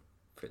villain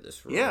for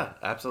this role. Yeah,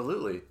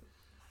 absolutely.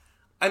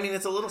 I mean,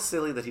 it's a little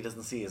silly that he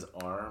doesn't see his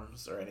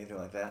arms or anything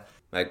like that.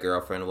 My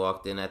girlfriend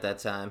walked in at that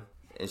time,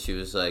 and she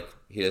was like,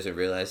 he doesn't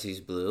realize he's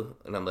blue.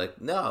 And I'm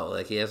like, no,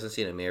 like, he hasn't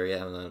seen a mirror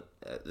yet. And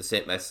the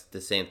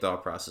same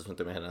thought process went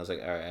through my head. And I was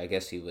like, all right, I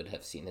guess he would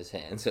have seen his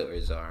hands over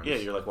his arms. Yeah,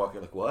 you're like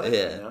walking like, what?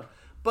 Yeah. You know?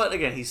 But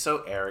again, he's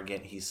so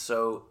arrogant. He's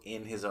so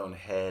in his own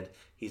head.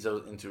 He's so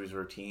into his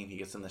routine. He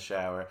gets in the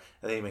shower,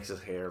 and then he makes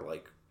his hair,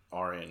 like,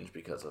 orange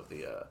because of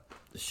the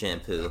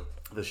shampoo.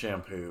 The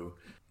shampoo.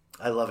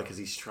 I love it because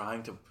he's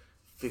trying to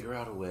figure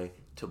out a way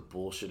to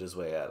bullshit his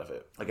way out of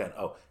it. Again,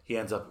 he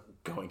ends up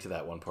going to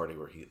that one party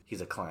where he's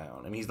a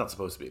clown. I mean, he's not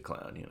supposed to be a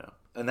clown, you know.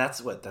 And that's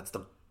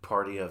the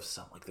party of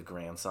the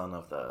grandson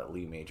of the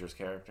Lee Majors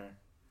character.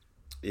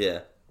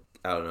 Yeah.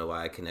 I don't know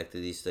why I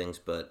connected these things,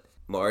 but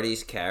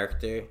Marty's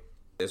character,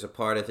 there's a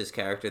part of his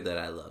character that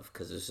I love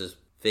because it's just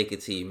fake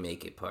it till you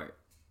make it part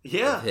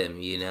of him,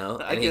 you know?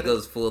 And he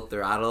goes full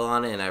throttle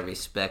on it, and I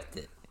respect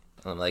it.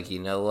 I'm like, you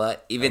know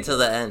what? Even till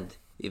the end.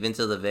 Even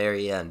till the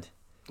very end.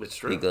 It's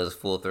true. He goes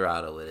full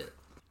throttle with it.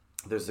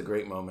 There's a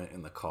great moment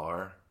in the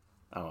car.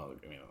 I'm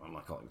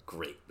not calling it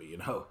great, but you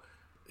know,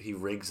 he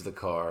rigs the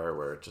car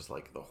where it's just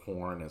like the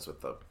horn is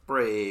with the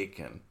brake,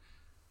 and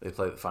they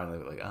play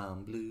finally like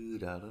I'm blue.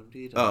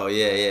 Oh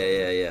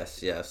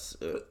yes.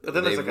 But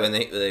then when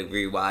they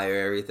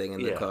rewire everything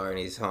in the car and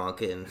he's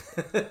honking.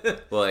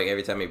 Well, like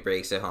every time he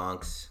brakes, it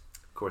honks.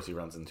 Of course, he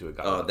runs into a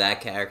guy. Oh,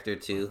 that character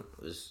too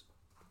was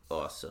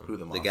awesome. Who,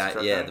 the monster guy?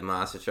 truck Yeah, guy? the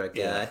monster truck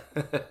guy.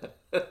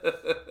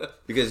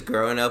 Because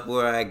growing up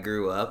where I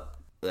grew up,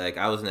 like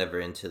I was never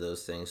into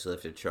those things,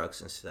 lifted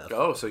trucks and stuff.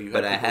 Oh, so you?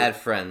 But I had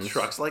friends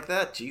trucks like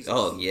that. Jesus.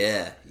 Oh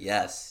yeah,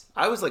 yes.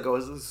 I was like,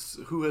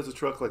 who has a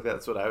truck like that?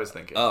 That's what I was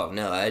thinking. Oh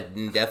no, I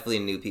definitely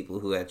knew people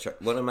who had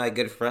truck. One of my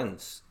good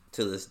friends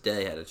to this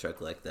day had a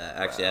truck like that.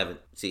 Actually, I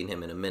haven't seen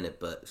him in a minute,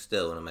 but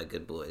still, one of my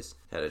good boys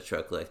had a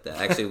truck like that.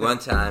 Actually, one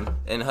time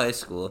in high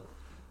school,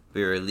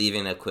 we were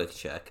leaving a Quick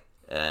Check,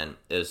 and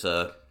it was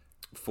a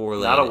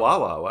 4-lane. Not a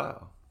Wawa.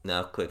 Wow.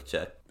 No, Quick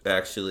Check.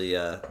 Actually,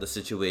 the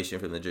situation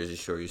from the Jersey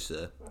Shore used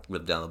to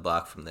live down the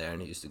block from there, and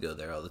he used to go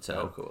there all the time.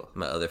 Oh, cool.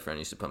 My other friend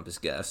used to pump his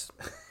gas.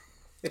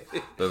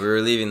 But we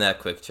were leaving that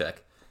Quick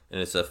Check, and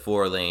it's a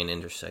 4-lane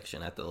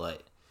intersection at the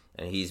light,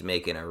 and he's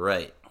making a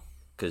right,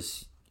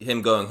 because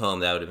him going home,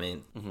 that would have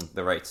made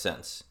the right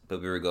sense.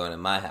 But we were going to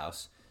my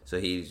house, so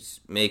he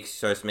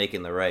starts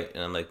making the right,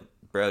 and I'm like,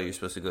 bro, you're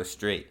supposed to go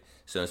straight.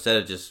 So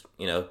instead of just,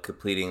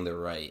 completing the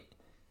right,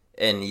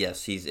 and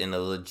yes, he's in a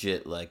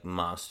legit,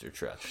 monster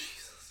truck. Jesus.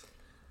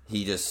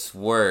 He just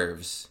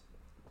swerves.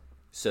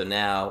 So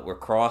now we're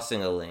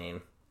crossing a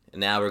lane, and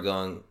now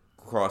we're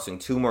crossing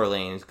 2 more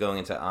lanes, going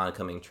into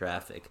oncoming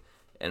traffic,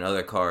 and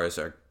other cars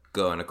are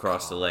going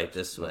across the light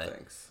this way.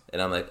 Thanks.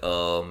 And I'm like,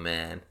 oh,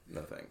 man.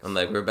 No thanks. I'm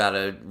like, we're about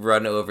to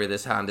run over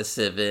this Honda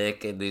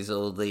Civic and these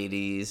old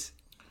ladies.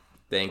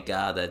 Thank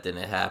God that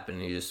didn't happen.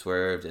 He just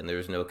swerved, and there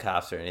was no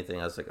cops or anything.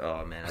 I was like,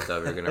 oh, man, I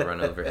thought we were going to run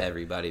over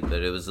everybody,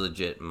 but it was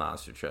legit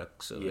monster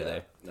trucks over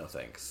there. No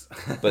thanks.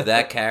 But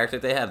that character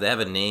they have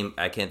a name,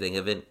 I can't think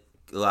of it,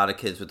 a lot of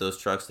kids with those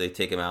trucks, they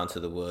take them out into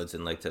the woods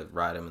and like to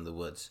ride them in the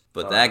woods.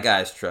 But that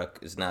guy's truck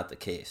is not the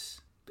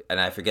case. And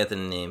I forget the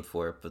name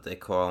for it, but they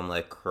call them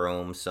like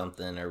Chrome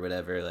something or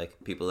whatever.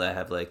 Like people that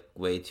have like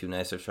way too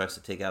nicer trucks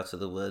to take out to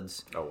the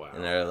woods. Oh wow!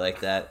 And they're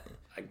like that.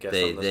 I guess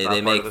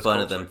they make fun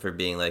of them for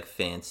being like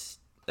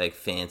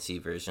fancy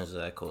versions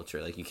of that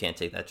culture. Like you can't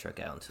take that truck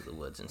out into the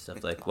woods and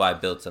stuff. Like why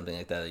build something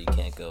like that you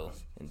can't go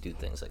and do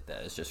things like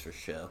that? It's just for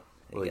show.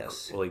 I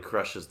guess. He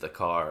crushes the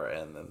car,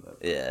 and then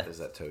there's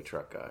that tow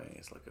truck guy. And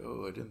he's like,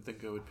 "Oh, I didn't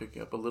think I would pick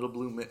up a little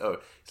blue man." Oh,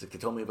 he's like, "They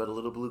told me about a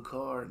little blue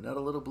car, not a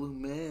little blue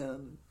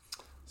man."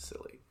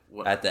 Silly.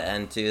 At the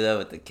end too, though,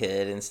 with the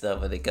kid and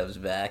stuff when he comes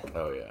back.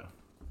 Oh yeah,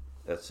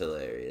 that's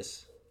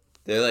hilarious.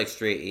 They're like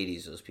straight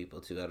 80s, those people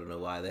too. I don't know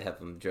why they have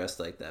them dressed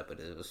like that, but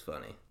it was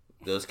funny.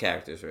 Those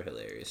characters were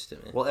hilarious to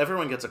me. Well,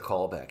 everyone gets a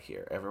callback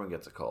here. Everyone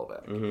gets a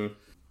callback.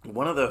 Mm-hmm.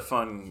 One of the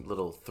fun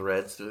little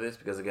threads through this,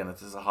 because again,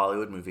 this is a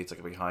Hollywood movie. It's like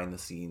a behind the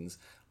scenes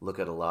look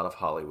at a lot of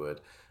Hollywood.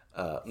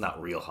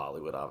 Not real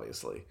Hollywood,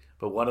 obviously.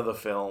 But one of the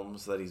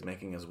films that he's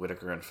making is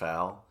Whitaker and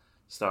Fowl,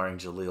 starring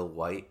Jaleel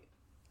White,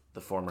 the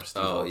former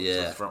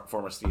Steve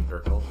former Steve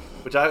Urkel,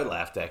 which I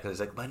laughed at because he's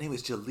like, "My name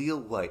is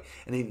Jaleel White,"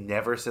 and he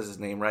never says his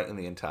name right in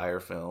the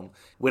entire film.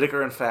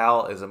 Whitaker and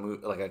Fowl is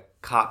like a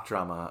cop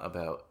drama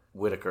about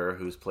Whitaker,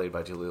 who's played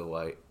by Jaleel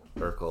White,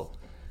 Urkel,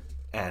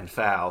 and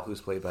Fowl,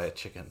 who's played by a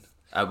chicken.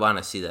 I want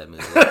to see that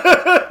movie.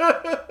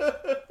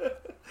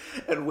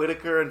 And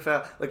Whitaker and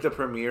Fowl, like the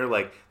premiere,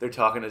 like they're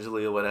talking to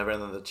Jaleel, whatever,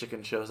 and then the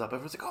chicken shows up.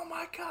 Everyone's like, "Oh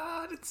my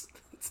god, it's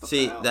the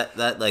See, Fowl."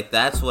 that like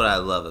that's what I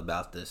love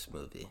about this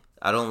movie.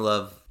 I don't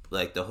love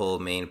like the whole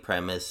main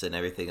premise and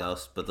everything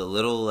else, but the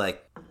little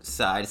like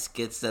side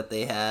skits that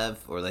they have,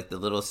 or like the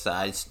little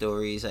side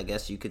stories, I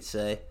guess you could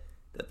say,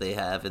 that they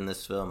have in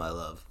this film, I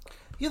love.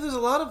 Yeah, there's a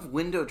lot of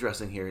window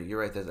dressing here. You're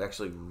right, that's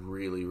actually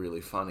really,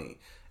 really funny.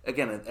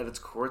 Again, at its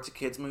core, it's a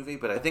kid's movie,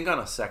 but I think on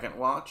a second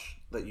watch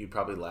that you'd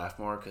probably laugh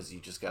more because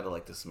you just got to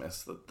like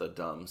dismiss the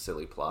dumb,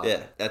 silly plot.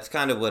 Yeah, that's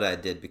kind of what I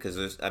did because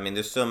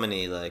there's so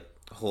many like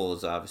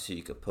holes obviously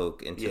you could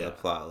poke into the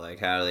plot. Like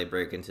how do they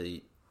break into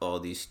all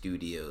these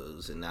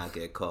studios and not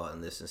get caught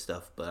in this and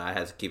stuff? But I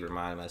had to keep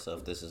reminding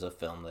myself this is a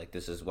film. Like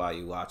this is why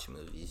you watch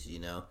movies, you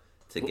know,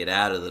 to get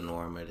out of the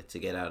norm or to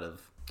get out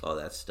of all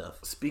that stuff.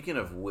 Speaking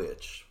of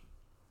which,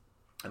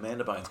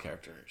 Amanda Bynes'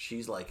 character,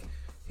 she's like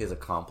his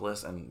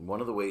accomplice, and one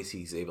of the ways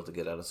he's able to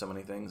get out of so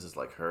many things is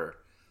like her.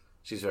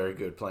 She's very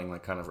good playing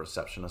like kind of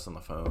receptionist on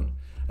the phone.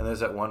 And there's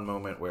that one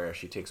moment where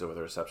she takes over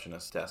the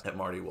receptionist desk at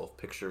Marty Wolf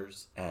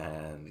Pictures,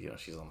 and you know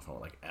she's on the phone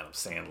with like Adam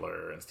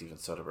Sandler and Steven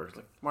Soderbergh,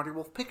 like, "Marty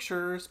Wolf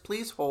Pictures,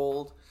 please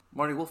hold.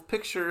 Marty Wolf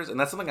Pictures." And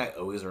that's something I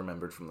always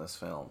remembered from this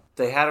film.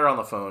 They had her on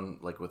the phone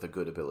like with a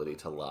good ability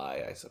to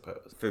lie, I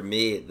suppose. For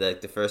me,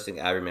 like the first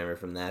thing I remember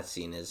from that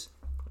scene is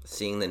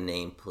seeing the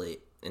nameplate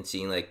and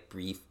seeing like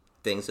brief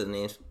things of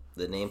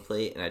the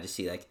nameplate, and I just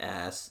see like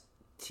ass,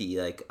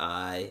 T like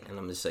I, and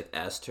I'm just like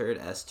Astrid.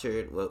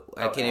 What?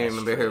 I can't even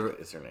remember her.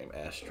 Is her name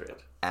Astrid?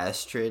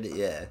 Astrid,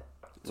 yeah.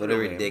 What a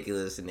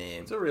ridiculous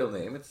name. It's a real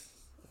name. It's,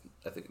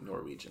 I think,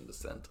 Norwegian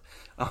descent.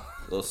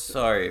 Well,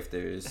 sorry if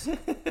there's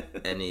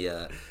any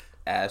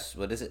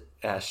what is it?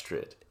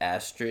 Astrid.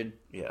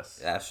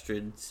 Yes.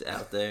 Astrids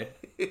out there.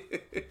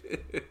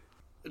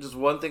 Just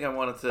one thing I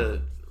wanted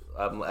to,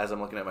 as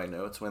I'm looking at my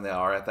notes, when they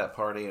are at that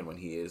party and when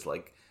he is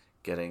like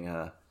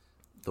getting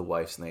the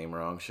wife's name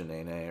wrong,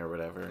 Shanae or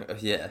whatever.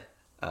 Yeah.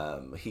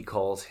 He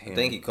calls him... I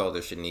think he called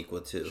her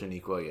Shaniqua, too.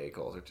 Shaniqua, yeah, he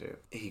calls her, too.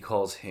 He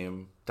calls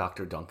him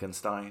Dr.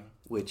 Duncanstein,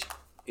 which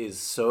is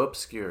so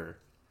obscure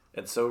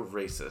and so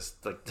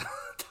racist. Like,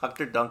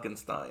 Dr.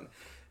 Duncanstein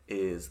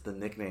is the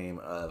nickname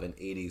of an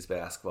 80s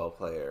basketball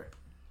player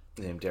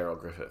named Daryl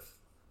Griffith.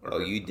 Oh,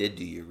 you did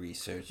do your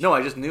research. No,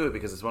 I just knew it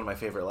because it's one of my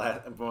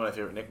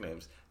favorite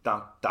nicknames.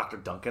 Dr.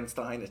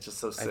 Duncanstein. It's just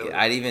so silly.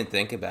 I didn't even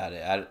think about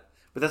it.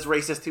 But that's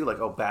racist too, like,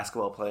 oh,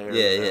 basketball player.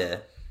 Yeah.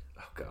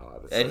 Oh,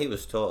 God. And he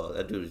was tall.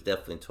 That dude was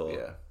definitely tall.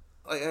 Yeah.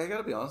 Like, I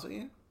gotta be honest with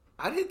you.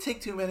 I didn't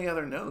take too many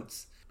other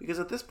notes. Because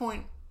at this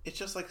point, it's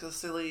just like a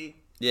silly...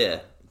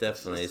 Yeah,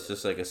 definitely. It's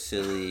just like a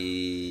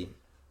silly...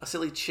 A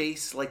silly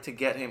chase, like, to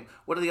get him...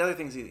 What are the other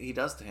things he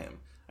does to him?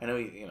 I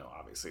know,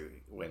 obviously,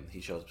 when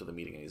he shows up to the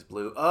meeting and he's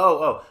blue...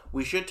 Oh,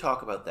 we should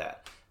talk about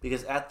that.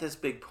 Because at this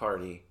big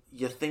party,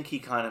 you think he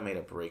kind of made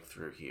a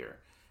breakthrough here.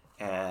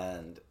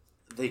 And...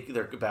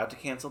 They're about to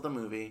cancel the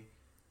movie,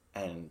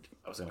 and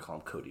I was going to call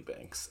him Cody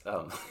Banks.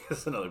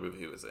 That's another movie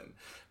he was in.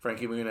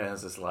 Frankie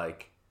Muniz is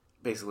like,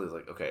 basically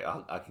like, okay,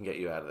 I can get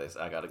you out of this.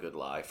 I got a good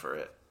lie for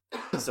it.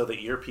 So the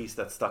earpiece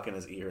that's stuck in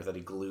his ear, that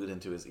he glued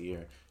into his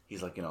ear,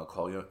 he's like, I'll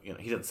call you.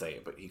 He didn't say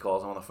it, but he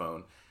calls him on the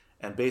phone.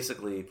 And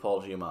basically,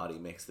 Paul Giamatti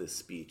makes this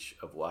speech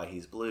of why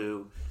he's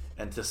blue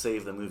and to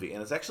save the movie.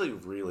 And it's actually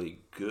really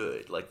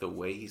good. Like, the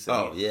way he's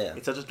saying it. Yeah.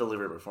 It's such a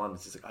deliberate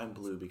performance. He's like, I'm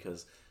blue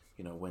because,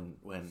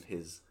 when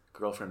his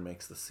girlfriend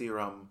makes the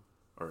serum,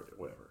 or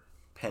whatever.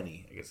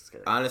 Penny, I guess his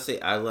character.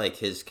 Honestly, I like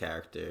his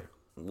character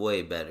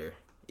way better,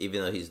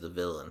 even though he's the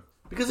villain.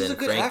 Because he's a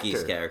good Frankie's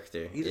actor.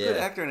 character. He's a good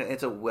actor, and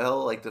it's a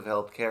well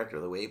developed character.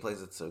 The way he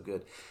plays it's so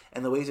good,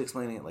 and the way he's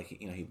explaining it, like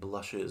he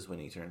blushes when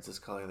he turns this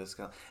color, and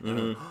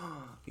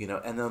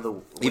and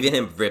then even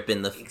him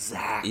ripping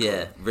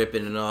the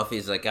ripping it off.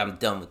 He's like, I'm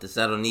done with this.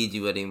 I don't need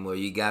you anymore.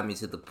 You got me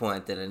to the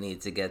point that I need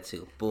to get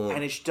to. Boom.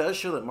 And it does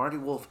show that Marty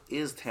Wolf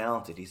is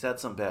talented. He's had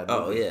some bad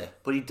movies. Oh yeah,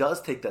 but he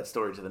does take that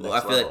story to the next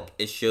level. I feel level. like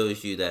it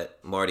shows you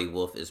that Marty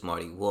Wolf is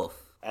Marty Wolf.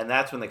 And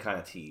that's when they kind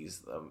of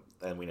tease,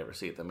 and we never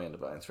see it, the Amanda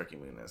Bynes, Frankie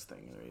Muniz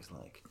thing, where he's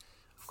like,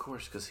 of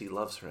course, because he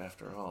loves her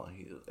after all.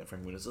 And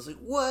Frankie Muniz is like,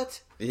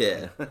 what?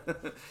 Yeah.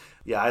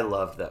 Yeah, I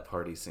loved that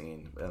party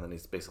scene. And then he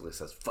basically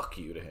says, fuck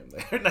you to him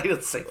there. No, he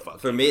doesn't say fuck you.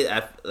 For me,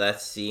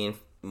 that scene,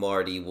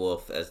 Marty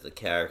Wolf as the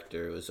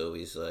character was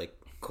always like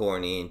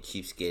corny and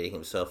cheapskating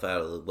himself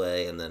out of the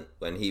way. And then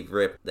when he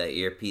ripped that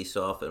earpiece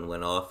off and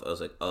went off, I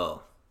was like,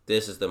 oh,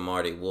 this is the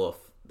Marty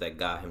Wolf that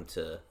got him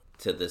to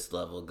this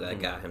level, that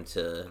got him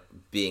to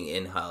being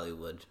in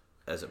Hollywood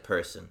as a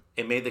person.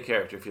 It made the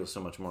character feel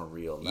so much more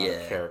real, not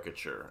a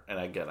caricature. And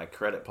again, I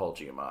credit Paul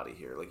Giamatti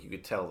here. Like, you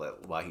could tell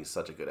that why he's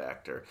such a good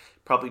actor.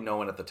 Probably no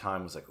one at the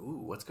time was like,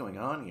 ooh, what's going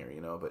on here,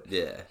 But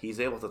he's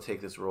able to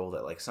take this role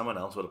that, like, someone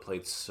else would have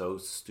played so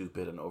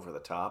stupid and over the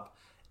top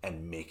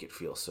and make it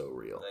feel so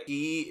real.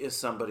 He is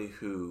somebody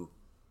who,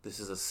 this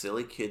is a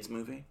silly kids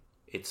movie.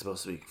 It's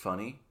supposed to be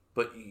funny.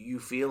 But you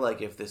feel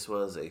like if this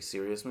was a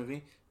serious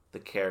movie, the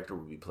character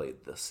would be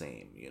played the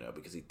same,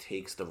 because he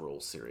takes the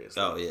role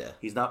seriously. Oh, yeah.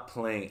 He's not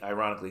playing,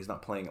 ironically, he's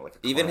not playing it like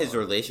a Even clown. his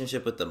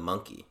relationship with the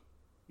monkey.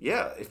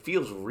 Yeah, it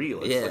feels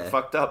real. It's like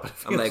fucked up.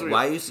 I'm like, real.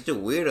 Why are you such a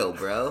weirdo,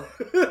 bro?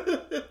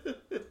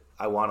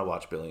 I want to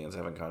watch Billions. I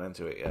haven't gone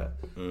into it yet.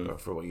 But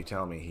for what you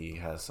tell me, he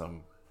has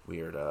some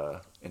weird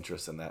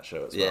interest in that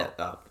show as well.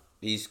 Yeah,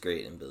 he's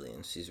great in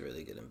Billions. He's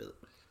really good in Billions.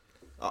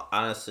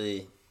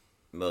 Honestly,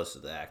 most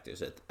of the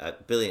actors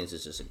at Billions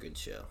is just a good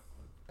show.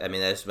 I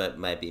mean, that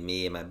might be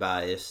me and my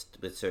bias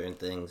with certain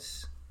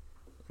things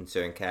and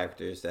certain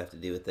characters that have to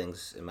do with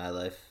things in my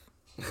life.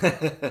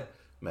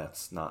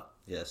 Mets, not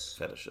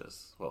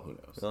fetishes. Well, who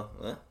knows?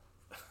 Well,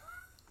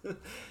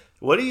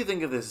 What do you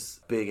think of this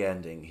big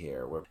ending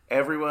here, where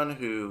everyone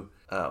who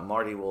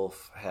Marty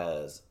Wolf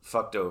has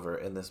fucked over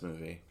in this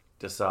movie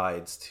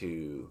decides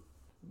to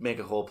make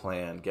a whole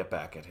plan, get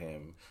back at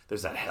him?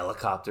 There's that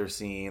helicopter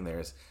scene.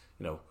 There's,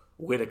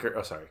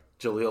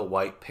 Jaleel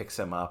White picks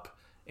him up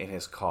in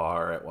his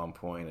car at one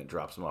point and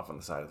drops him off on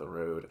the side of the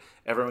road.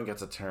 Everyone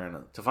gets a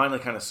turn to finally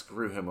kind of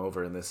screw him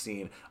over in this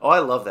scene. Oh, I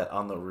love that.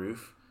 On the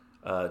roof,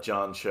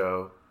 John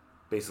Cho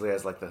basically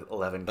has like the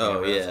 11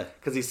 cameras. Oh, yeah.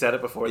 Because he said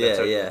it before they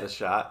took the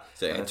shot.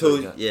 So I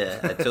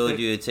told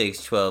you it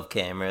takes 12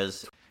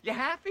 cameras. You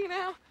happy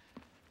now?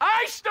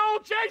 I stole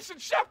Jason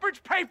Shepard's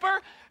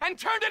paper and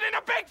turned it into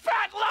a big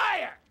fat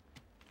liar!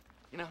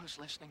 You know who's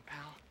listening,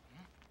 pal?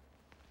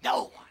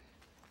 No one.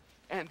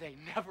 And they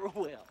never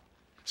will.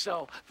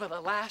 So, for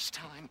the last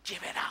time,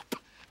 give it up.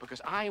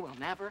 Because I will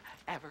never,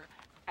 ever,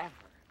 ever,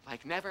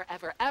 like never,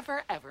 ever,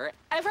 ever, ever,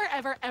 ever,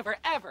 ever, ever,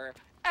 ever,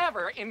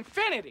 ever,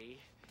 infinity,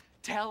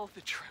 tell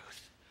the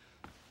truth.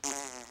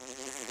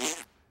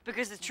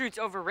 Because the truth's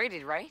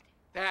overrated, right?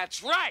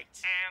 That's right!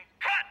 And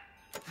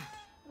cut!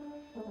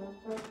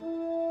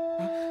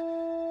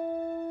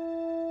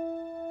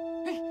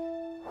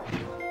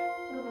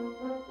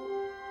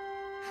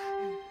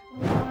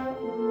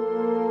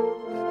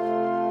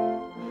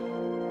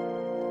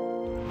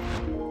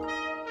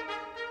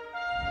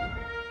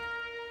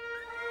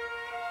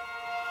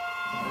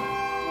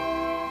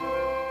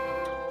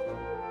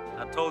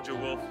 I told you,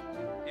 Wolf.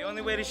 The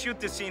only way to shoot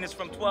this scene is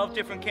from 12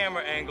 different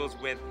camera angles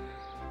with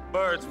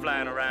birds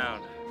flying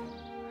around.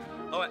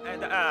 Oh,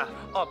 and,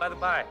 by the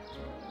by,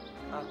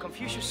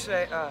 Confucius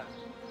say,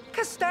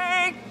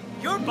 Castang,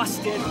 you're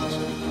busted.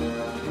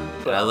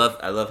 I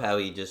love how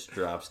he just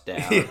drops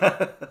down.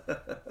 Yeah.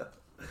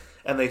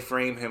 And they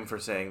frame him for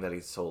saying that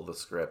he sold the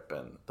script,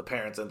 and the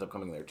parents end up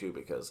coming there too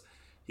because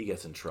he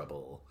gets in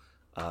trouble.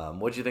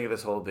 What'd you think of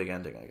this whole big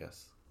ending, I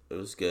guess? It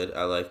was good.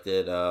 I liked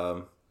it.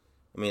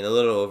 I mean, a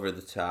little over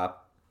the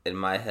top. In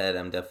my head,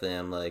 I'm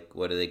like,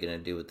 what are they going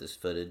to do with this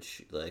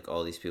footage? Like,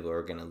 all these people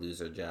are going to lose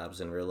their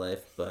jobs in real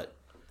life. But,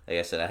 like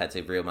I said, I had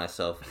to reel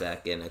myself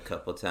back in a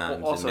couple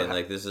times. Well, and been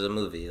like, this is a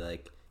movie.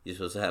 Like, you're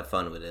supposed to have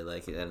fun with it.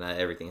 Like, and not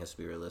everything has to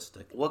be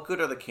realistic. What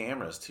good are the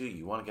cameras, too?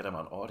 You want to get them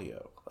on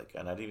audio. Like,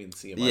 and I didn't even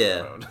see them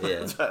on the phone.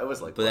 Yeah, I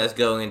was like, but that's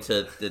going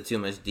into the too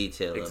much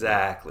detail.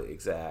 Exactly.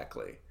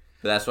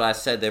 But that's why I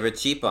said they were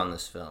cheap on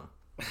this film.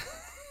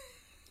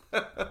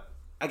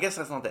 I guess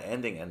that's not the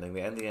ending. The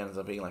ending ends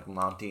up being like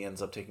Monty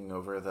ends up taking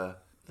over the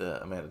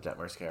Amanda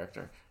Detmer's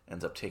character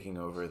ends up taking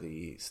over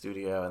the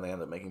studio, and they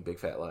end up making Big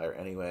Fat Liar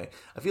anyway.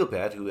 I feel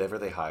bad. Whoever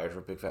they hired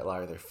for Big Fat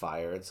Liar, they're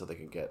fired so they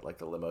can get like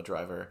the limo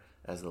driver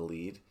as the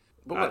lead.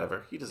 But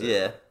whatever, he deserves it.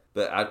 Yeah,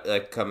 but I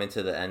like coming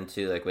to the end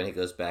too, like when he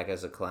goes back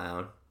as a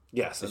clown.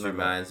 Yes, this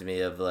reminds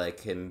me of like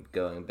him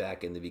going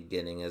back in the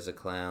beginning as a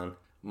clown.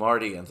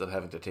 Marty ends up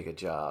having to take a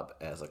job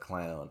as a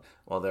clown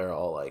while they're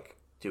all like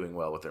doing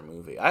well with their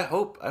movie. I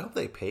hope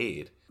they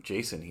paid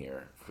Jason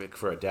here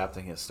for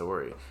adapting his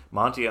story.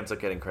 Monty ends up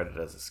getting credit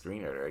as a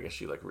screenwriter. I guess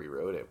she like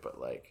rewrote it, but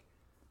like,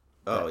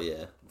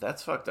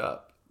 that's fucked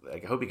up.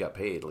 Like, I hope he got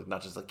paid. Like,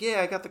 not just like,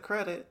 yeah, I got the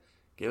credit.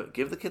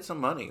 Give the kid some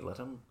money. Let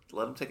him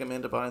take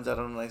Amanda Bynes out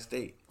on a nice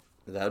date.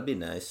 That would be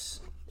nice.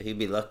 He'd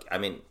be lucky. I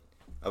mean,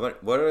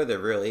 what are their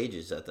real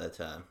ages at that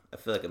time? I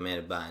feel like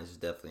Amanda Bynes is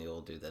definitely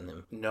older than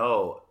him.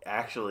 No,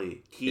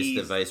 actually,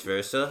 it's the vice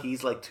versa.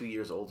 He's like 2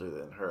 years older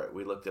than her.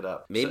 We looked it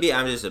up. Maybe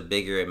I'm just a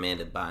bigger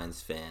Amanda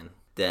Bynes fan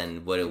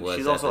than what it was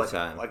she's at also the like,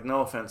 time. Like,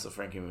 no offense to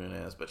Frankie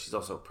Muniz, but she's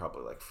also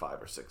probably like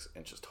 5 or 6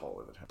 inches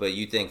taller than him. But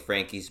you think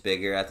Frankie's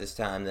bigger at this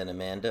time than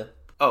Amanda?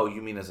 Oh,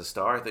 you mean as a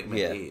star? I think my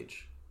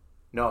age.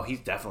 No, he's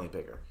definitely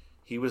bigger.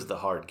 He was the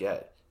hard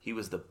get. He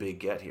was the big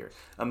get here.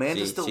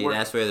 Amanda still works.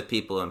 That's where the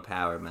people in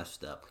power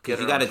messed up. Because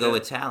you got to go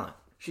with talent.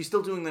 She's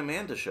still doing the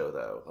Amanda show,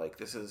 though. Like,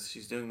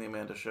 she's doing the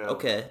Amanda show.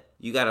 Okay.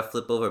 You got to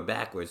flip over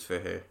backwards for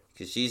her.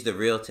 Because she's the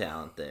real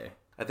talent there.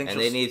 I think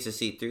they need to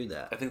see through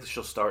that. I think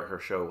she'll start her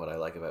show, What I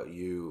Like About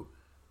You,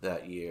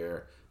 that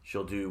year.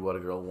 She'll do What a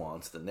Girl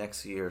Wants the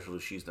next year. She'll do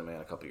She's the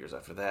Man a couple years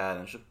after that.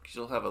 And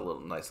she'll have a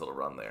nice little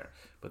run there.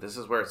 But this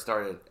is where it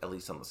started, at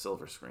least on the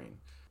silver screen.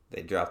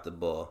 They dropped the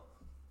ball.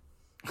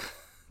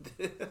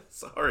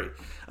 Sorry.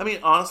 I mean,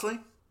 honestly,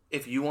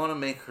 if you want to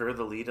make her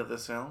the lead of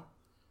this film,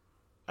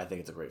 I think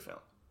it's a great film.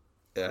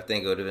 I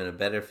think it would have been a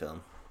better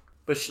film.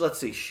 But let's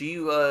see. She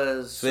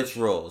was... Switch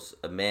roles.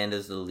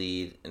 Amanda's the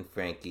lead and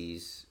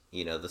Frankie's,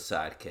 the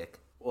sidekick.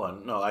 Well,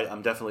 no,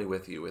 I'm definitely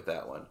with you with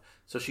that one.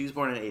 So she was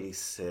born in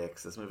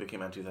 86. This movie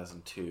came out in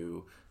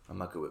 2002. I'm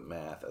not good with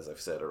math, as I've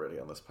said already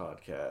on this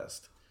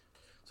podcast.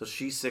 So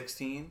she's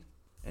 16,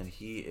 and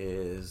he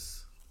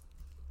is...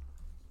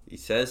 He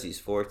says he's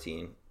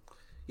 14.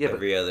 Yeah,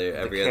 every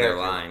other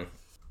line.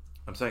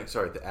 I'm saying,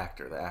 sorry, the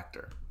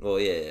actor. Well,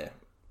 yeah.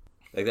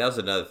 Like, that was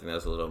another thing that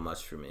was a little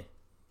much for me.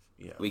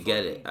 Yeah, we 14.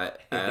 Get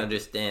it. I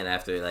understand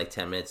after like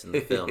 10 minutes in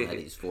the film that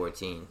he's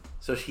 14.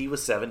 So he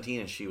was 17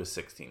 and she was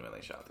 16 when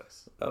they shot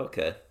this.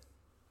 Okay.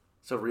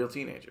 So real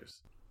teenagers.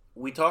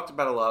 We talked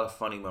about a lot of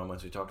funny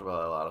moments. We talked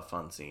about a lot of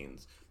fun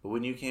scenes. But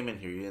when you came in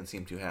here, you didn't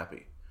seem too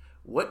happy.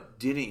 What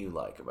didn't you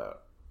like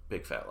about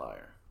Big Fat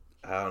Liar?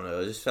 I don't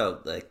know. It just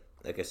felt like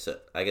I said,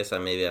 I guess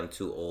I'm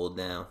too old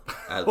now.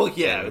 I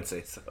would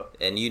say so.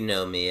 And you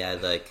know me, I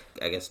like,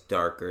 I guess,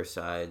 darker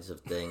sides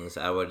of things.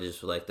 I would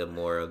just like the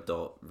more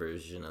adult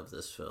version of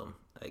this film,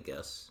 I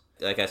guess.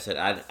 Like I said,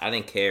 I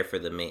didn't care for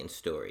the main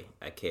story.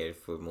 I cared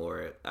for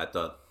more, I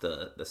thought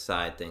the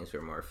side things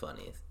were more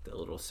funny. The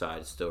little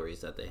side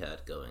stories that they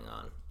had going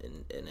on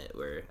in it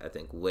were, I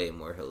think, way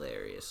more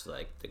hilarious.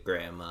 Like the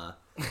grandma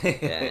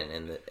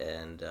and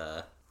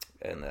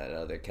that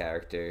other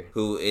character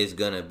who is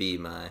gonna be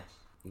my...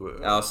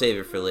 I'll save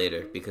it for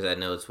later because I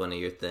know it's one of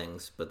your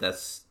things, but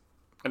that's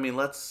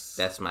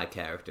my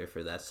character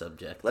for that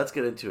subject. Let's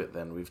get into it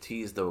then. We've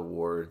teased the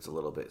awards a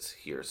little bit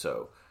here.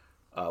 So,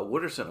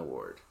 Wooderson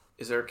Award.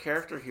 Is there a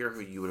character here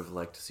who you would have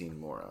liked to see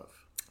more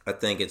of? I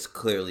think it's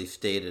clearly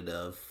stated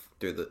of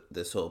through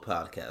this whole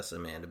podcast,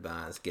 Amanda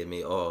Bynes. Give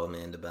me all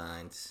Amanda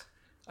Bynes.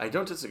 I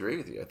don't disagree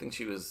with you. I think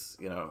she was,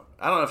 I don't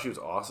know if she was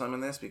awesome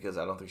in this because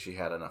I don't think she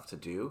had enough to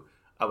do.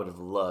 I would have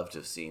loved to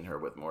have seen her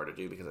with more to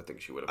do because I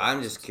think she would have...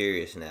 I'm just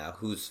curious now.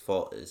 Whose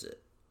fault is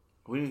it?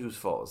 What do you mean, whose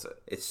fault is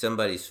it? It's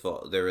somebody's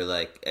fault. They were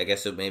like... I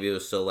guess maybe it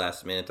was so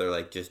last minute. They're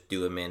like, just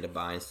do Amanda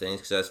Bynes things.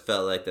 Because I just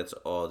felt like that's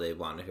all they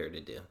wanted her to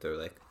do. They were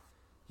like,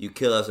 you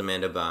kill us,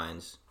 Amanda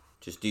Bynes.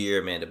 Just do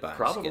your Amanda Bynes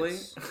Probably.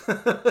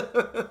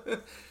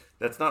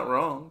 That's not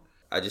wrong.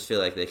 I just feel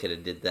like they could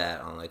have did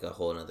that on like a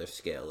whole other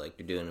scale. Like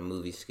they're doing a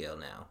movie scale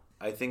now.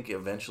 I think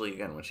eventually,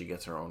 again, when she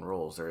gets her own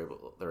roles, they're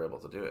able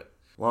to do it.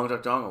 Long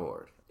Duck Dong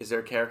Award. Is there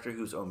a character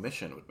whose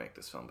omission would make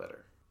this film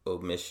better?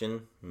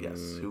 Omission?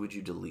 Yes. Who would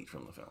you delete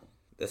from the film?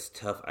 That's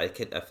tough. I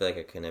feel like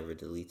I could never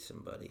delete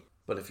somebody.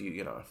 But if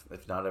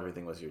if not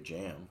everything was your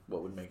jam,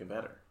 what would make it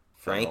better?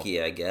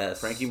 Frankie, I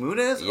guess. Frankie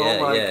Muniz? Yeah,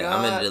 oh my God.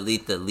 I'm going to God.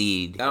 delete the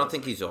lead. I don't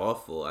think he's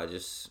awful.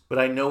 But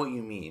I know what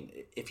you mean.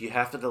 If you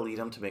have to delete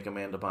him to make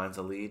Amanda Bynes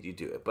a lead, you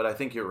do it. But I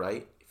think you're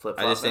right.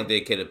 I just think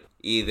they could have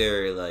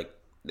either,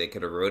 they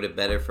could have wrote it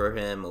better for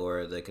him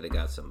or they could have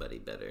got somebody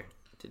better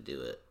to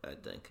do it, I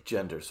think.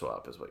 Gender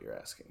swap is what you're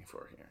asking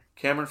for here.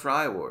 Cameron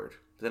Fry Award.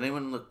 Did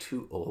anyone look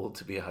too old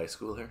to be a high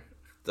schooler?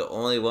 The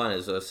only one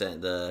is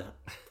the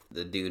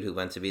dude who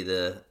went to be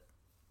the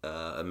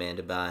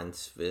Amanda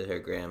Bynes with her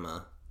grandma.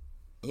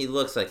 He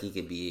looks like he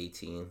could be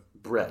 18.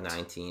 Brett.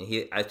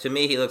 19. To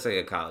me, he looks like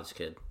a college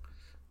kid.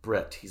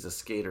 Brett. He's a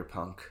skater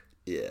punk.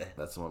 Yeah.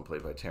 That's the one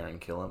played by Taron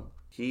Killam.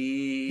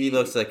 He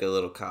looks like a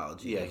little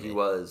college. Yeah, he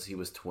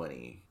was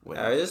 20.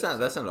 That's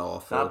not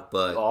awful.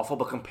 But awful,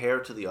 but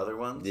compared to the other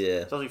ones,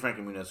 yeah, especially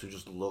Frankie Muniz, who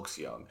just looks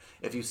young.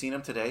 If you've seen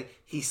him today,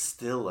 he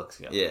still looks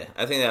young. Yeah,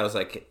 I think that was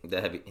the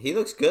heavy. He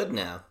looks good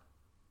now.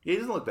 He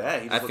doesn't look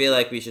bad. I feel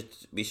like we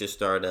should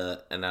start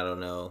and I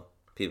don't know,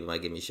 people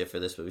might give me shit for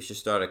this, but we should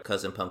start a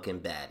Cousin Pumpkin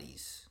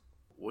baddies.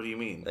 What do you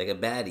mean? Like a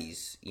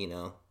baddies,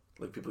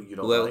 Like people you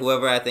don't like?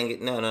 Whoever I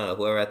think... No.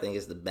 Whoever I think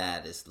is the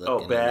baddest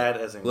looking... Oh, bad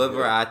as in... Whoever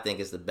good. I think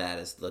is the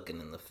baddest looking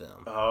in the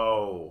film.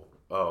 Oh,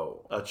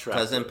 Oh, attractive.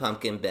 Cousin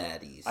Pumpkin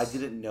baddies. I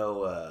didn't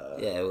know.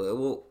 Yeah,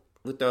 we'll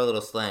throw a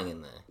little slang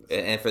in there.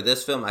 And for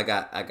this film, I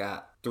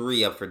got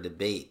 3 up for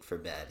debate for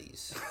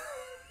baddies.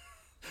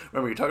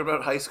 Remember, you're talking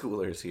about high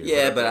schoolers here.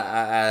 Yeah, but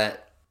I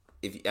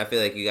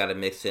feel like you got to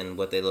mix in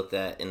what they looked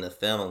at in the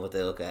film and what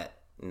they look at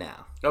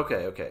now.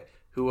 Okay.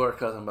 Who are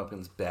Cousin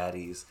Pumpkin's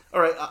baddies?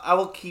 All right, I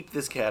will keep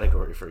this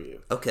category for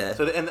you. Okay.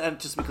 So, and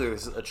just to be clear,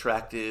 this is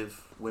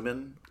attractive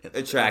women?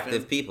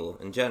 Attractive people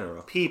in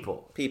general.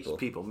 People.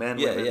 Men,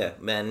 women. Yeah,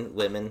 men,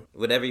 women,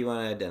 whatever you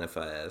want to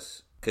identify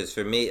as. Because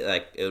for me,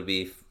 like, it would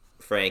be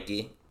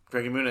Frankie.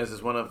 Frankie Muniz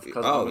is one of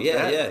Cousin Pumpkin's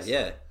baddies.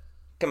 Yeah.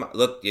 Come on,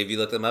 look. Have you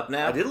looked him up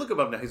now? I did look him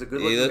up now. He's a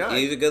good-looking guy.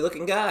 He's a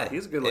good-looking guy.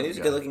 He's a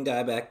good-looking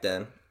guy back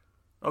then.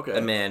 Okay.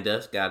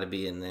 Amanda's got to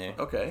be in there.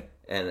 Okay.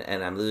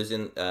 And I'm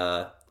losing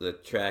the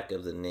track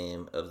of the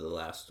name of the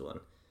last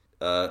one.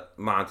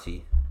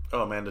 Monty.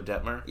 Oh, Amanda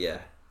Detmer? Yeah.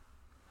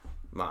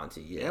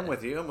 Monty, yeah. I'm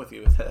with you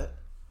with that.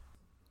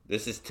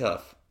 This is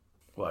tough.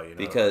 Well, you know.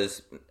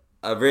 Because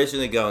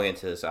originally going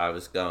into this, I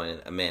was going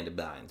Amanda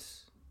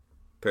Bynes.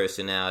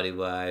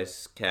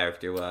 Personality-wise,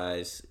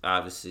 character-wise,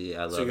 obviously,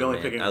 I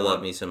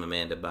love me some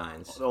Amanda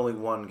Bynes. Only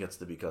one gets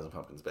to be Cousin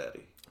Pumpkin's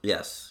baddie.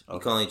 Yes. Okay.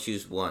 You can only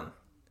choose one.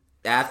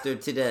 After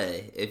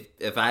today,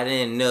 if I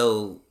didn't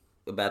know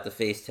about the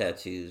face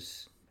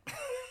tattoos,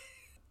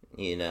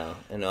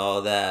 and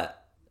all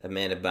that,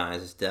 Amanda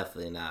Bynes is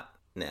definitely not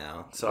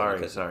now. Sorry,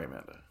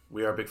 Amanda.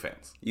 We are big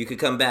fans. You could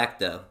come back,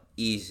 though.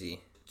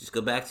 Easy. Just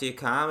go back to your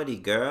comedy,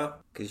 girl,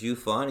 because you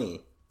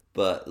funny.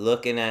 But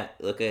looking at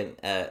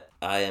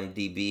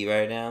IMDb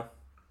right now,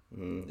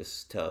 this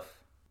is tough.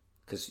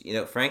 Because,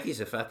 Frankie's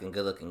a fucking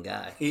good-looking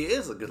guy. He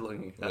is a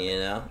good-looking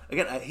guy.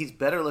 Again, he's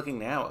better looking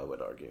now, I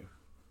would argue.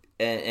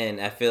 And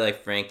I feel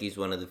like Frankie's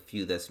one of the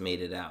few that's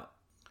made it out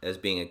as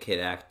being a kid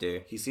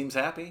actor. He seems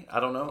happy.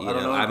 I don't know. I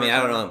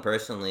don't know him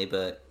personally,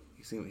 but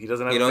he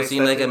doesn't have. You don't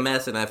seem like a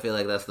mess, and I feel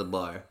like that's the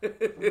bar.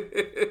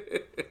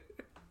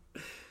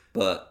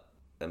 But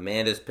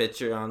Amanda's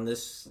picture on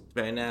this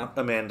right now.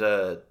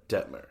 Amanda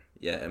Detmer.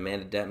 Yeah,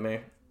 Amanda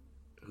Detmer,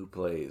 who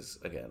plays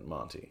again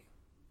Monty.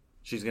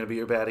 She's gonna be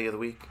your baddie of the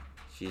week.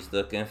 She's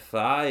looking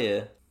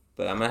fire,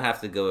 but I'm gonna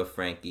have to go with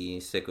Frankie.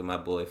 Stick with my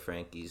boy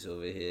Frankie's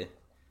over here.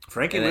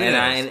 Frankie Muniz.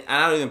 And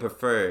I don't even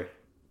prefer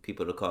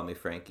people to call me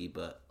Frankie,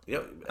 but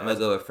yep, I'm going to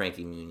go with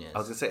Frankie Muniz. I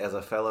was going to say, as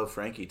a fellow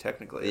Frankie,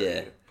 technically.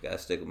 Yeah, got to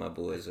stick with my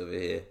boys over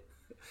here.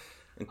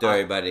 And throw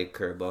everybody a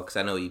curveball, because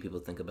I know what you people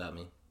think about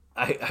me.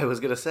 I was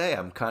going to say,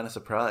 I'm kind of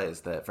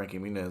surprised that Frankie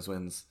Muniz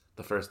wins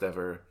the first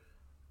ever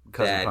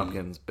Cousin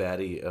Pumpkin's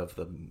baddie of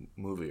the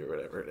movie, or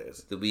whatever it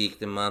is. The week,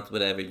 the month,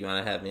 whatever. You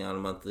want to have me on a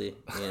monthly,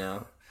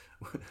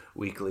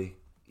 Weekly.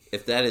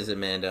 If that is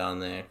Amanda on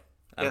there,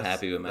 I'm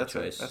happy with my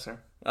choice. That's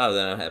her. Oh,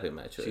 then I'm happy with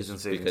my choice. She's in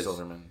Saving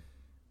Silverman.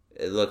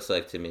 It looks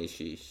like to me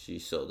she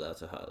sold out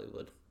to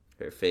Hollywood.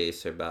 Her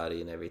face, her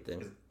body, and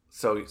everything.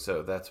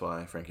 So that's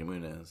why Frankie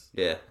Muniz.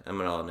 Yeah,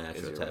 I'm an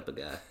all-natural type of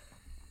guy.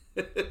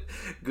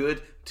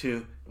 Good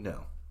to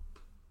know.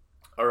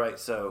 All right,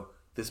 so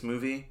this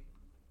movie,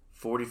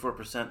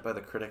 44% by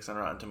the critics on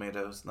Rotten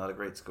Tomatoes, not a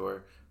great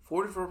score.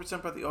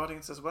 44% by the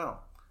audience as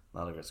well,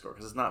 not a great score,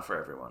 because it's not for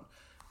everyone.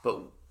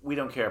 But we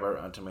don't care about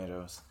Rotten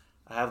Tomatoes.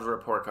 I have the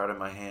report card in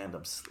my hand.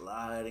 I'm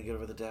sliding it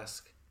over the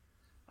desk.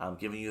 I'm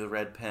giving you the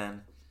red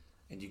pen,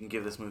 and you can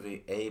give this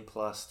movie A+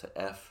 to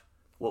F.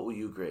 What will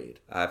you grade?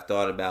 I've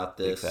thought about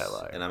this, Big Fat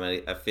Liar. and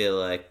I feel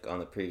like on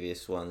the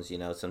previous ones,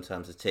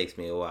 sometimes it takes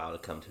me a while to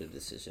come to a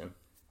decision.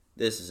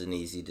 This is an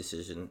easy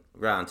decision.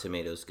 Rotten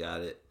Tomatoes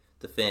got it.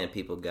 The fan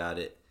people got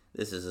it.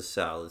 This is a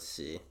solid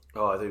C.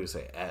 Oh, I thought you were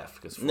saying F.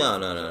 No.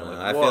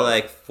 I feel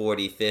like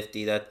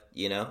 40-50, that,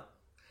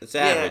 it's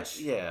average.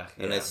 Yeah.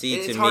 And a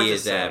C to me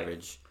is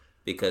average.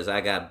 Because I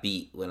got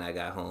beat when I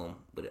got home.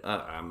 But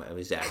I'm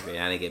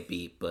exaggerating. I didn't get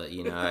beat, but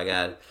I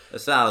got a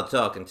solid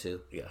talking to.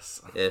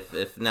 Yes.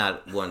 If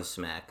not one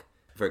smack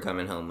for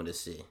coming home with a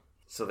C.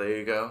 So there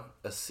you go,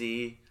 a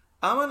C.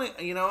 I'm gonna.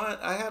 You know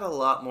what? I had a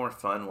lot more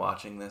fun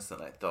watching this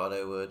than I thought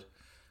I would.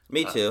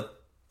 Me too.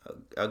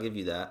 I'll give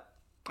you that.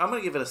 I'm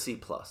gonna give it a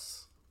C+.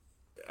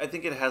 I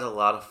think it has a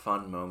lot of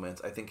fun moments.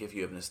 I think if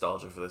you have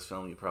nostalgia for this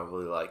film, you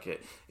probably like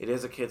it. It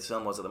is a kid's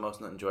film. Was it the most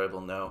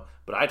enjoyable? No.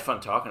 But I had fun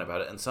talking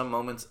about it. And some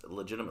moments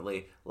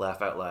legitimately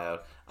laugh out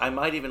loud. I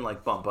might even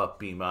bump up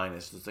B-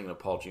 just thinking of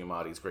Paul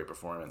Giamatti's great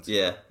performance.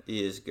 Yeah,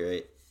 he is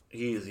great.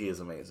 He is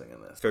amazing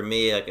in this. For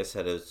me, like I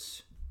said,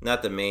 it's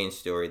not the main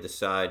story. The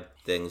side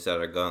things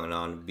that are going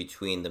on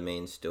between the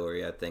main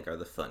story, I think, are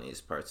the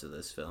funniest parts of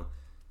this film.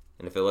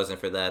 And if it wasn't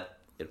for that,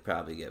 it'd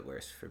probably get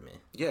worse for me.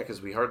 Yeah, because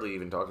we hardly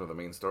even talked about the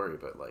main story,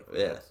 but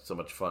we had so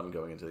much fun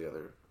going into the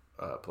other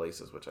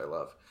places, which I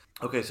love.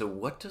 Okay, so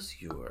what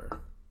does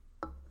your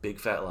Big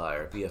Fat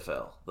Liar,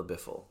 BFL, the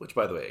Biffle, which,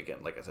 by the way, again,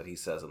 like I said, he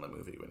says in the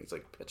movie when he's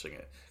pitching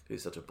it,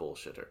 he's such a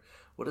bullshitter.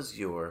 What does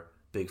your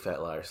Big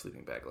Fat Liar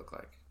sleeping bag look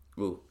like?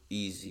 Ooh,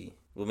 easy.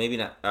 Well, maybe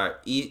not. All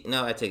right,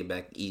 no, I take it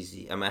back.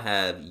 Easy. I'm gonna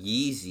have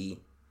Yeezy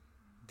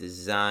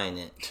design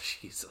it.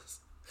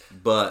 Jesus.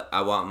 But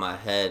I want my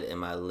head and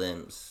my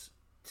limbs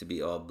to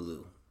be all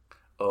blue.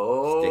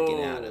 Oh.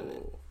 Sticking out of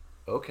it.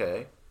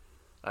 Okay.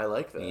 I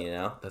like that. You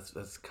know?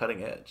 That's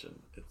cutting edge, and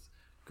it's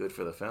good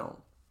for the film.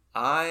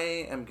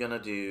 I am going to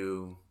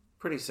do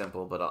pretty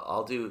simple, but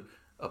I'll do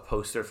a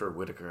poster for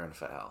Whitaker and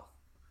Fowl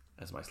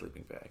as my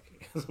sleeping bag,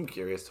 because I'm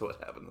curious to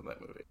what happened in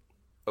that movie.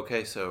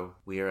 Okay, so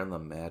we are in the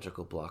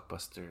magical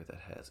blockbuster that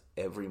has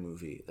every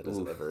movie that has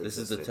ever This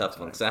existed. is the tough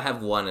one, because I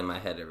have one in my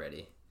head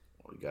already.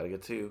 We got to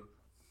get two.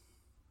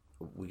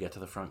 We get to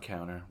the front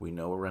counter. We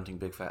know we're renting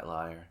Big Fat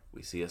Liar.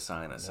 We see a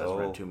sign that says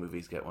rent 2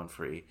 movies, get 1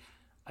 free.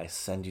 I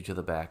send you to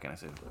the back and I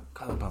say,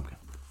 Cousin Pumpkin,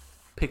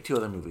 pick 2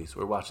 other movies.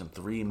 We're watching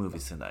 3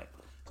 movies tonight.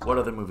 What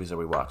other movies are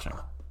we watching?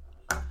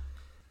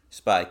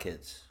 Spy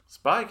Kids.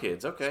 Spy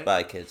Kids, okay.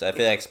 Spy Kids. I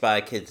feel like Spy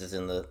Kids is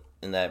in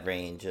that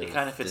range. Of it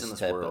kind of fits in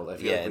this world. I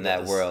feel like in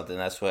that world, and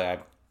that's what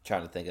I'm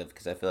trying to think of,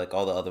 because I feel like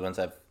all the other ones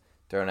I've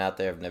thrown out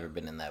there have never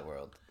been in that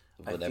world.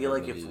 I feel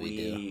like if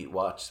we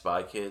watch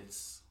Spy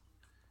Kids,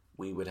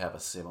 we would have a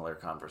similar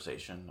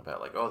conversation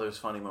about like, oh, there's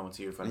funny moments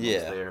here, funny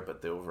moments there,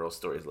 but the overall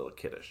story is a little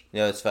kiddish. You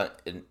know, it's fun.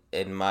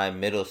 In my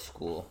middle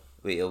school,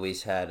 we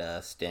always had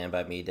a Stand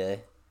By Me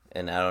Day,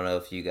 and I don't know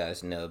if you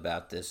guys know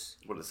about this.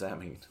 What does that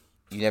mean?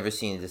 You never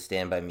seen the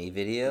Stand By Me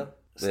video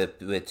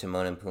with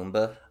Timon and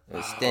Pumbaa? It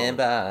was Stand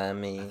By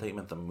Me. I thought you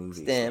meant the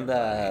movie. Stand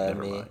By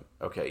Me. Mind.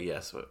 Okay,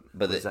 yes. What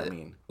does that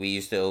mean? We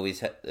used to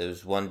always it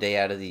was one day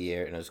out of the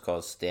year, and it was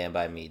called Stand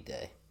By Me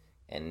Day.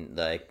 And,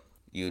 like,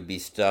 you would be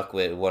stuck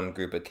with one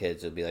group of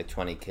kids. It would be, like,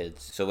 20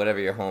 kids. So whatever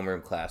your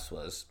homeroom class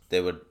was,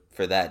 they would,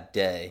 for that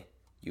day,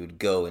 you would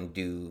go and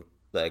do,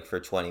 like, for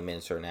 20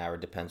 minutes or an hour,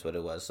 depends what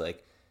it was.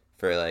 Like,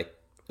 for, like,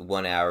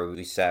 1 hour,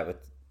 we sat with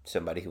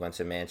somebody who went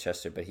to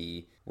Manchester, but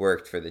he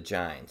worked for the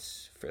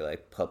Giants for,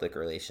 like, public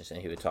relations,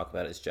 and he would talk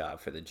about his job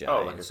for the Giants.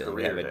 Oh, like a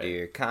career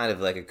day. Kind of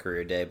like a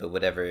career day, but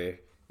whatever.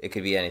 It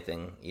could be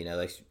anything, you know,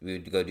 like, we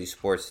would go do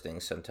sports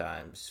things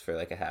sometimes for,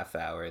 like, a half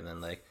hour, and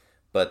then, like,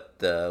 but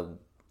the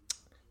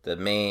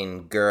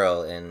main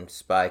girl in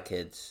Spy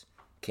Kids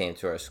came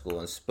to our school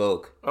and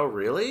spoke. Oh,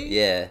 really?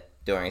 Yeah,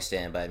 during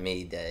Stand By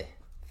Me Day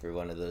for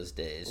one of those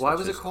days. Why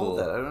was it called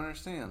that? I don't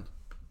understand.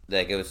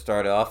 Like, it would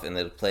start off and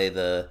they'd play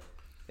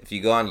if you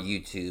go on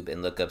YouTube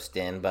and look up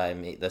Stand By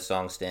Me, the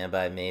song Stand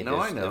By Me,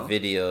 there's a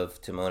video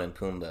of Timon and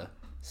Pumbaa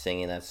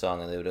singing that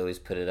song, and they would always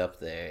put it up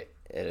there.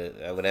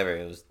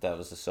 That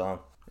was the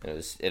song.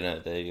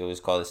 They always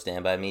called it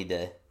Stand By Me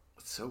Day.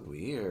 It's so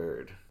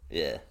weird.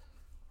 Yeah.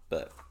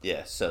 But,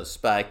 yeah, so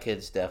Spy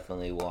Kids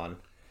definitely won.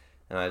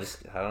 And I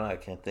don't know, I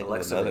can't think of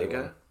another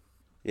Vega? one.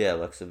 Yeah,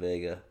 Alexa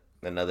Vega.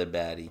 Another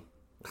baddie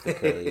with the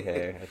curly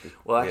hair.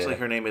 Well, actually,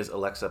 her name is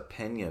Alexa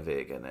Pena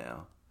Vega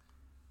now.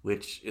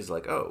 Which is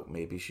like, oh,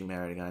 maybe she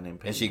married a guy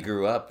named Pena. And she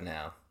grew up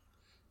now.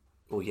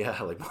 Well,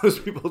 yeah, like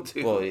most people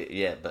do. Well,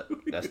 yeah, but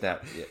that's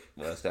not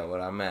what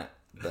I meant.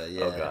 But,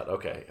 yeah. Oh, God,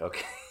 okay.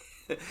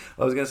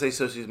 I was going to say,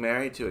 so she's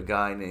married to a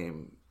guy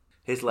named...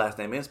 His last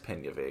name is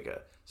Pena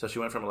Vega. So she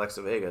went from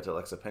Alexa Vega to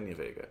Alexa Pena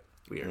Vega.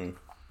 Weird. Mm.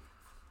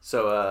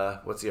 So,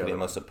 what's the other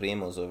one?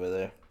 Primos over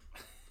there.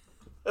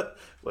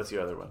 What's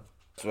your other one?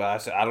 So I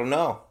said, I don't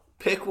know.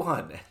 Pick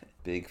one.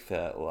 Big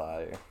Fat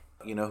Liar.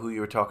 You know who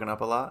you were talking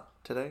up a lot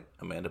today?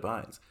 Amanda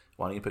Bynes.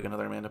 Why don't you pick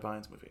another Amanda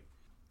Bynes movie?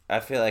 I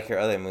feel like her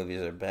other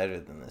movies are better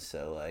than this.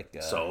 So like.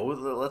 So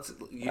let's.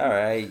 All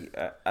right.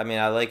 I mean,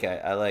 I like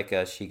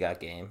She Got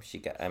Game.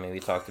 I mean, we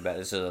talked about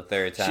this is the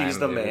third time. She's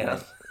the man.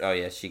 Oh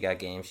yeah, She Got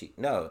Game.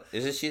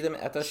 Is it she the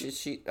man? I thought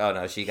she. Oh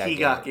no, She Got Game. He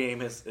Got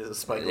Game is a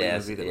Spike Lee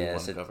movie that we want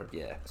to cover.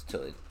 Yeah, it's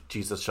totally.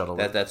 Jesus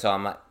Shuttleworth. That's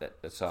on my list.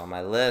 That's on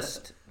my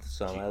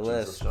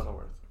list. Jesus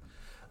Shuttleworth.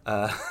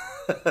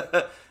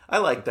 I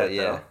like that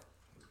though.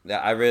 Yeah,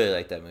 I really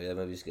like that movie. That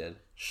movie's good.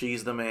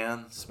 She's the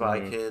Man, Spy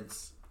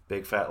Kids,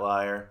 Big Fat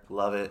Liar,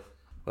 love it.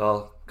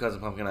 Well,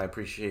 Cousin Pumpkin, I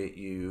appreciate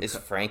you. Is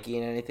Frankie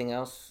in anything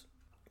else?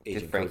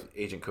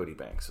 Agent Cody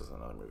Banks was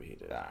another movie he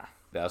did. I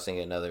was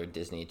thinking another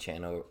Disney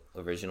Channel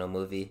original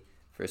movie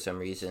for some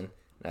reason,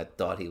 and I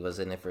thought he was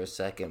in it for a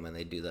second when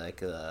they do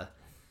like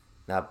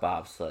not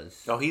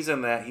bobsleds. Oh, he's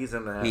in that. He's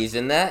in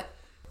that.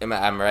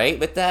 I'm right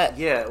with that?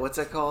 Yeah, what's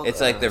that called? It's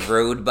like the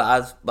road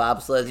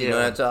bobsleds, you know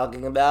what I'm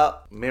talking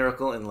about?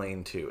 Miracle in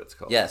Lane 2, it's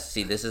called. Yes,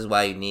 see, this is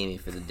why you need me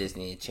for the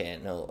Disney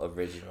Channel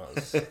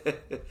originals.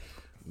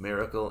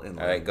 Miracle in Lane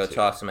 2. All right, go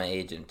talk to my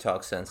agent.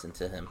 Talk sense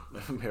into him.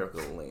 Miracle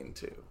in Lane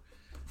 2.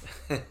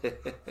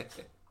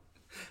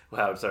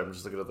 Wow, I'm sorry, I'm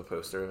just looking at the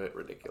poster of it.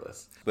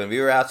 Ridiculous. When we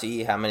were out to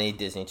eat, how many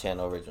Disney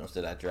Channel originals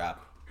did I drop?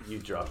 You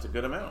dropped a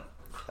good amount.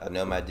 I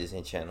know my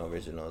Disney Channel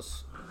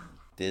originals.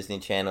 Disney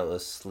Channel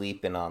is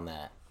sleeping on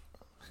that.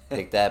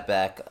 Pick that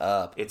back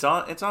up. It's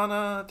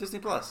on Disney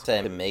Plus.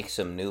 To make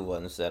some new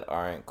ones that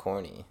aren't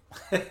corny.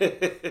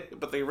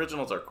 But the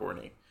originals are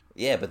corny.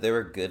 Yeah, but they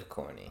were good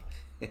corny.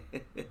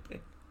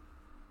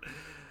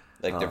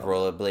 Like the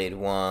Rollerblade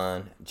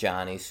one,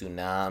 Johnny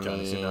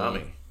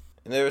Tsunami.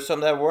 And there were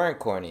some that weren't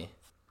corny.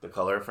 The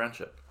Color of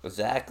Friendship.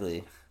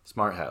 Exactly.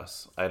 Smart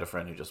House. I had a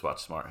friend who just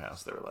watched Smart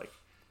House. They were like,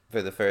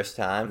 for the first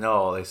time?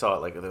 No, they saw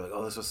it like, they're like,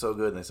 oh, this was so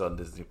good. And they saw it on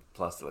Disney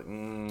Plus. They're like,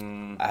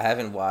 I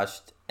haven't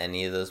watched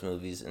any of those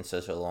movies in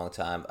such a long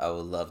time. I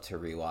would love to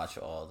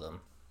rewatch all of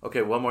them.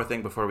 Okay, one more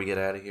thing before we get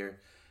out of here.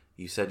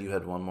 You said you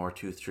had one more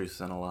Two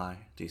Truths and a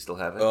Lie. Do you still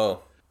have it?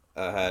 Oh,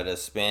 I had a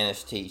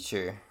Spanish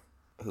teacher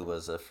who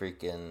was a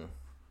female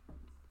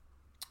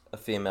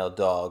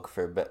dog,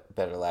 for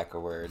better lack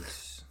of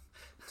words,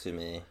 to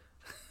me.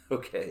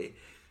 Okay.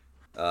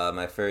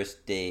 My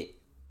first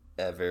date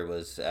ever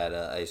was at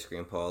an ice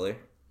cream parlor,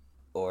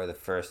 or the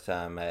first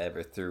time I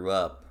ever threw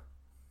up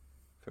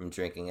from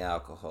drinking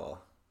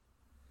alcohol.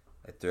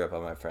 I threw up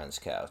on my friend's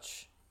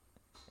couch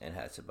and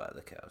had to buy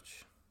the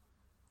couch.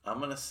 I'm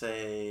going to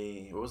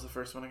say... What was the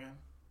first one again?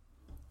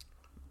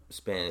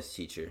 Spanish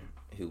teacher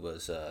who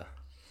was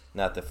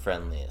not the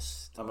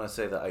friendliest. I'm going to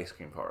say the ice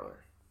cream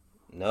parlor.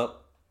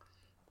 Nope.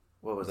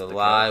 What was the it?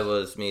 lie couch?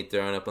 Was me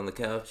throwing up on the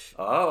couch.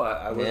 Oh,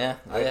 I was... Yeah.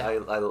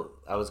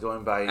 I was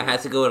going by... I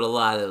had to go with a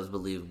lie that was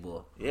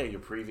believable. Yeah, your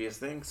previous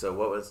thing. So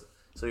what was...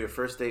 So your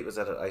first date was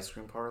at an ice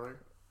cream parlor?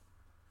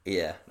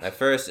 Yeah. My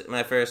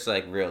first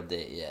like real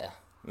date, yeah.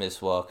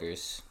 Miss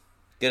Walker's.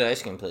 Good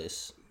ice cream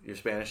place. Your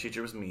Spanish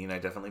teacher was mean. I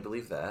definitely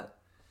believe that.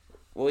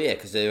 Well, yeah,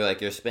 because they were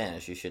like, you're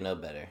Spanish. You should know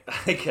better.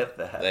 I get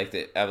that.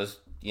 Like, I was,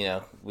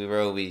 we were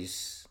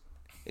always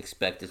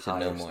expected to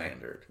know more.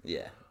 Standard.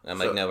 Yeah. I'm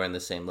like, no, we're in the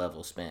same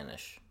level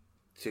Spanish.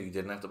 So you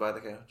didn't have to buy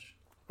the couch?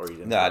 Or you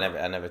didn't? No,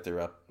 I never threw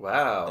up.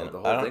 Wow. The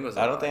whole thing was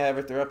I don't think I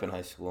ever threw up in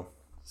high school.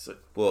 So,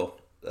 well,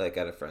 like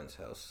at a friend's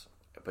house.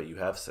 But you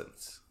have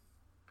since.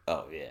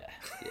 Oh, yeah.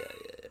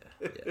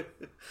 Yeah.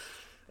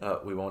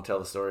 We won't tell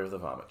the story of the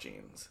vomit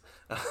genes.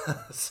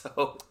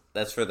 So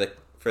that's for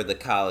the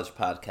college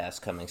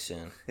podcast coming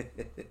soon.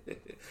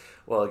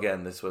 Well,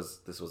 again, this was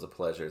a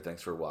pleasure.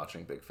 Thanks for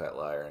watching Big Fat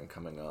Liar and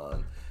coming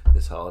on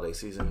this holiday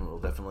season. We'll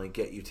definitely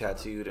get you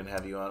tattooed and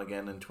have you on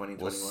again in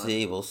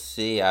 2021. We'll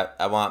see.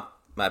 I want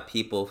my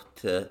people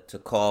to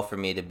call for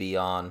me to be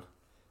on.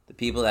 The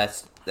people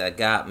that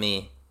got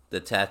me the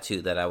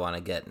tattoo that I want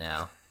to get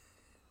now.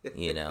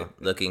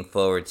 Looking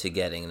forward to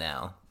getting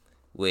now.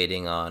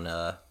 Waiting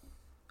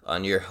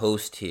on your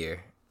host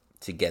here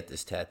to get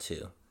this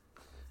tattoo.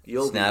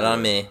 It's not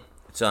on me.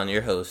 It's on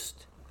your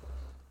host.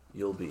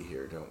 You'll be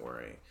here, don't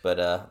worry.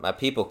 But my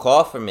people,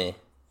 call for me.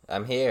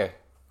 I'm here.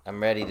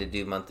 I'm ready to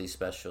do monthly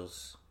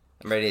specials.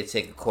 I'm ready to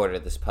take a quarter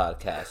of this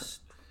podcast.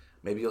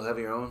 Maybe you'll have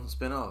your own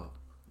spin-off.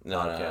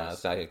 No,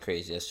 it's not get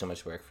crazy. That's too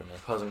much work for me.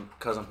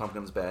 Cousin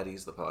Pumpkin's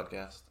Baddies, the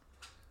podcast.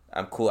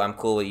 I'm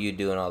cool with you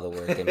doing all the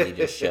work and me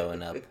just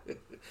showing up.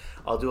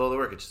 I'll do all the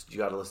work. It's just you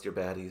got to list your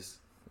baddies.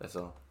 That's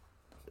all.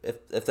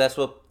 If that's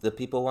what the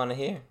people want to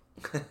hear.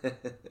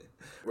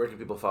 Where can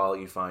people follow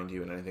you, find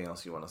you, and anything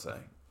else you want to say?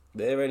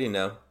 They already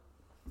know.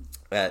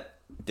 At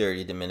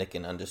Dirty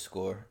Dominican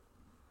 _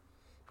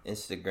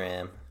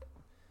 Instagram.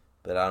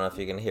 But I don't know if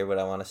you're going to hear what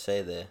I want to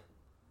say there.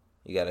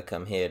 You got to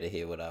come here to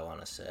hear what I want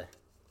to say.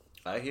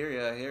 I hear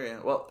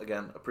you. Well,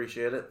 again,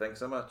 appreciate it. Thanks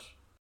so much.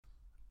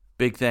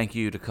 Big thank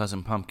you to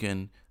Cousin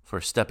Pumpkin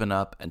for stepping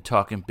up and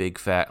talking Big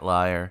Fat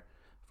Liar.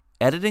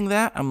 Editing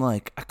that, I'm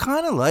like, I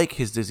kind of like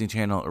his Disney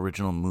Channel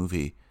original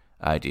movie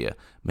idea.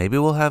 Maybe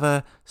we'll have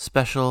a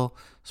special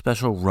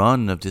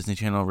run of Disney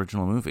Channel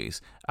original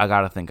movies. I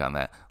got to think on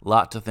that. A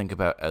lot to think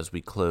about as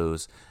we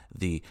close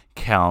the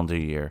calendar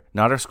year.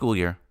 Not our school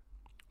year.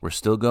 We're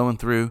still going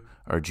through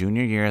our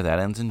junior year. That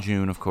ends in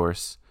June, of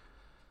course.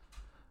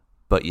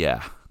 But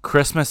yeah,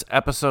 Christmas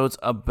episodes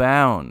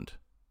abound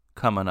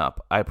coming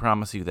up. I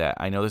promise you that.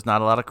 I know there's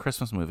not a lot of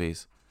Christmas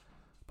movies,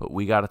 but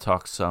we got to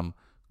talk some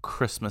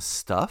Christmas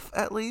stuff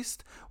at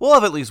least. We'll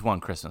have at least one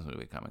Christmas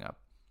movie coming up,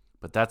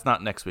 but that's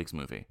not next week's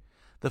movie.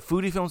 The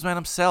Foodie Films man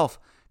himself,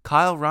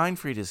 Kyle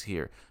Reinfried, is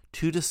here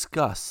to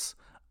discuss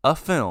a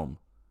film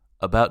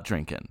about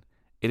drinking.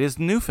 It is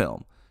a new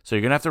film, so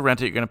you're going to have to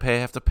rent it. You're going to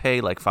have to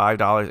pay like $5,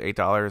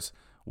 $8,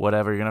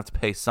 whatever. You're going to have to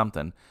pay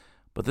something.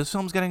 But this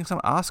film's getting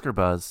some Oscar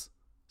buzz,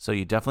 so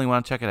you definitely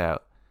want to check it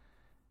out.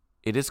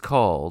 It is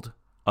called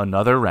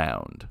Another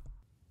Round.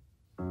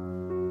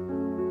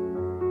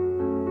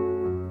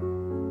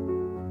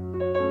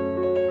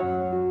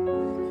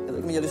 Jeg ved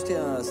ikke, om jeg har lyst til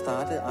at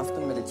starte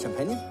aftenen med lidt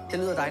champagne. Det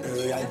lyder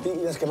dejligt. Jeg er en bil.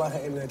 Jeg skal bare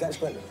have en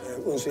dansk mand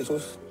uden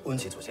citrus. Uden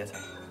citrus, ja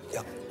tak. Ja.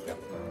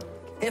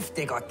 Hæft,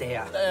 det er godt, det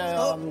her.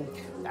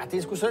 Ja, det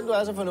er sgu synd, du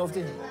er så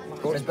fornuftig.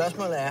 Men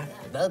spørgsmålet er,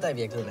 hvad der i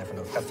virkeligheden er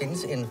fornuftigt. Der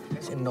findes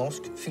en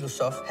norsk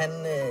filosof. Han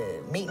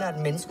mener, at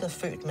mennesket er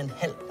født med en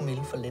halv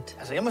promille for lidt.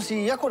 Altså, jeg må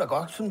sige, jeg kunne da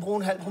godt sådan bruge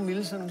en halv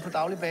promille sådan på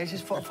daglig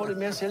basis for at få lidt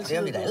mere selvtillid. Det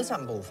har vi da alle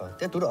sammen brug for.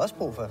 Det har du da også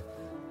brug for.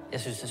 Jeg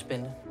synes, det er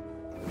spændende.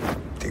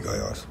 Det gør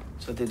jeg også.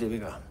 Så det er det, vi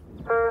gør.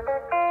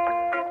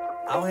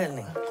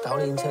 Afhældning.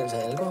 Daglig indtagelse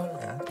af alkohol.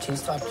 Ja.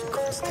 Tilstræbt til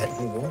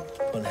konstant niveau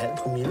på en halv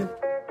promille.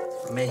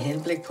 Med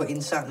henblik på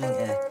indsamling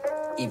af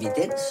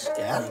evidens,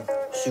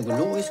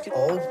 psykologiske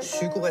og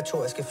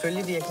psykoretoriske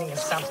følgevirkninger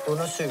samt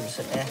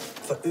undersøgelse af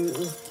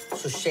forøget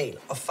social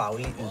og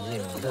faglig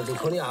ydeevne. Det er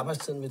kun i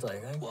arbejdstiden, vi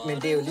drikker, ikke?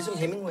 Men det er jo ligesom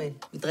Hemingway.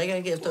 Vi drikker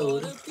ikke efter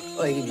 8,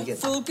 og ikke i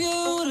weekenden.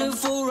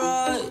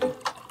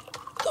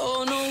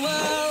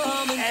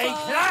 Er I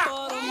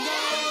klar?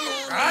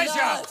 Rejse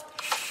jer!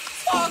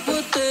 Fuck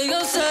what they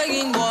are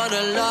saying, what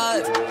a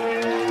life.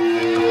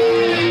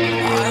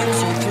 I'm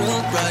so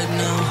thrilled right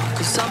now,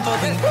 'cause I'm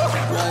popping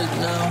right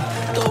now.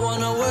 Don't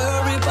wanna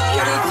worry about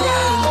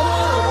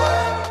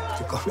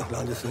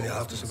aldrig siden jeg har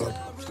haft det så godt,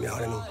 som jeg har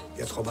det nu.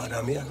 Jeg tror bare, der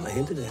er mere at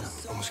hente der.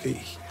 Og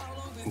måske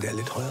endda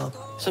lidt højere op.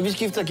 Så vi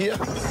skifter gear.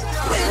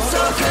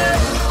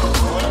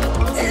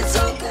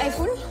 Er I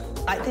fulde?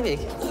 Nej, det er vi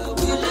ikke.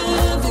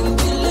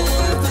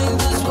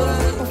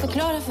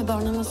 Forklar det for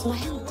børnene, som har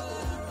hent.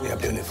 Jeg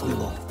bliver lidt fuld i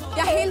går.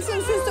 Jeg hele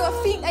tiden synes, det var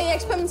fint, at I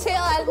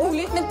eksperimenterede alt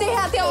muligt, men det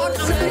her, det er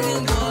åndssvagt.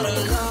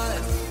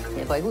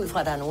 Jeg går ikke ud fra,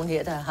 at der er nogen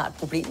her, der har et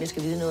problem, jeg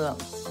skal vide noget om.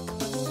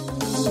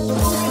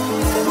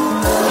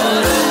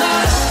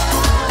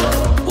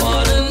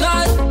 What a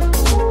night,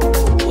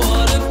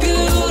 what a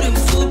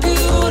beautiful,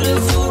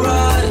 beautiful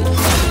ride.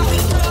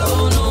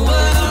 Don't know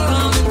where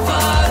I'm in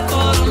fight,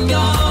 but I'm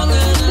young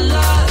and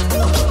alive.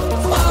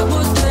 What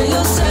was they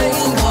are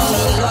saying, what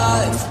a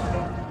life.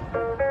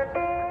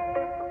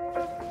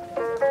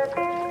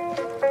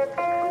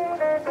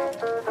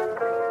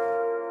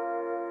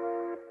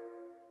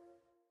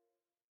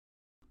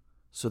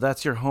 So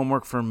that's your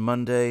homework for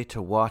Monday,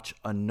 to watch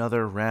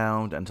another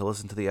round and to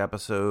listen to the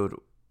episode.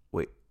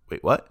 Wait,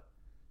 what?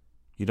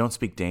 You don't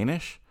speak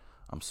Danish?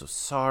 I'm so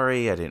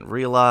sorry, I didn't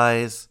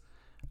realize.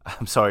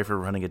 I'm sorry for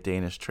running a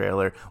Danish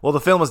trailer. Well, the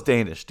film is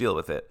Danish, deal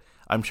with it.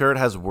 I'm sure it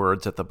has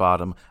words at the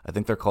bottom. I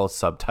think they're called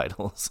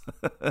subtitles.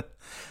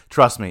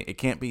 Trust me, it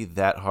can't be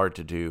that hard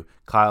to do.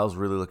 Kyle's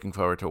really looking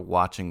forward to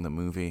watching the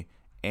movie,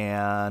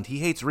 and he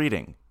hates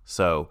reading.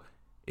 So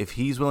if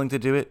he's willing to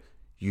do it,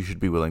 you should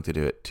be willing to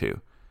do it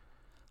too.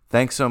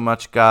 Thanks so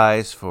much,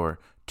 guys, for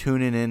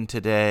tuning in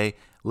today,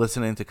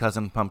 listening to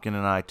Cousin Pumpkin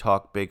and I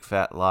talk Big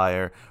Fat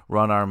Liar,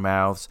 run our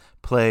mouths,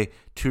 play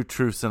Two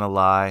Truths and a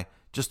Lie,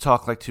 just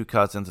talk like two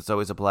cousins. It's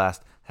always a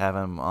blast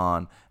having them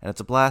on, and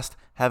it's a blast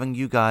having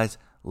you guys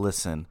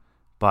listen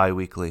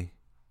bi-weekly.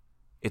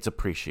 It's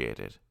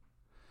appreciated.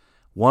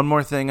 One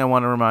more thing I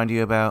want to remind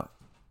you about.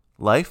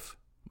 Life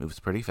moves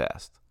pretty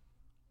fast.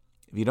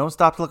 If you don't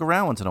stop to look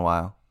around once in a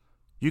while,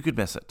 you could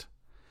miss it.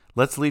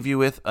 Let's leave you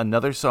with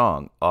another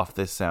song off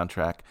this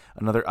soundtrack,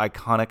 another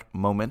iconic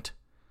moment.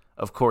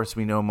 Of course,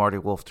 we know Marty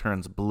Wolf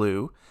turns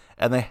blue,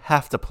 and they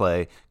have to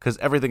play, because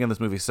everything in this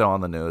movie is so on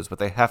the nose, but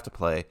they have to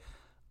play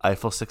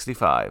Eiffel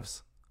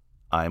 65's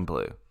I'm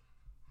Blue.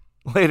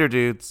 Later,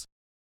 dudes.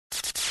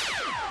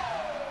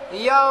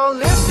 Yo,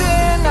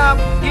 listen up,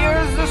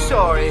 here's the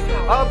story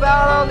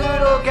about a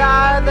little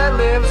guy that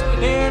lives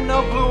in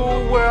a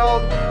blue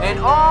world. And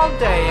all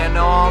day and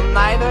all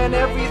night and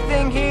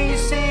everything he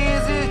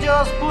sees is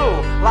just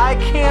blue. Like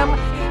him,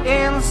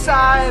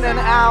 inside and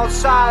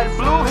outside.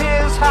 Blue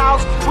his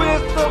house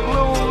with a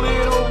blue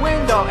little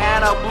window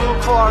and a blue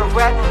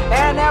Corvette.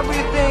 And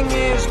everything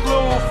is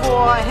blue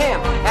for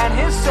him and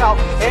himself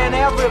and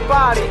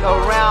everybody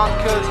around.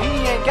 Cause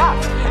he ain't got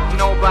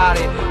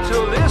nobody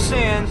to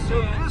listen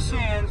to.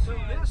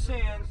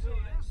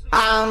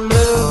 I'm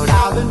blue,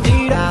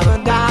 da-ba-dee,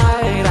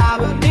 da-ba-die,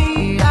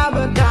 da-ba-dee,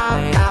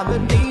 da-ba-die,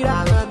 da-ba-dee,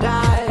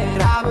 da-ba-die,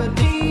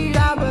 da-ba-dee,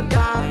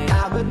 da-ba-die,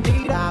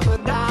 da-ba-dee,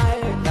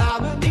 da-ba-die,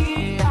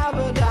 da-ba-dee,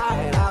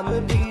 da-ba-die,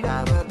 da-ba-dee,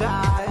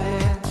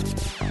 da-ba-die.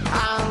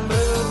 I'm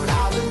blue,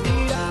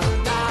 da-ba-dee,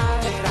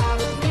 da-ba-die,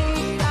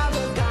 da-ba-dee,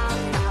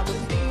 da-ba-die,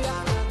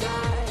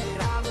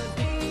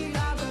 da-ba-dee,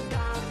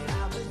 da-ba-die,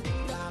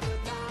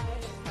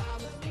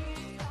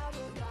 da-ba-dee,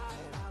 da-ba-die,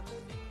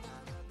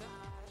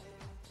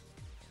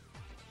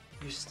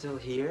 You're still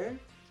here?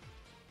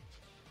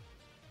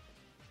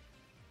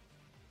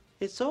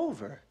 It's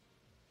over.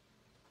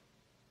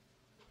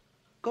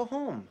 Go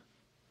home.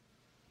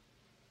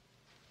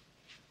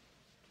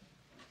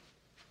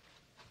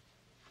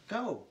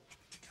 Go.